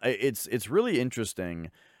 it's really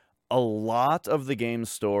interesting. A lot of the game's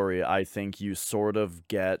story, I think you sort of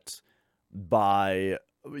get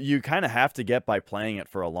you kind of have to get by playing it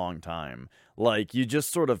for a long time. Like, you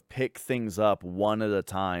just sort of pick things up one at a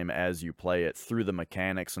time as you play it through the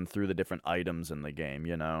mechanics and through the different items in the game,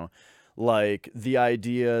 you know? Like, the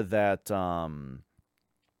idea that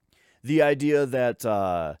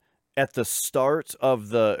at the start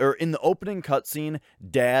of in the opening cutscene,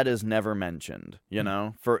 Dad is never mentioned, you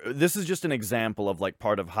know? This is just an example of like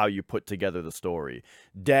part of how you put together the story.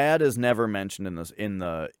 Dad is never mentioned in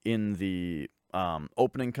the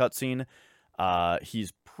opening cutscene.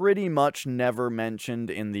 He's pretty much never mentioned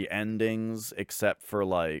in the endings, except for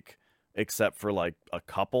like a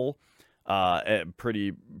couple,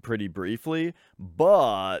 pretty briefly,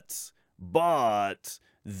 but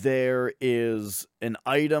there is an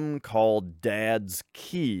item called Dad's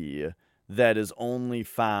Key that is only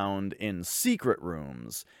found in secret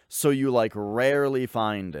rooms, so you like rarely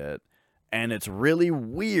find it, and it's really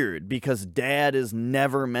weird because Dad is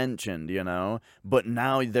never mentioned, you know, but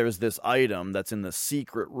now there's this item that's in the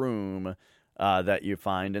secret room that you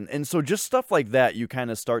find, and so just stuff like that, you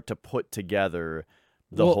kind of start to put together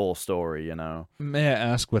the whole story, you know. May I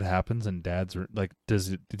ask what happens in Dad's, like,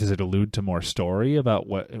 does it allude to more story about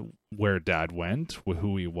where Dad went,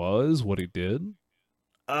 who he was, what he did?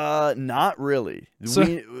 Not really.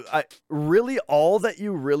 Really all that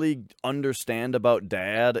you really understand about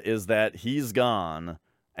Dad is that he's gone,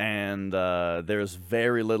 and there's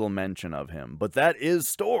very little mention of him. But that is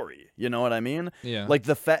story, you know what I mean? Yeah. Like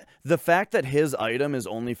the fact that his item is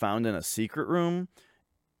only found in a secret room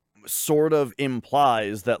sort of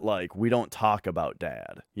implies that like we don't talk about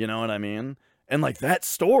Dad, you know what I mean? And like that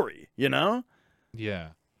story, you know? Yeah,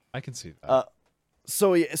 I can see that.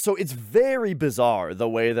 So it's very bizarre the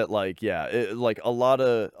way that like like a lot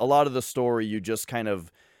of the story you just kind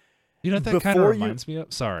of, you know what that kind of reminds me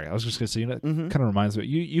of? Sorry, I was just gonna say, you know, kind of reminds me.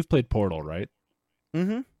 You've played Portal, right?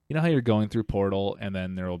 Mm-hmm. you know how you're going through Portal and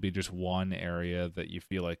then there will be just one area that you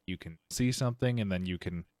feel like you can see something, and then you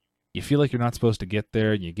feel like you're not supposed to get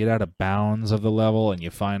there, and you get out of bounds of the level, and you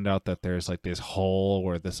find out that there's like this hole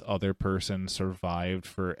where this other person survived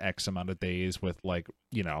for X amount of days with, like,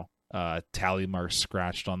 tally marks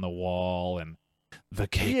scratched on the wall, and the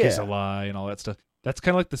cake is a Yeah. lie and all that stuff. That's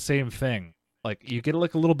kind of like the same thing. Like, you get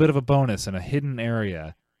like a little bit of a bonus in a hidden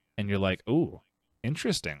area, and you're like, ooh,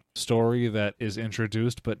 interesting story that is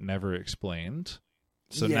introduced but never explained.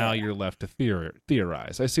 So now Yeah. you're left to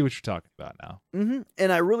theorize. I see what you're talking about now.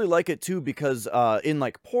 And I really like it too because in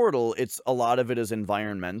like Portal, it's a lot of it is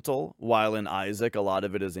environmental, while in Isaac, a lot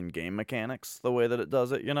of it is in game mechanics. The way that it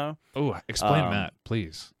does it, Oh, explain Um, that,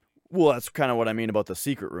 please. Well, that's kind of what I mean about the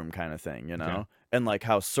secret room kind of thing, Okay. and like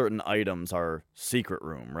how certain items are secret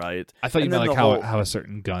room, right? I thought you And meant then like the how whole a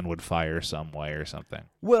certain gun would fire some way or something.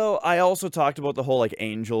 Well, I also talked about the whole like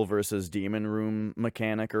angel versus demon room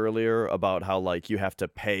mechanic earlier about how like you have to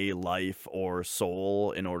pay life or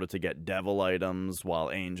soul in order to get devil items while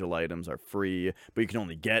angel items are free, but you can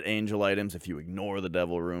only get angel items if you ignore the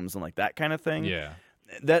devil rooms and like that kind of thing. Yeah.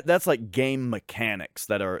 That's like game mechanics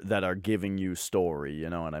that are giving you story, you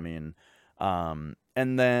know what I mean?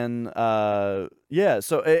 And then yeah,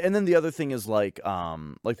 so and then the other thing is like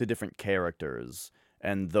the different characters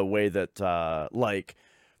and the way that like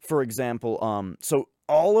for example so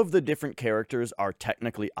all of the different characters are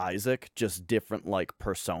technically Isaac, just different like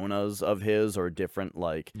personas of his or different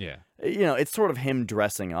like Yeah. it's sort of him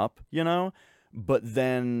dressing up, but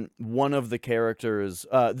then one of the characters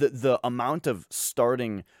the amount of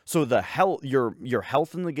starting, so the health, your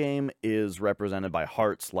health in the game is represented by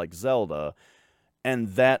hearts like Zelda, and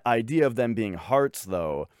that idea of them being hearts,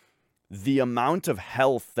 though, the amount of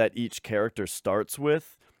health that each character starts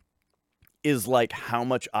with is like how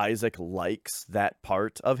much Isaac likes that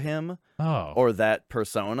part of him Oh. or that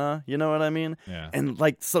persona, you know what I mean? Yeah. And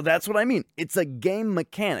like, so that's what I mean. It's a game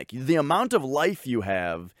mechanic. The amount of life you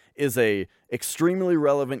have is a extremely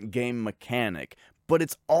relevant game mechanic, but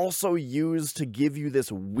it's also used to give you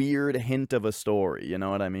this weird hint of a story, you know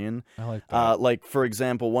what I mean? I like that. Like, for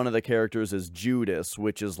example, one of the characters is Judas,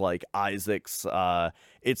 which is like Isaac's,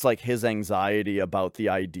 it's like his anxiety about the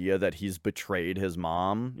idea that he's betrayed his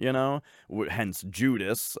mom, hence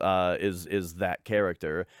Judas is that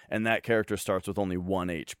character, and that character starts with only 1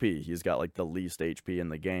 HP. He's got like the least HP in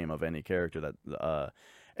the game of any character that,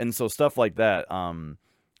 and so stuff like that,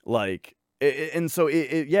 like, and so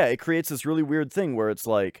it creates this really weird thing where it's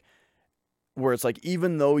like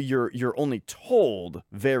even though you're only told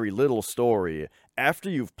very little story, after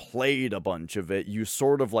you've played a bunch of it, you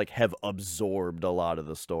sort of like have absorbed a lot of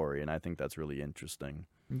the story, and I think that's really interesting.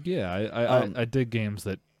 Yeah, I dig games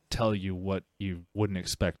that tell you what you wouldn't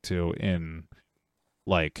expect to in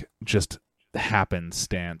like just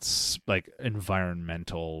happenstance, like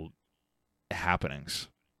environmental happenings.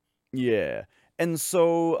 Yeah. And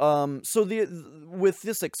so, with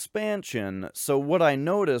this expansion, so what I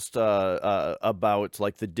noticed about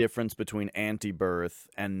like the difference between Anti-Birth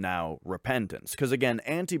and now Repentance, because again,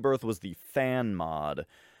 Anti-Birth was the fan mod,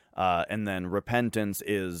 and then Repentance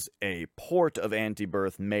is a port of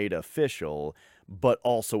Anti-Birth made official, but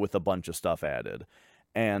also with a bunch of stuff added.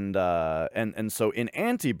 And so in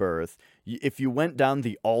Anti-Birth, if you went down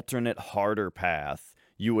the alternate harder path,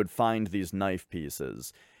 you would find these knife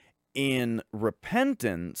pieces. In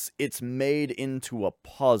Repentance, it's made into a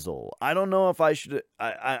puzzle. I don't know if I should.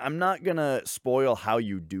 I'm not gonna spoil how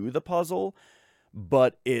you do the puzzle,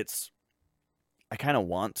 but I kind of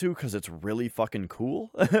want to because it's really fucking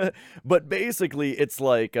cool. But basically, it's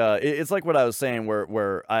like what I was saying,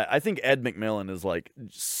 where I think Ed McMillan is like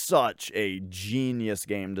such a genius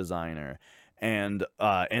game designer, and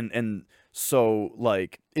so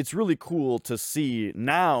like it's really cool to see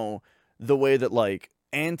now the way that like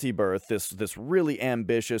Anti-Birth, this really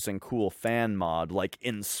ambitious and cool fan mod, like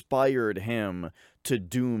inspired him to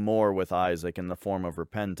do more with Isaac in the form of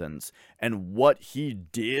Repentance, and what he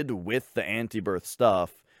did with the Anti-Birth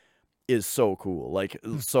stuff is so cool. Like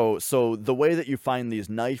so the way that you find these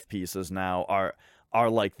knife pieces now are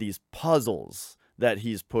like these puzzles that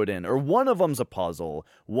he's put in, or one of them's a puzzle,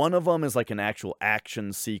 one of them is like an actual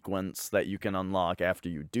action sequence that you can unlock after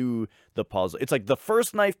you do the puzzle. It's like the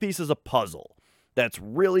first knife piece is a puzzle that's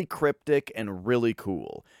really cryptic and really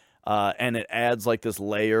cool. And it adds like this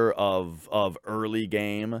layer of early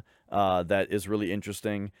game that is really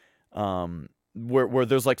interesting. Where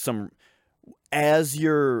there's like some, as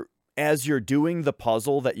you're as you're doing the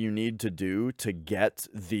puzzle that you need to do to get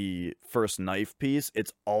the first knife piece,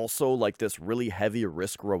 it's also like this really heavy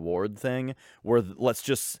risk reward thing where let's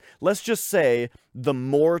just say the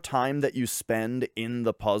more time that you spend in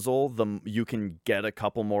the puzzle, you can get a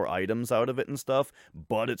couple more items out of it and stuff,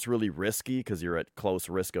 but it's really risky because you're at close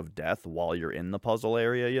risk of death while you're in the puzzle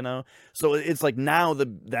area, you know? So it's like now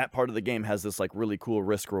that part of the game has this like really cool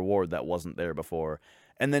risk reward that wasn't there before.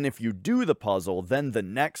 And then if you do the puzzle, then the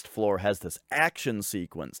next floor has this action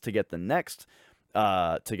sequence to get the next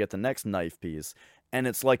knife piece. And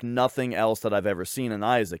it's like nothing else that I've ever seen in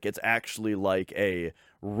Isaac. It's actually like a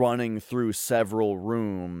running through several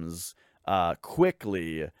rooms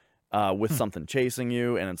quickly with something chasing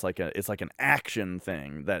you, and it's like an action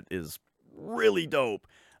thing that is really dope.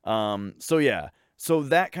 So yeah. So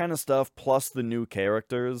that kind of stuff, plus the new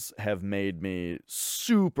characters, have made me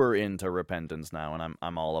super into Repentance now, and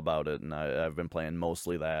I'm all about it, and I've been playing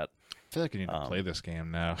mostly that. I feel like you need to play this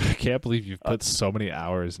game now. I can't believe you've put so many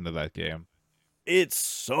hours into that game. It's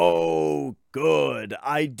so good.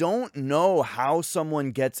 I don't know how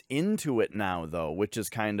someone gets into it now, though, which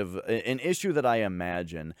is kind of an issue that I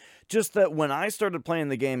imagine. Just that when I started playing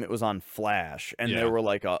the game, it was on Flash, and there were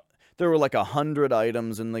like 100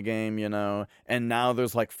 items in the game, you know, and now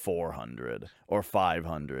there's like 400 or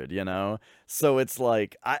 500, you know? So it's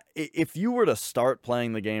like, if you were to start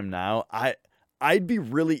playing the game now, I'd be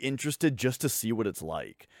really interested just to see what it's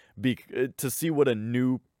like, to see what a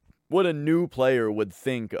new player would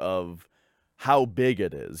think of how big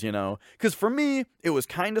it is, you know? Because for me, it was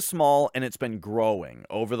kind of small, and it's been growing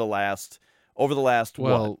over the last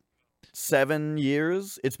what? 7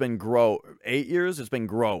 years, it's been 8 years, it's been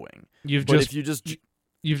growing. You've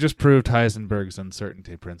just proved Heisenberg's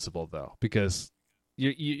uncertainty principle, though, because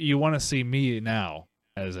you want to see me now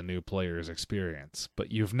as a new player's experience,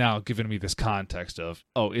 but you've now given me this context of,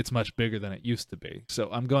 oh, it's much bigger than it used to be. So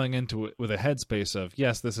I'm going into it with a headspace of,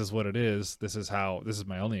 yes, this is what it is. This is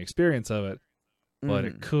my only experience of it. But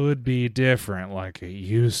it could be different like it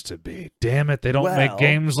used to be. Damn it, they don't make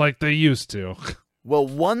games like they used to. Well,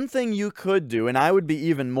 one thing you could do, and I would be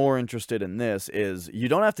even more interested in this, is you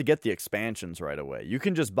don't have to get the expansions right away. You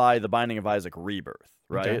can just buy The Binding of Isaac Rebirth,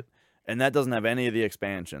 right? Okay. And that doesn't have any of the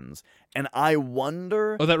expansions. And I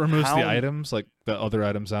wonder... Oh, that removes the items? Like the other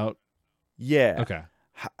items out? Yeah. Okay.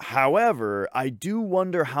 However, I do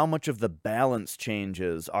wonder how much of the balance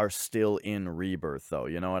changes are still in Rebirth, though.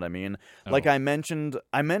 You know what I mean? Oh. Like I mentioned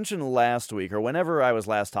last week, or whenever I was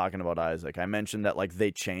last talking about Isaac, I mentioned that like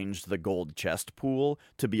they changed the gold chest pool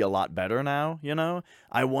to be a lot better now. You know,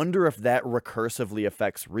 I wonder if that recursively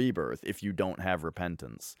affects Rebirth if you don't have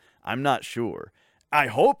Repentance. I'm not sure. I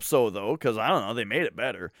hope so, though, because I don't know, they made it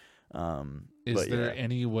better. Is there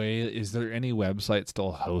any website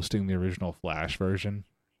still hosting the original Flash version?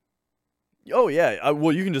 Oh yeah,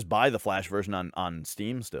 well you can just buy the Flash version on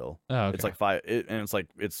Steam still. Oh, okay. It's like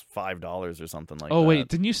it's $5 or something like that. Oh wait,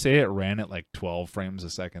 didn't you say it ran at like 12 frames a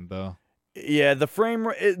second though? Yeah, the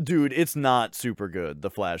dude, it's not super good, the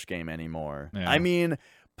Flash game anymore. Yeah. I mean,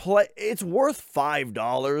 it's worth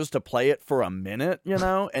 $5 to play it for a minute, you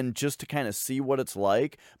know, and just to kind of see what it's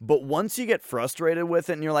like. But once you get frustrated with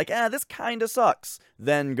it and you're like, this kind of sucks,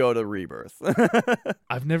 then go to Rebirth.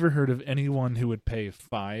 I've never heard of anyone who would pay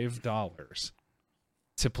 $5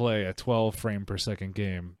 to play a 12 frame per second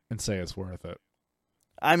game and say it's worth it.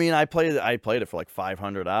 I mean, I played it for like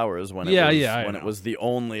 500 hours when it was the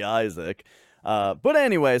only Isaac. But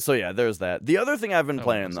anyway, so yeah, there's that. The other thing I've been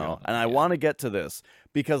playing, though, and I want to get to this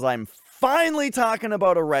because I'm finally talking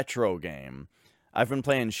about a retro game. I've been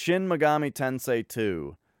playing Shin Megami Tensei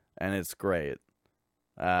 2, and it's great.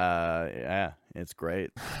 Yeah, it's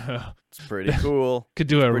great. It's pretty cool. Could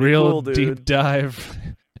do a real deep dive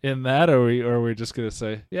in that, or we're just going to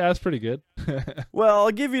say, yeah, it's pretty good. Well,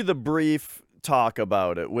 I'll give you the brief talk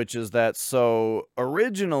about it, which is that so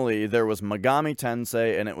originally there was Megami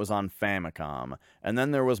Tensei and it was on Famicom, and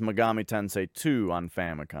then there was Megami Tensei 2 on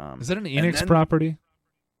Famicom. Is that an Enix property?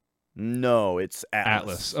 No, it's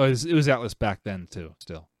Atlas. Oh, it was Atlas back then too.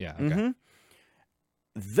 Still, yeah. Okay. Mm-hmm.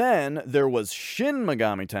 Then there was Shin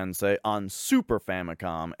Megami Tensei on Super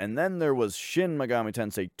Famicom, and then there was Shin Megami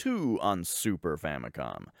Tensei 2 on Super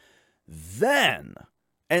Famicom. Then,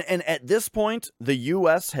 and at this point, the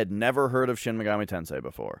US had never heard of Shin Megami Tensei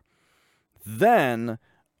before. Then,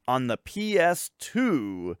 on the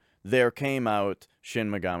PS2, there came out Shin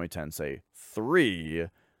Megami Tensei 3,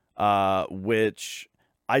 which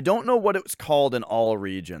I don't know what it was called in all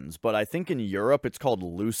regions, but I think in Europe it's called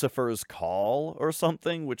Lucifer's Call or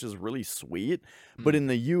something, which is really sweet. But in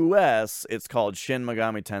the US, it's called Shin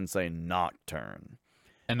Megami Tensei Nocturne.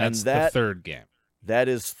 And that's the third game. That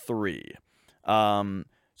is 3.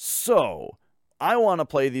 So I want to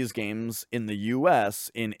play these games in the US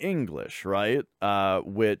in English, right?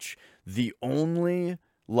 Which the only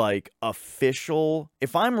like official,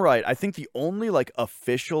 if I'm right, I think the only like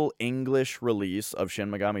official English release of Shin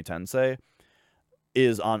Megami Tensei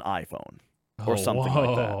is on iPhone or something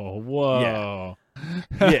like that. Whoa.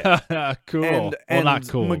 Yeah. Cool. And not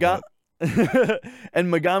cool. And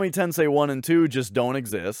Megami Tensei 1 and 2 just don't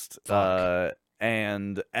exist. Fuck.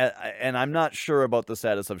 And I'm not sure about the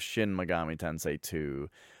status of Shin Megami Tensei 2.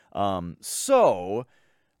 So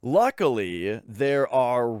luckily there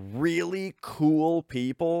are really cool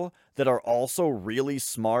people that are also really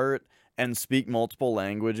smart and speak multiple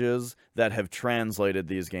languages that have translated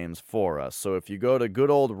these games for us. So if you go to good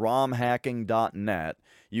old romhacking.net,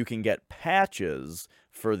 you can get patches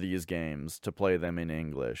for these games to play them in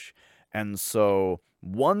English. And so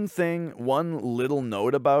one little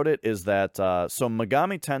note about it is that so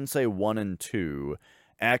Megami Tensei 1 and 2,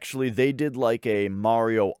 actually they did like a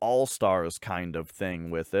Mario All-Stars kind of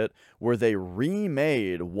thing with it, where they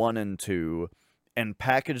remade 1 and 2 and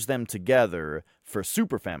packaged them together for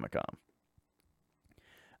Super Famicom.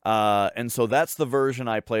 And so that's the version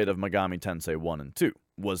I played of Megami Tensei 1 and 2,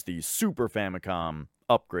 was the Super Famicom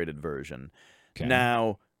upgraded version. Okay.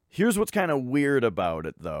 Now, here's what's kind of weird about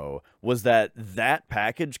it, though, was that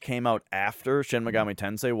package came out after Shin Megami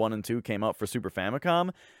Tensei 1 and 2 came out for Super Famicom.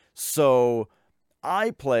 So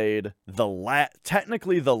I played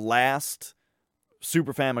technically the last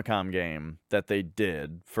Super Famicom game that they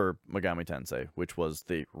did for Megami Tensei, which was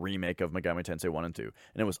the remake of Megami Tensei 1 and 2.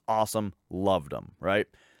 And it was awesome. Loved them, right?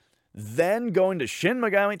 Then going to Shin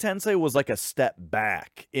Megami Tensei was like a step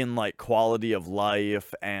back in like quality of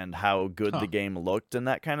life and how good the game looked and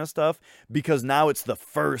that kind of stuff, because now it's the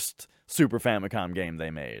first Super Famicom game they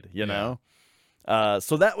made, you know?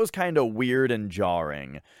 So that was kind of weird and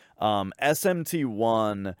jarring.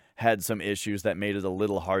 SMT1 had some issues that made it a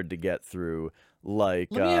little hard to get through. Like,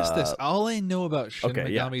 let me ask this. All I know about Shin Okay,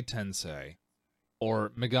 Megami Tensei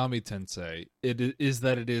or Megami Tensei is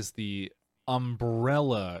that it is the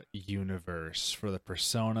umbrella universe for the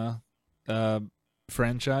Persona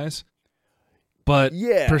franchise. But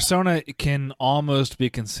Yeah. Persona can almost be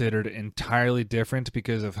considered entirely different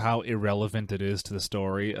because of how irrelevant it is to the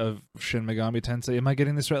story of Shin Megami Tensei. Am I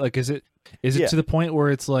getting this right? Like, is it Yeah. to the point where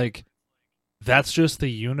it's like, that's just the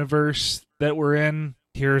universe that we're in?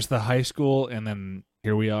 Here's the high school, and then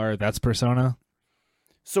here we are. That's Persona?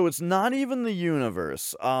 So it's not even the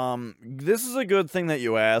universe. This is a good thing that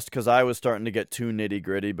you asked, because I was starting to get too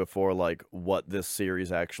nitty-gritty before, like, what this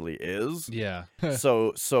series actually is. Yeah.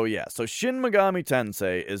 So Shin Megami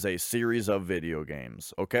Tensei is a series of video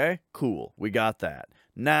games, okay? Cool, we got that.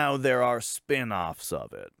 Now there are spin-offs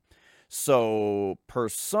of it. So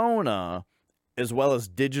Persona, as well as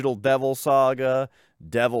Digital Devil Saga,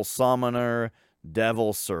 Devil Summoner,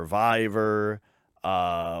 Devil Survivor,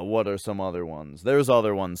 what are some other ones? There's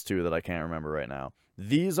other ones too that I can't remember right now.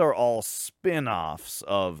 These are all spin-offs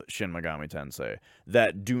of Shin Megami Tensei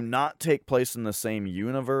that do not take place in the same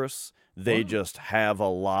universe. They just have a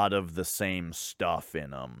lot of the same stuff in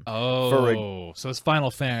them. Oh, so it's Final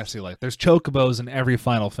Fantasy like. There's chocobos in every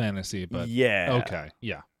Final Fantasy, but yeah. Okay,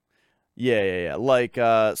 yeah. Yeah. Like,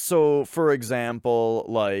 so for example,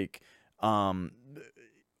 like,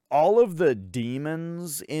 all of the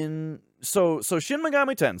demons in so Shin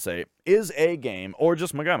Megami Tensei is a game, or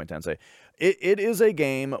just Megami Tensei. It is a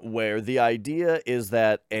game where the idea is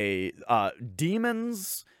that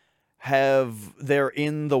demons they're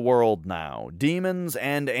in the world now. Demons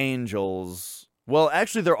and angels. Well,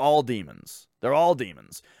 actually, they're all demons. They're all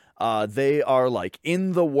demons. They are like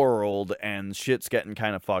in the world, and shit's getting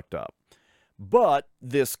kind of fucked up. But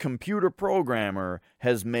this computer programmer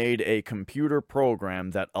has made a computer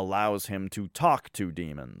program that allows him to talk to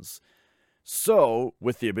demons. So,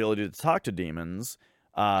 with the ability to talk to demons,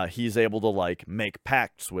 he's able to, like, make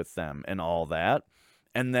pacts with them and all that.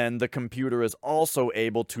 And then the computer is also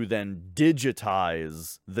able to then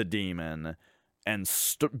digitize the demon and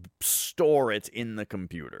store it in the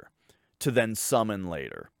computer to then summon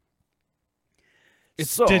later.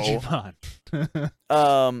 It's Digimon.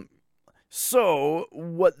 So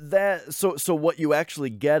what you actually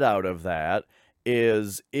get out of that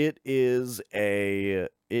is the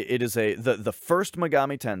first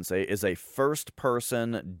Megami Tensei is a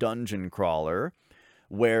first-person dungeon crawler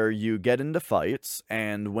where you get into fights,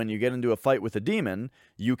 and when you get into a fight with a demon,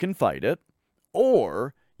 you can fight it,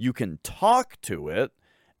 or you can talk to it,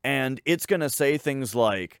 and it's gonna say things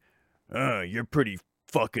like, "You're pretty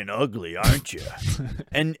fucking ugly, aren't you?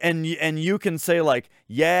 and you can say like,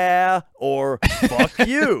 yeah, or fuck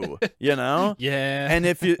you, you know? Yeah. And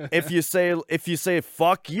if you say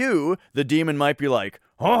fuck you, the demon might be like,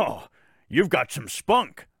 oh, you've got some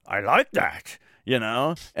spunk. I like that, you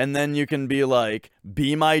know? And then you can be like,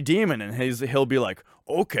 be my demon, and he'll be like,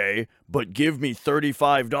 okay, but give me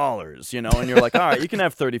 $35, you know? And you're like, all right, you can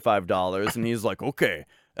have $35, and he's like, okay.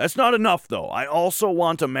 That's not enough, though. I also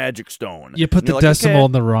want a magic stone. You put And the you're like, decimal okay.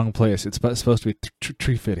 in the wrong place. It's supposed to be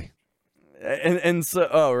 350. And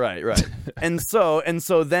so right and so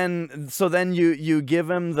then you give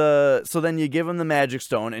him the magic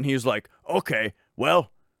stone, and he's like, okay,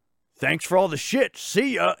 well, thanks for all the shit,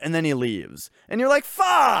 see ya, and then he leaves, and you're like,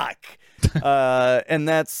 fuck. And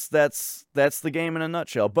that's the game in a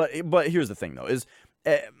nutshell. But here's the thing, though, is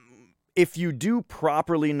if you do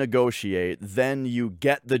properly negotiate, then you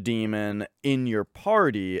get the demon in your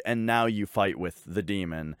party, and now you fight with the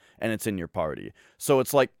demon, and it's in your party. So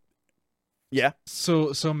it's like, yeah. So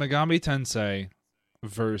Megami Tensei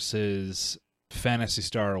versus Phantasy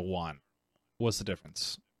Star 1. What's the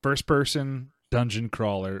difference? First person dungeon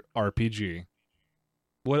crawler RPG.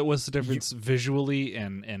 What was the difference visually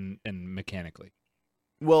and mechanically?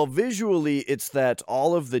 Well, visually, it's that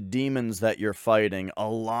all of the demons that you're fighting, a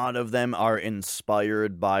lot of them are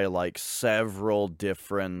inspired by, like, several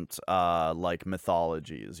different, like,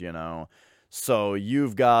 mythologies, you know? So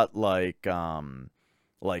you've got, like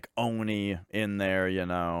Oni in there, you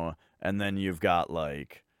know? And then you've got,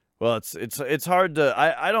 like... Well, it's hard to...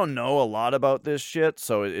 I don't know a lot about this shit,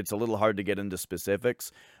 so it's a little hard to get into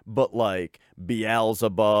specifics. But, like,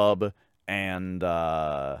 Beelzebub and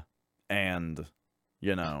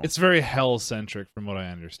you know, it's very hell-centric from what I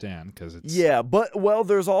understand, because it's... Yeah, but, well,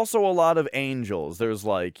 there's also a lot of angels. There's,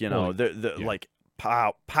 like, you know, like,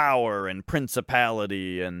 power and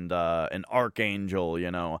principality and an archangel, you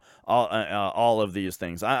know, all of these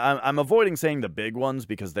things. I'm avoiding saying the big ones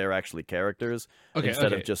because they're actually characters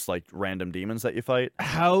instead of just, like, random demons that you fight.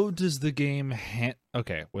 How does the game...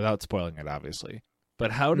 Okay, without spoiling it, obviously.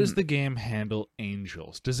 But how does the game handle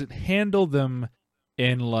angels? Does it handle them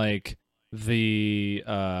in, like... the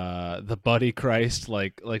Buddy Christ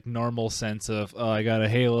like normal sense of, oh, I got a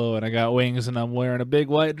halo and I got wings and I'm wearing a big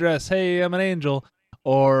white dress, hey, I'm an angel?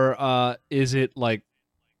 Or is it, like,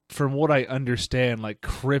 from what I understand, like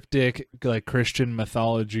cryptic, like Christian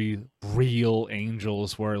mythology, real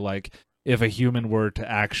angels where, like, if a human were to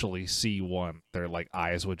actually see one, their, like,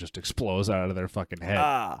 eyes would just explode out of their fucking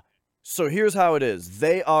head? So here's how it is.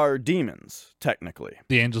 They are demons, technically.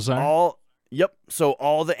 The angels are? Yep, so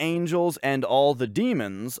all the angels and all the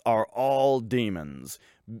demons are all demons.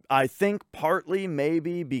 I think partly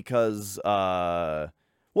maybe because,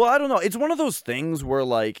 well, I don't know. It's one of those things where,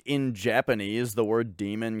 like, in Japanese, the word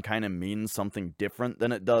demon kind of means something different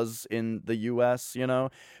than it does in the US, you know?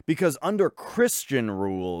 Because under Christian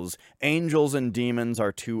rules, angels and demons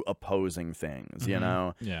are two opposing things, you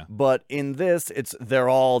know? Yeah. But in this, they're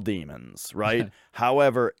all demons, right?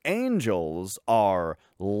 However, angels are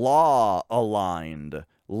law-aligned,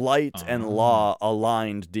 light and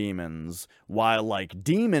law-aligned demons, while, like,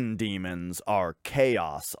 demons are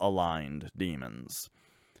chaos-aligned demons.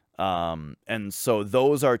 And so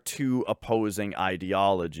those are two opposing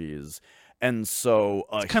ideologies. And so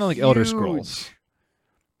it's kind of like Elder Scrolls.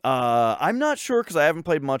 I'm not sure because I haven't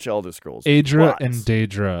played much Elder Scrolls. Aedra and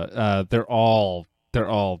Daedra, they're all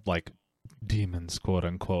like demons, quote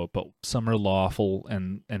unquote, but some are lawful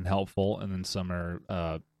and helpful, and then some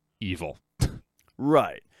are evil.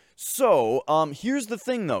 Right. So, here's the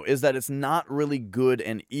thing, though, is that it's not really good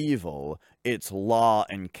and evil. It's law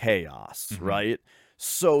and chaos, right?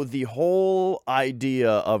 So the whole idea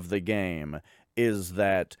of the game is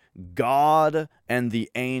that God and the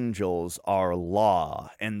angels are law,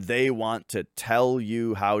 and they want to tell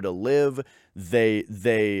you how to live.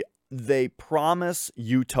 They promise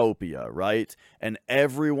utopia, right? And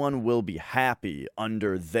everyone will be happy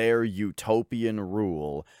under their utopian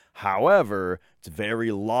rule. However, it's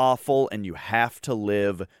very lawful, and you have to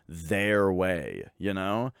live their way, you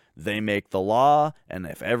know? They make the law, and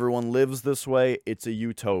if everyone lives this way, it's a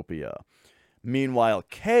utopia. Meanwhile,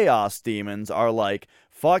 chaos demons are like,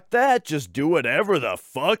 fuck that, just do whatever the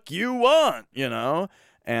fuck you want, you know?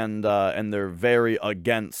 And they're very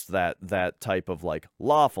against that type of, like,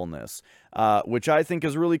 lawfulness, which I think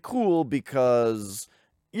is really cool because,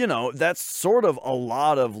 you know, that's sort of a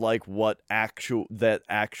lot of, like, what actual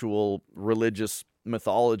religious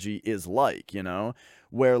mythology is like, you know,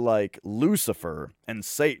 where, like, Lucifer and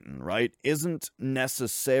Satan, right, isn't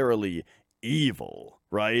necessarily evil,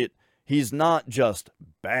 right? He's not just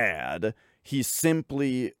bad. He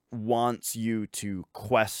simply wants you to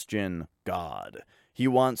question God. He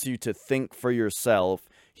wants you to think for yourself.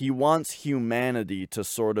 He wants humanity to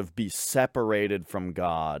sort of be separated from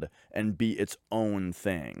God and be its own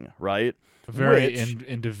thing, right? A very Which,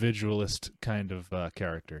 individualist kind of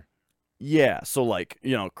character. yeah, so like,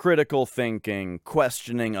 critical thinking,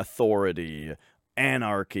 questioning authority,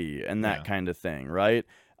 anarchy, and that Yeah. kind of thing, right?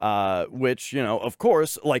 Which, of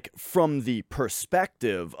course, like from the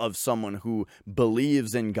perspective of someone who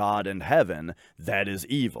believes in God and heaven, that is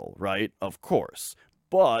evil, right? Of course.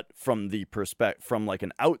 But from from like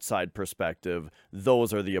an outside perspective,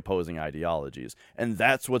 those are the opposing ideologies. And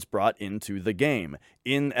that's what's brought into the game.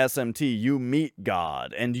 In SMT, you meet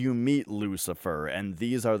God and you meet Lucifer, and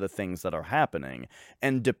these are the things that are happening.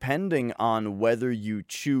 And depending on whether you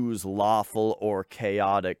choose lawful or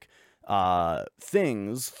chaotic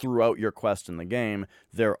things throughout your quest in the game,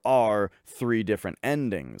 there are 3 different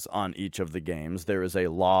endings on each of the games. There is a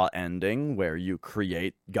law ending where you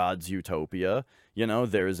create God's utopia.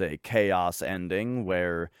 There's a chaos ending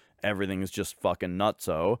where everything is just fucking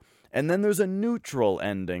nutso. And then there's a neutral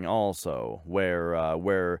ending also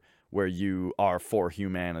where you are for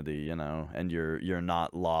humanity, and you're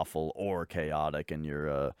not lawful or chaotic, and you're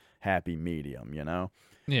a happy medium,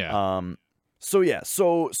 Yeah. So yeah,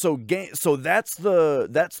 so that's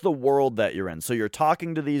the world that you're in. So you're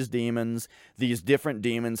talking to these demons. These different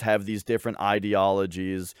demons have these different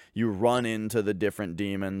ideologies. You run into the different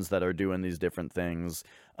demons that are doing these different things.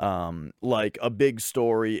 Like a big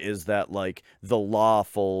story is that like the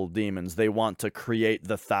lawful demons, they want to create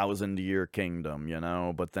the 1,000-year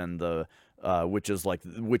kingdom, but then which is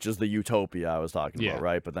the utopia I was talking about,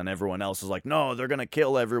 right? But then everyone else is like, no, they're gonna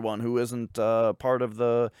kill everyone who isn't part of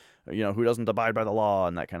the, who doesn't abide by the law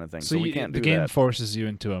and that kind of thing. So we can't do that. The game forces you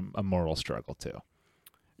into a moral struggle too.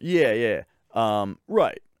 Yeah.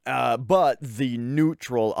 Right. But the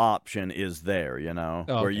neutral option is there,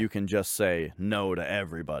 where you can just say no to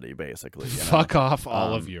everybody, basically. Fuck off,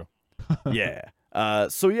 all of you. Yeah.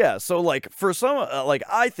 So like for some, like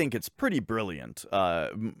I think it's pretty brilliant.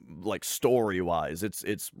 Like story wise,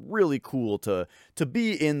 it's really cool to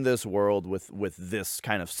be in this world with this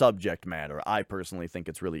kind of subject matter. I personally think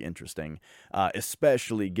it's really interesting,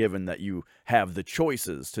 especially given that you have the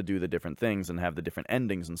choices to do the different things and have the different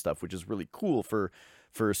endings and stuff, which is really cool for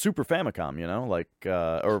Super Famicom, like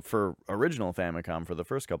or for original Famicom for the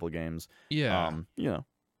first couple of games. Yeah.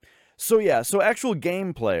 So actual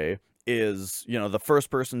gameplay is, the first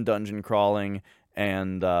person dungeon crawling,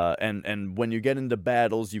 and when you get into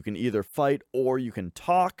battles, you can either fight or you can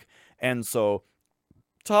talk. And so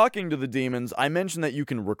talking to the demons, I mentioned that you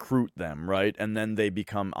can recruit them, right? And then they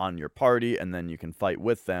become on your party, and then you can fight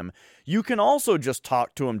with them. You can also just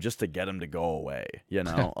talk to them just to get them to go away,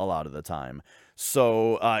 a lot of the time.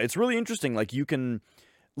 So it's really interesting. Like you can,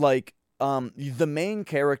 like, the main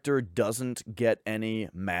character doesn't get any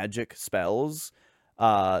magic spells.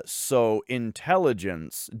 So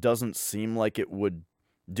intelligence doesn't seem like it would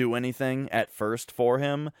do anything at first for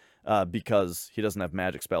him, because he doesn't have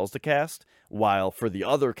magic spells to cast, while for the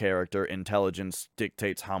other character, intelligence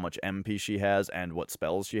dictates how much MP she has and what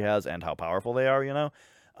spells she has and how powerful they are,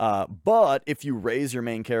 but if you raise your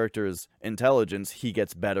main character's intelligence, he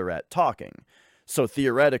gets better at talking. So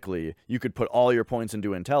theoretically, you could put all your points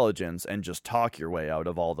into intelligence and just talk your way out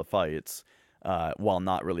of all the fights, while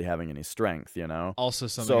not really having any strength, Also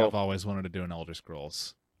something I've always wanted to do in Elder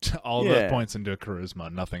Scrolls. All the points into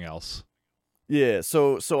charisma, nothing else. Yeah,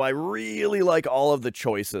 so I really like all of the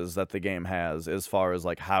choices that the game has as far as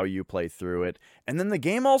like how you play through it. And then the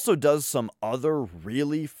game also does some other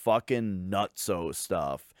really fucking nutso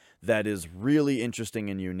stuff that is really interesting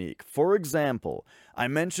and unique. For example, I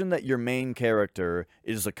mentioned that your main character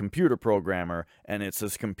is a computer programmer, and it's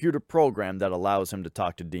this computer program that allows him to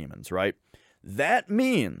talk to demons, right? That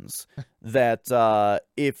means that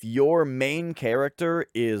if your main character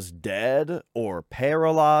is dead or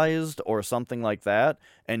paralyzed or something like that,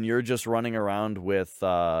 and you're just running around with,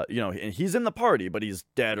 he's in the party, but he's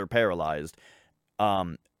dead or paralyzed,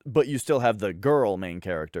 but you still have the girl main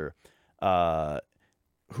character,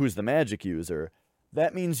 who's the magic user,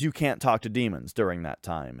 that means you can't talk to demons during that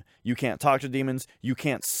time. You can't talk to demons. You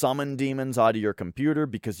can't summon demons out of your computer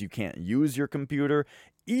because you can't use your computer.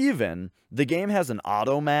 Even the game has an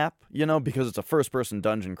auto map, because it's a first-person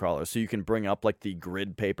dungeon crawler, so you can bring up like the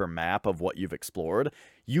grid paper map of what you've explored.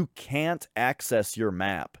 You can't access your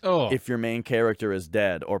map if your main character is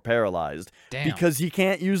dead or paralyzed because he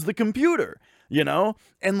can't use the computer. you know?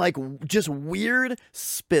 And like just weird,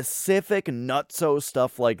 specific nutso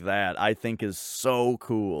stuff like that, I think is so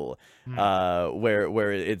cool.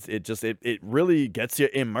 Where it really gets you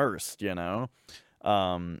immersed, you know?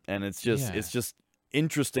 And it's just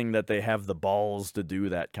interesting that they have the balls to do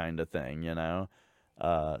that kind of thing, you know?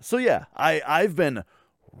 So yeah, I've been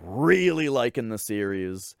really liking the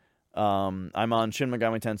series. I'm on Shin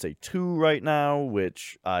Megami Tensei 2 right now,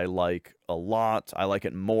 which I like a lot. I like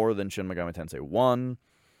it more than Shin Megami Tensei 1.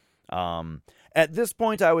 At this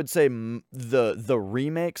point, I would say the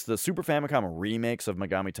remakes, the Super Famicom remakes of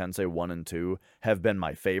Megami Tensei 1 and 2 have been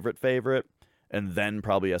my favorite, and then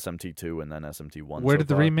probably SMT2 and then SMT1. Where did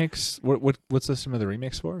the remakes? What's the system of the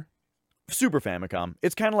remakes for? Super Famicom.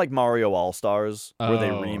 It's kind of like Mario All-Stars, where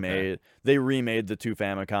they remade the two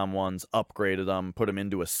Famicom ones, upgraded them, put them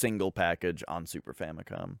into a single package on Super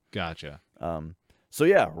Famicom. Gotcha. So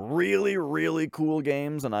yeah, really, really cool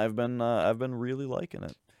games, and I've been really liking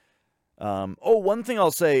it. One thing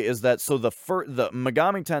I'll say is that the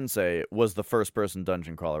Megami Tensei was the first-person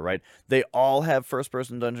dungeon crawler, right? They all have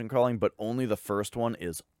first-person dungeon crawling, but only the first one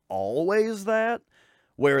is always that.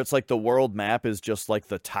 Where it's like the world map is just like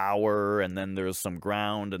the tower, and then there's some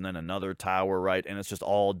ground, and then another tower, right? And it's just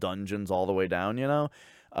all dungeons all the way down, you know?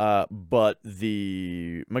 But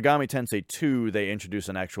the Megami Tensei 2, they introduce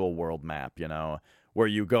an actual world map, you know? Where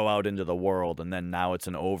you go out into the world, and then now it's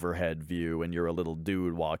an overhead view, and you're a little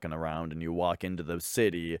dude walking around, and you walk into the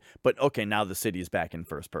city. But, okay, now the city's back in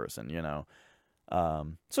first person, you know?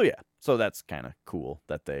 So yeah, so that's kind of cool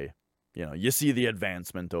that they... You know, you see the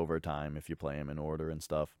advancement over time if you play them in order and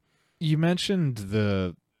stuff. You mentioned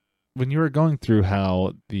when you were going through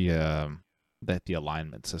how the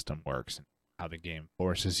alignment system works and how the game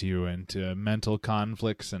forces you into mental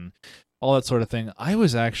conflicts and all that sort of thing. I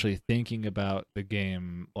was actually thinking about the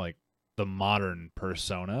game like the modern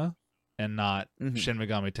Persona and not Shin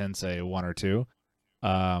Megami Tensei 1 or 2.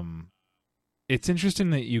 It's interesting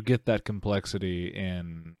that you get that complexity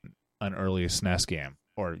in an early SNES game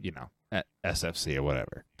or, you know, at SFC or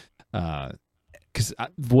whatever. Because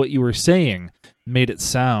what you were saying made it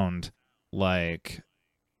sound like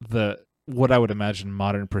what I would imagine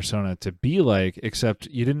modern Persona to be like, except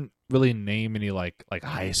you didn't really name any like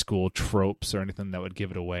high school tropes or anything that would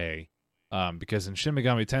give it away. Because in Shin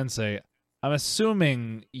Megami Tensei, I'm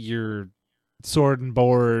assuming you're sword and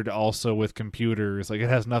board also with computers. Like it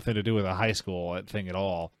has nothing to do with a high school thing at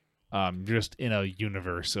all. Just in a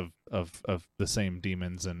universe of the same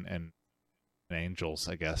demons and angels,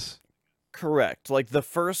 I guess. Correct. Like the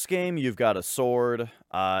first game, you've got a sword,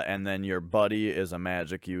 and then your buddy is a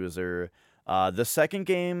magic user. The second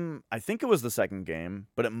game, I think it was the second game,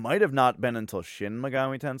 but it might have not been until Shin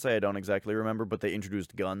Megami Tensei. I don't exactly remember, but they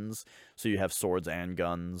introduced guns, so you have swords and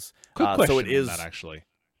guns. Quick question so it is on that, actually.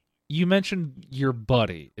 You mentioned your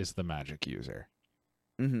buddy is the magic user.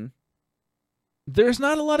 Mm-hmm. There's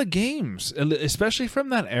not a lot of games, especially from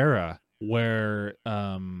that era, where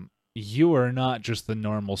you are not just the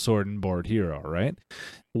normal sword and board hero, right?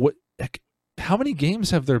 How many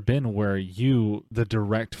games have there been where you, the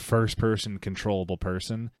direct first-person controllable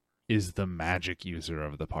person, is the magic user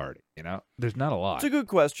of the party? You know, there's not a lot. It's a good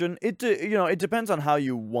question. It depends on how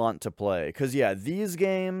you want to play. Because yeah, these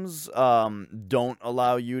games don't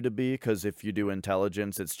allow you to be. Because if you do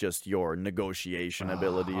intelligence, it's just your negotiation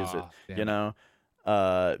abilities. You know.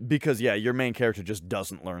 Because yeah, your main character just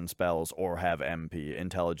doesn't learn spells or have MP.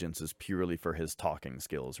 Intelligence is purely for his talking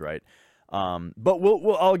skills, right? But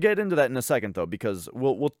I'll get into that in a second though, because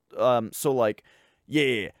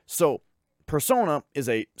so Persona is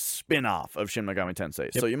a spin-off of Shin Megami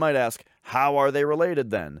Tensei. Yep. So you might ask, how are they related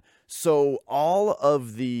then? So all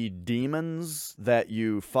of the demons that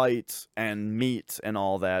you fight and meet and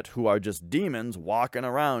all that, who are just demons walking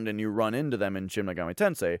around and you run into them in Shin Megami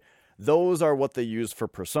Tensei, those are what they use for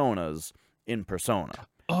personas in Persona.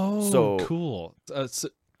 Oh, so cool.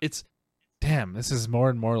 It's damn, this is more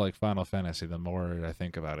and more like Final Fantasy the more I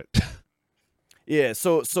think about it. Yeah,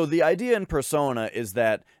 so the idea in Persona is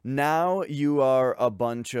that now you are a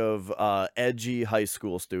bunch of edgy high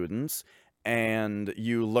school students, and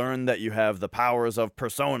you learn that you have the powers of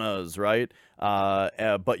personas, right?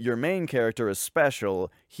 But your main character is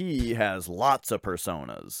special. He has lots of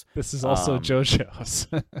personas. This is also JoJo's.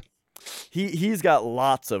 He's got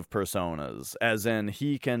lots of personas, as in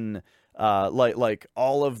he can like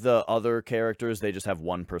all of the other characters, they just have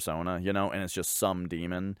one persona, you know, and it's just some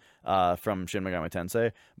demon from Shin Megami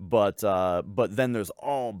Tensei. But then there's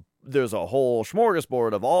a whole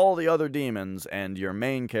smorgasbord of all the other demons, and your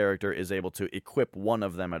main character is able to equip one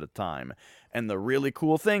of them at a time. And the really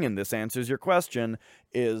cool thing, and this answers your question,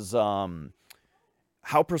 is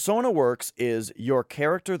how Persona works is your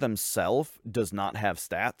character themselves does not have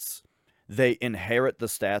stats. They inherit the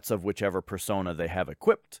stats of whichever persona they have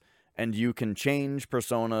equipped, and you can change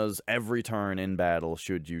personas every turn in battle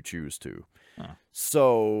should you choose to. Huh.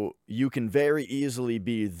 So you can very easily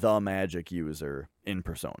be the magic user in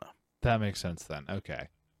Persona. That makes sense then. Okay.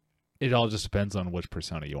 It all just depends on which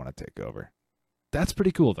persona you want to take over. That's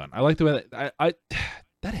pretty cool then. I like the way that I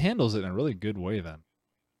that handles it in a really good way then.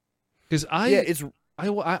 Because I'm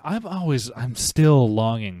still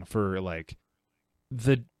longing for like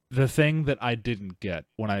the thing that I didn't get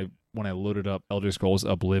when I loaded up Elder Scrolls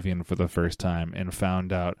Oblivion for the first time and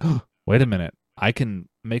found out, wait a minute, I can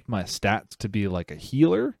make my stats to be like a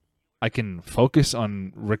healer. I can focus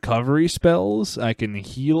on recovery spells. I can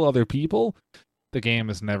heal other people. The game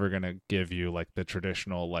is never going to give you like the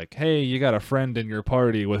traditional like, hey, you got a friend in your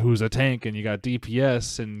party who's a tank and you got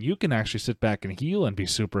DPS and you can actually sit back and heal and be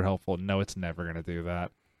super helpful. No, it's never going to do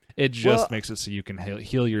that. It just makes it so you can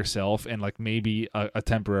heal yourself and like maybe a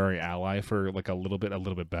temporary ally for like a little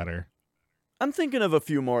bit better. I'm thinking of a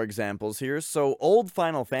few more examples here. So old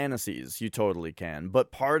Final Fantasies, you totally can,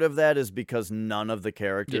 but part of that is because none of the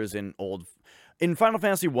characters in Final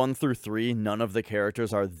Fantasy 1 through 3, none of the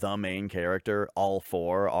characters are the main character. All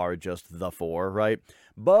 4 are just the 4, right?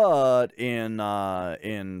 But in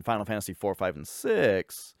Final Fantasy 4, 5, and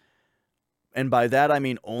 6, and by that I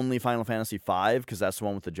mean only Final Fantasy 5, because that's the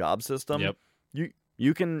one with the job system. Yep.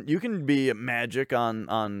 You can be magic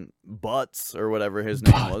on Butts or whatever his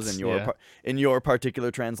name was in your particular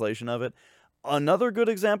translation of it. Another good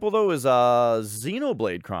example though is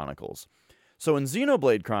Xenoblade Chronicles. So in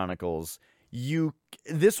Xenoblade Chronicles,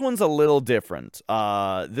 this one's a little different.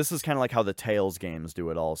 This is kind of like how the Tales games do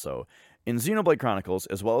it also. In Xenoblade Chronicles,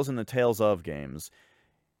 as well as in the Tales of games,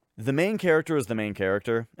 the main character is the main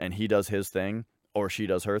character, and he does his thing, or she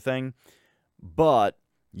does her thing, but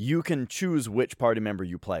you can choose which party member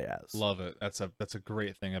you play as. Love it. That's a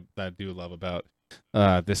great thing that I do love about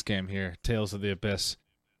this game here, Tales of the Abyss.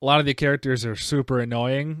 A lot of the characters are super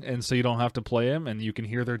annoying, and so you don't have to play them, and you can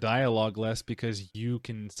hear their dialogue less because you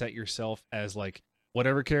can set yourself as like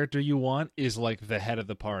whatever character you want is like the head of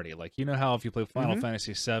the party. Like, you know how if you play Final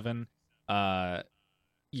Fantasy VII,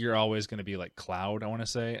 you're always going to be like Cloud, I want to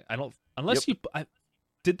say.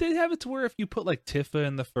 Did they have it to where if you put like Tifa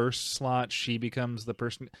in the first slot, she becomes the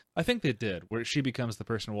person? I think they did, where she becomes the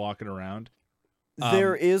person walking around.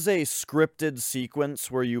 There is a scripted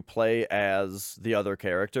sequence where you play as the other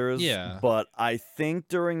characters. Yeah. But I think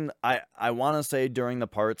I want to say during the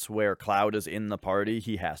parts where Cloud is in the party,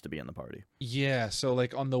 he has to be in the party. Yeah, so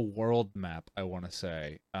like on the world map, I want to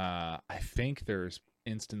say, I think there's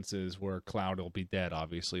instances where Cloud will be dead,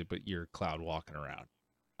 obviously, but you're Cloud walking around.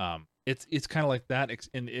 It's kind of like that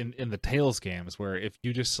in the Tales games, where if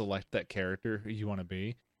you just select that character who you want to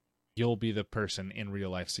be, you'll be the person in real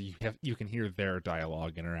life, so you can hear their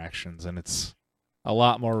dialogue interactions, and it's a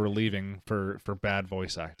lot more relieving for bad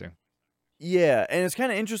voice acting. Yeah, and it's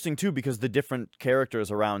kind of interesting too because the different characters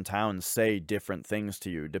around town say different things to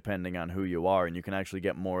you depending on who you are, and you can actually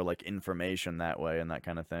get more like information that way and that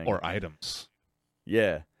kind of thing. Or items.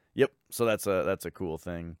 Yeah. Yep. So that's a cool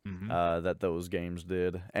thing that those games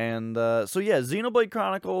did. And so yeah, Xenoblade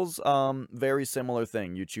Chronicles, very similar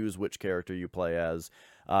thing. You choose which character you play as.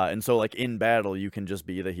 And so like in battle, you can just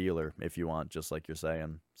be the healer if you want, just like you're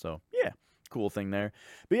saying. So yeah, cool thing there.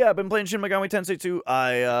 But yeah, I've been playing Shin Megami Tensei 2.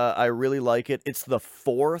 I really like it. It's the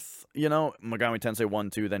fourth, Megami Tensei 1,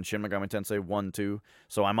 2, then Shin Megami Tensei 1, 2.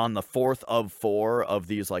 So I'm on the fourth of 4 of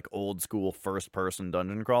these like old school first person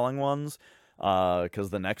dungeon crawling ones.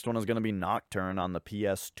 Because the next one is going to be Nocturne on the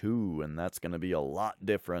PS2, and that's going to be a lot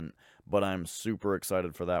different, but I'm super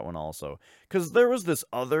excited for that one also. Because there was this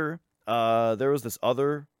other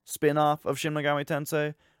spin-off of Shin Megami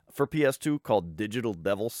Tensei for PS2 called Digital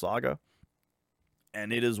Devil Saga,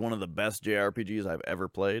 and it is one of the best JRPGs I've ever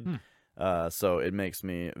played. So it makes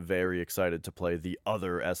me very excited to play the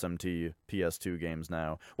other SMT PS2 games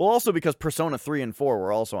now. Well, also because Persona 3 and 4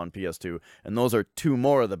 were also on PS2, and those are 2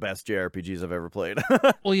 more of the best JRPGs I've ever played.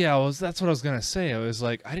 Well, yeah, that's what I was going to say. I was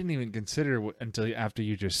like, I didn't even consider until after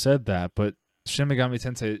you just said that, but Shin Megami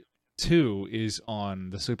Tensei 2 is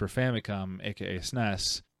on the Super Famicom, aka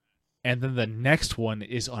SNES, and then the next one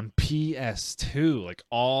is on PS2, like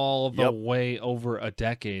all the way over a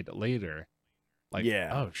decade later. Like,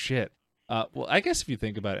 yeah. Oh, shit. Well, I guess if you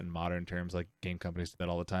think about it in modern terms, like game companies do that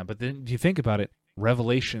all the time. But then if you think about it,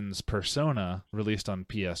 Revelations Persona released on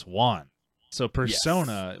PS1. So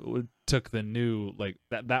Persona took the new, like,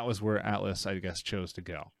 that was where Atlas, I guess, chose to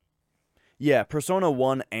go. Yeah, Persona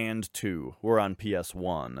 1 and 2 were on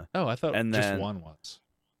PS1. Oh, I thought just 1 was.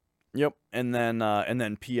 Yep, and then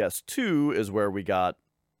PS2 is where we got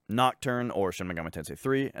Nocturne or Shin Megami Tensei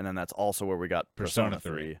 3, and then that's also where we got Persona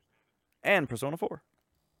 3 and Persona 4.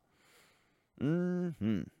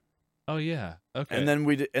 Mm-hmm. Oh yeah. Okay. And then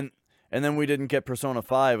we didn't get Persona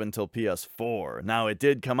 5 until PS4. Now it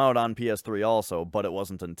did come out on PS3 also, but it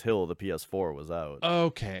wasn't until the PS4 was out.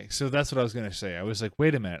 Okay, so that's what I was gonna say. I was like,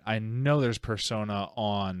 wait a minute. I know there's Persona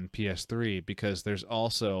on PS3 because there's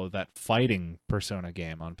also that fighting Persona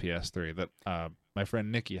game on PS3 that my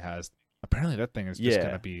friend Nikki has. Apparently, that thing is just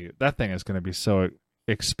gonna be so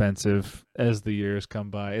expensive as the years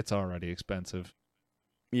come by. It's already expensive.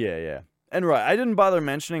 Yeah. And right, I didn't bother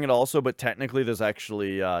mentioning it also, but technically there's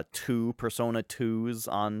actually 2 Persona 2s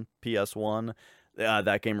on PS1.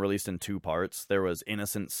 That game released in 2 parts. There was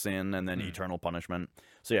Innocent Sin and then Eternal Punishment.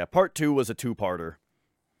 So yeah, part 2 was a 2-parter.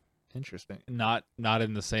 Interesting. Not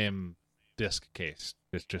in the same disc case.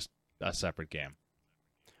 It's just a separate game.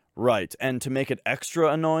 Right, and to make it extra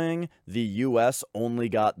annoying, the US only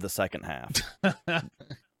got the second half.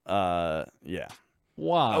 Yeah.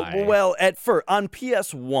 Why? Well, at first on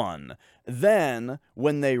PS1. Then,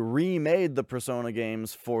 when they remade the Persona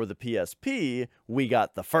games for the PSP, we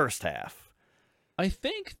got the first half. I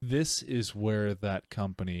think this is where that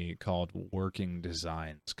company called Working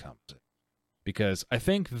Designs comes in. Because I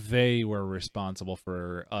think they were responsible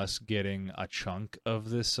for us getting a chunk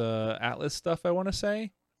of this Atlas stuff, I want to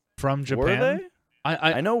say, from Japan. Were they?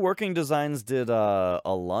 I know Working Designs did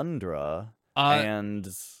Alundra, and...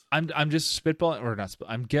 I'm just spitballing, or not.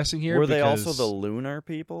 I'm guessing here. Were they also the Lunar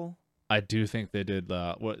people? I do think they did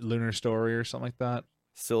what Lunar Story or something like that.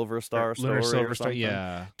 Silver Star Story. Lunar Silver or Star,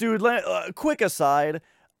 yeah. Dude, quick aside,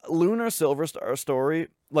 Lunar Silver Star Story,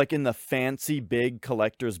 like in the fancy big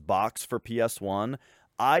collector's box for PS1,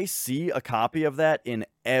 I see a copy of that in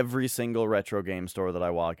every single retro game store that I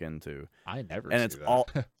walk into. I never. And see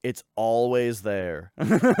that. It's always there.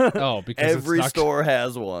 Oh, because every store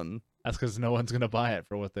has one. That's because no one's gonna buy it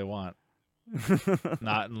for what they want.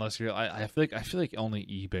 Not unless you're. I feel like only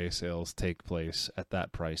eBay sales take place at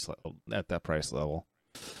that price level.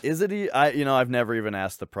 Is it? I've never even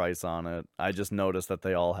asked the price on it. I just noticed that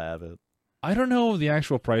they all have it. I don't know the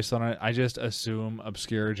actual price on it. I just assume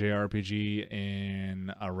obscure JRPG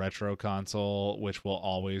in a retro console, which will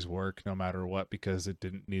always work no matter what because it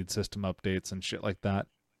didn't need system updates and shit like that.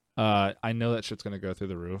 I know that shit's gonna go through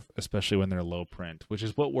the roof, especially when they're low print, which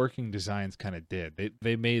is what Working Designs kind of did.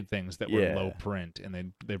 They made things that were low print,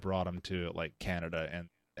 and they brought them to like Canada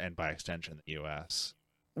and by extension the U.S.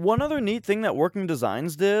 One other neat thing that Working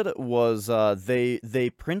Designs did was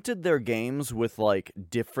they printed their games with like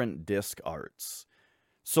different disc arts.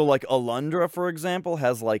 So like Alundra, for example,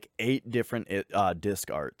 has like 8 different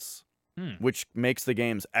disc arts, which makes the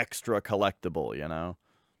games extra collectible. You know.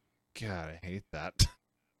 God, I hate that.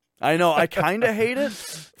 I know, I kind of hate it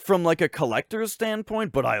from like a collector's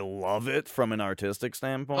standpoint, but I love it from an artistic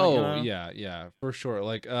standpoint. Oh, yeah, for sure.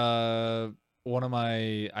 Like, one of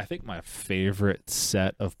I think my favorite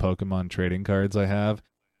set of Pokemon trading cards I have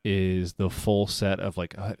is the full set of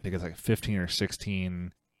like, I think it's like 15 or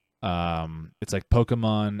 16. It's like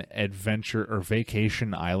Pokemon Adventure or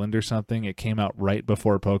Vacation Island or something. It came out right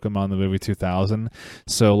before Pokemon the movie 2000.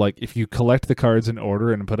 So like if you collect the cards in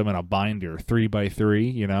order and put them in a binder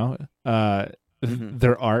 3x3, you know,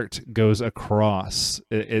 their art goes across.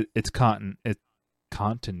 It's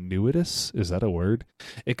continuous. Is that a word?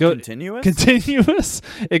 It goes continuous.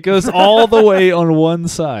 It goes all the way on one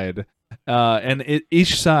side. And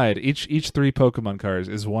each 3 Pokemon cards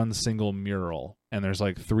is one single mural, and there's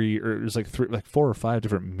like 4 or 5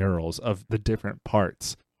 different murals of the different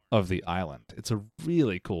parts of the island. It's a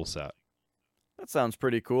really cool set. That sounds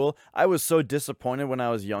pretty cool. I was so disappointed when I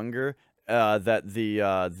was younger that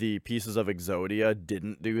the pieces of Exodia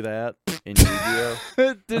didn't do that in Yu-Gi-Oh.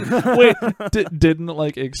 Didn't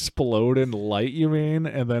like explode in light, you mean?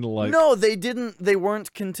 And then like no, they didn't. They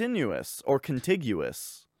weren't continuous or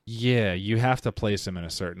contiguous. Yeah, you have to place them in a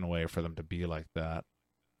certain way for them to be like that.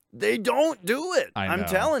 They don't do it. I'm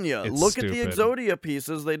telling you. Look at the Exodia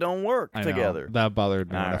pieces. They don't work together. That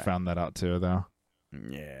bothered me when I found that out too, though.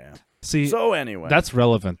 Yeah. See, so anyway. That's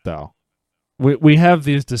relevant, though. We have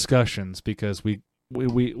these discussions because we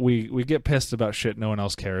get pissed about shit no one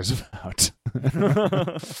else cares about.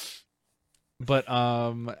 But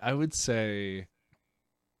I would say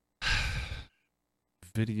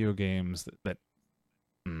video games that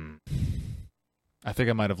I think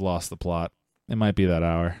I might have lost the plot. It might be that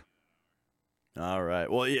hour. All right.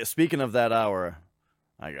 Well, yeah, speaking of that hour,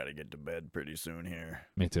 I got to get to bed pretty soon here.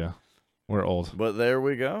 Me too. We're old. But there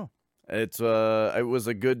we go. It was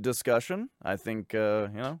a good discussion. I think,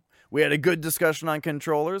 We had a good discussion on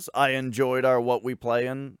controllers. I enjoyed our what we play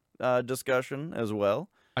in discussion as well.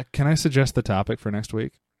 Can I suggest the topic for next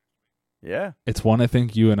week? Yeah. It's one I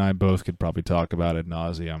think you and I both could probably talk about ad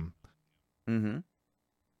nauseum. Mm-hmm.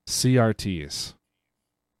 CRTs.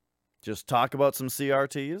 Just talk about some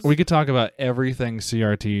CRTs? We could talk about everything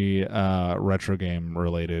CRT retro game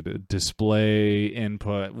related. Display,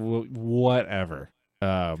 input, whatever.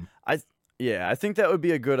 I think that would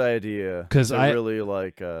be a good idea. 'Cause to I really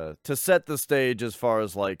like to set the stage as far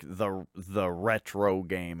as like the retro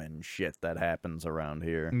game and shit that happens around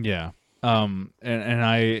here. Yeah. And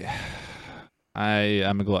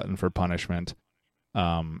I'm a glutton for punishment.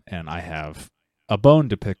 And I have a bone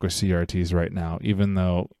to pick with CRTs right now, even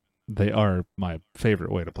though they are my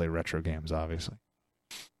favorite way to play retro games, obviously.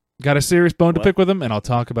 Got a serious bone to pick with them, and I'll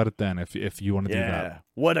talk about it then if you want to do that.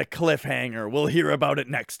 What a cliffhanger. We'll hear about it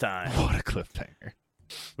next time. What a cliffhanger.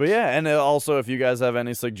 But yeah, and also if you guys have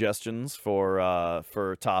any suggestions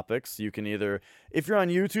for topics, you can either, if you're on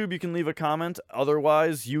YouTube, you can leave a comment.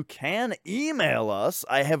 Otherwise, you can email us.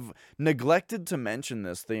 I have neglected to mention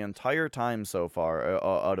this the entire time so far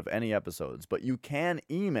out of any episodes, but you can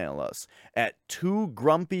email us at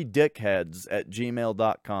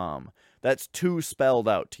twogrumpydickheads@gmail.com. That's two spelled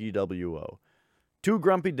out, TWO.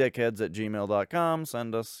 twogrumpydickheads@gmail.com.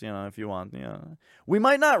 Send us, if you want. We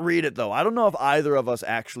might not read it, though. I don't know if either of us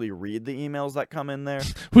actually read the emails that come in there.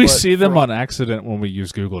 We see them on accident when we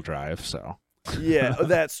use Google Drive, so. Yeah,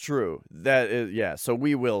 that's true. So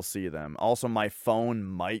we will see them. Also, my phone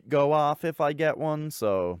might go off if I get one,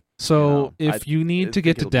 so... if you need to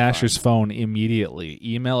get to Dasher's phone immediately,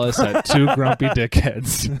 email us at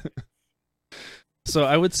twogrumpydickheads. So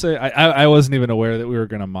I would say I wasn't even aware that we were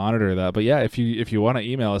going to monitor that, but yeah, if you want to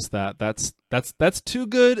email us that's too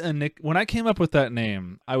good. And when I came up with that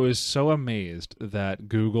name, I was so amazed that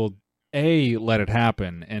Google A let it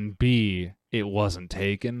happen and B it wasn't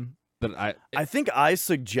taken. That I think I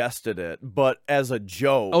suggested it, but as a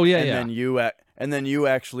joke. Oh yeah, and then you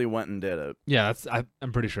actually went and did it. Yeah,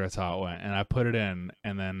 I'm pretty sure that's how it went, and I put it in,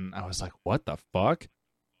 and then I was like, what the fuck?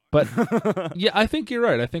 But yeah, I think you're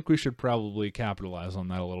right. I think we should probably capitalize on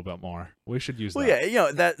that a little bit more. We should use that. Well,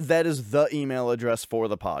 yeah, that is the email address for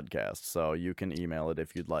the podcast, so you can email it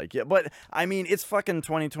if you'd like. Yeah, but I mean, it's fucking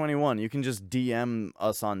 2021. You can just DM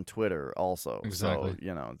us on Twitter also. Exactly.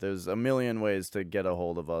 So, there's a million ways to get a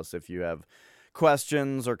hold of us if you have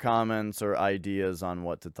questions or comments or ideas on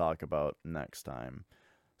what to talk about next time.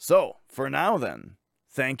 So, for now then,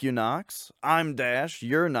 thank you, Knox. I'm Dash.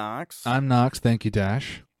 You're Knox. I'm Knox. Thank you,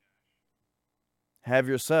 Dash. Have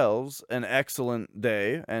yourselves an excellent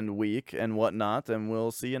day and week and whatnot, and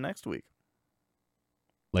we'll see you next week.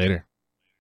 Later.